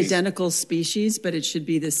to be Canopy. identical species, but it should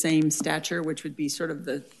be the same stature, which would be sort of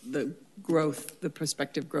the growth, the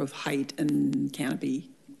prospective growth height and canopy.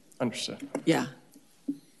 Understood. Yeah.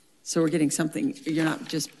 So we're getting something, you're not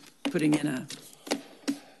just putting in a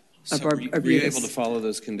So were you able to arbutus. follow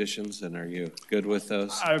those conditions, and are you good with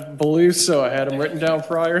those? I believe so. I had them written down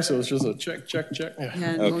prior, so it's just a check, check, check. Yeah. Yeah,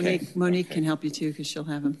 and Okay. Monique can help you too, because she'll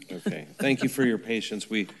have them. Okay, thank you for your patience.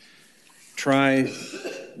 We try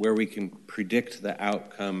where we can predict the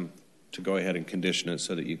outcome to go ahead and condition it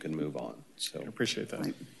so that you can move on. I So, appreciate that.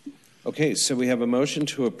 Right. okay, so we have a motion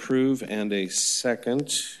to approve and a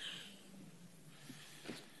second.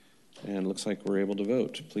 And it looks like we're able to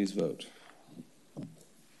vote. Please vote.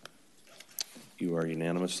 You are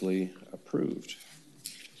unanimously approved.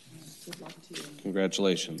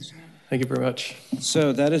 Congratulations. Thank you very much.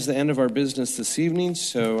 So that is the end of our business this evening,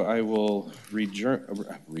 so I will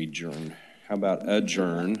adjourn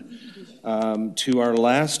to our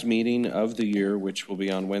last meeting of the year, which will be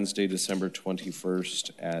on Wednesday, December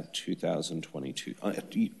 21st at 2022.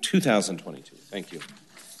 Thank you.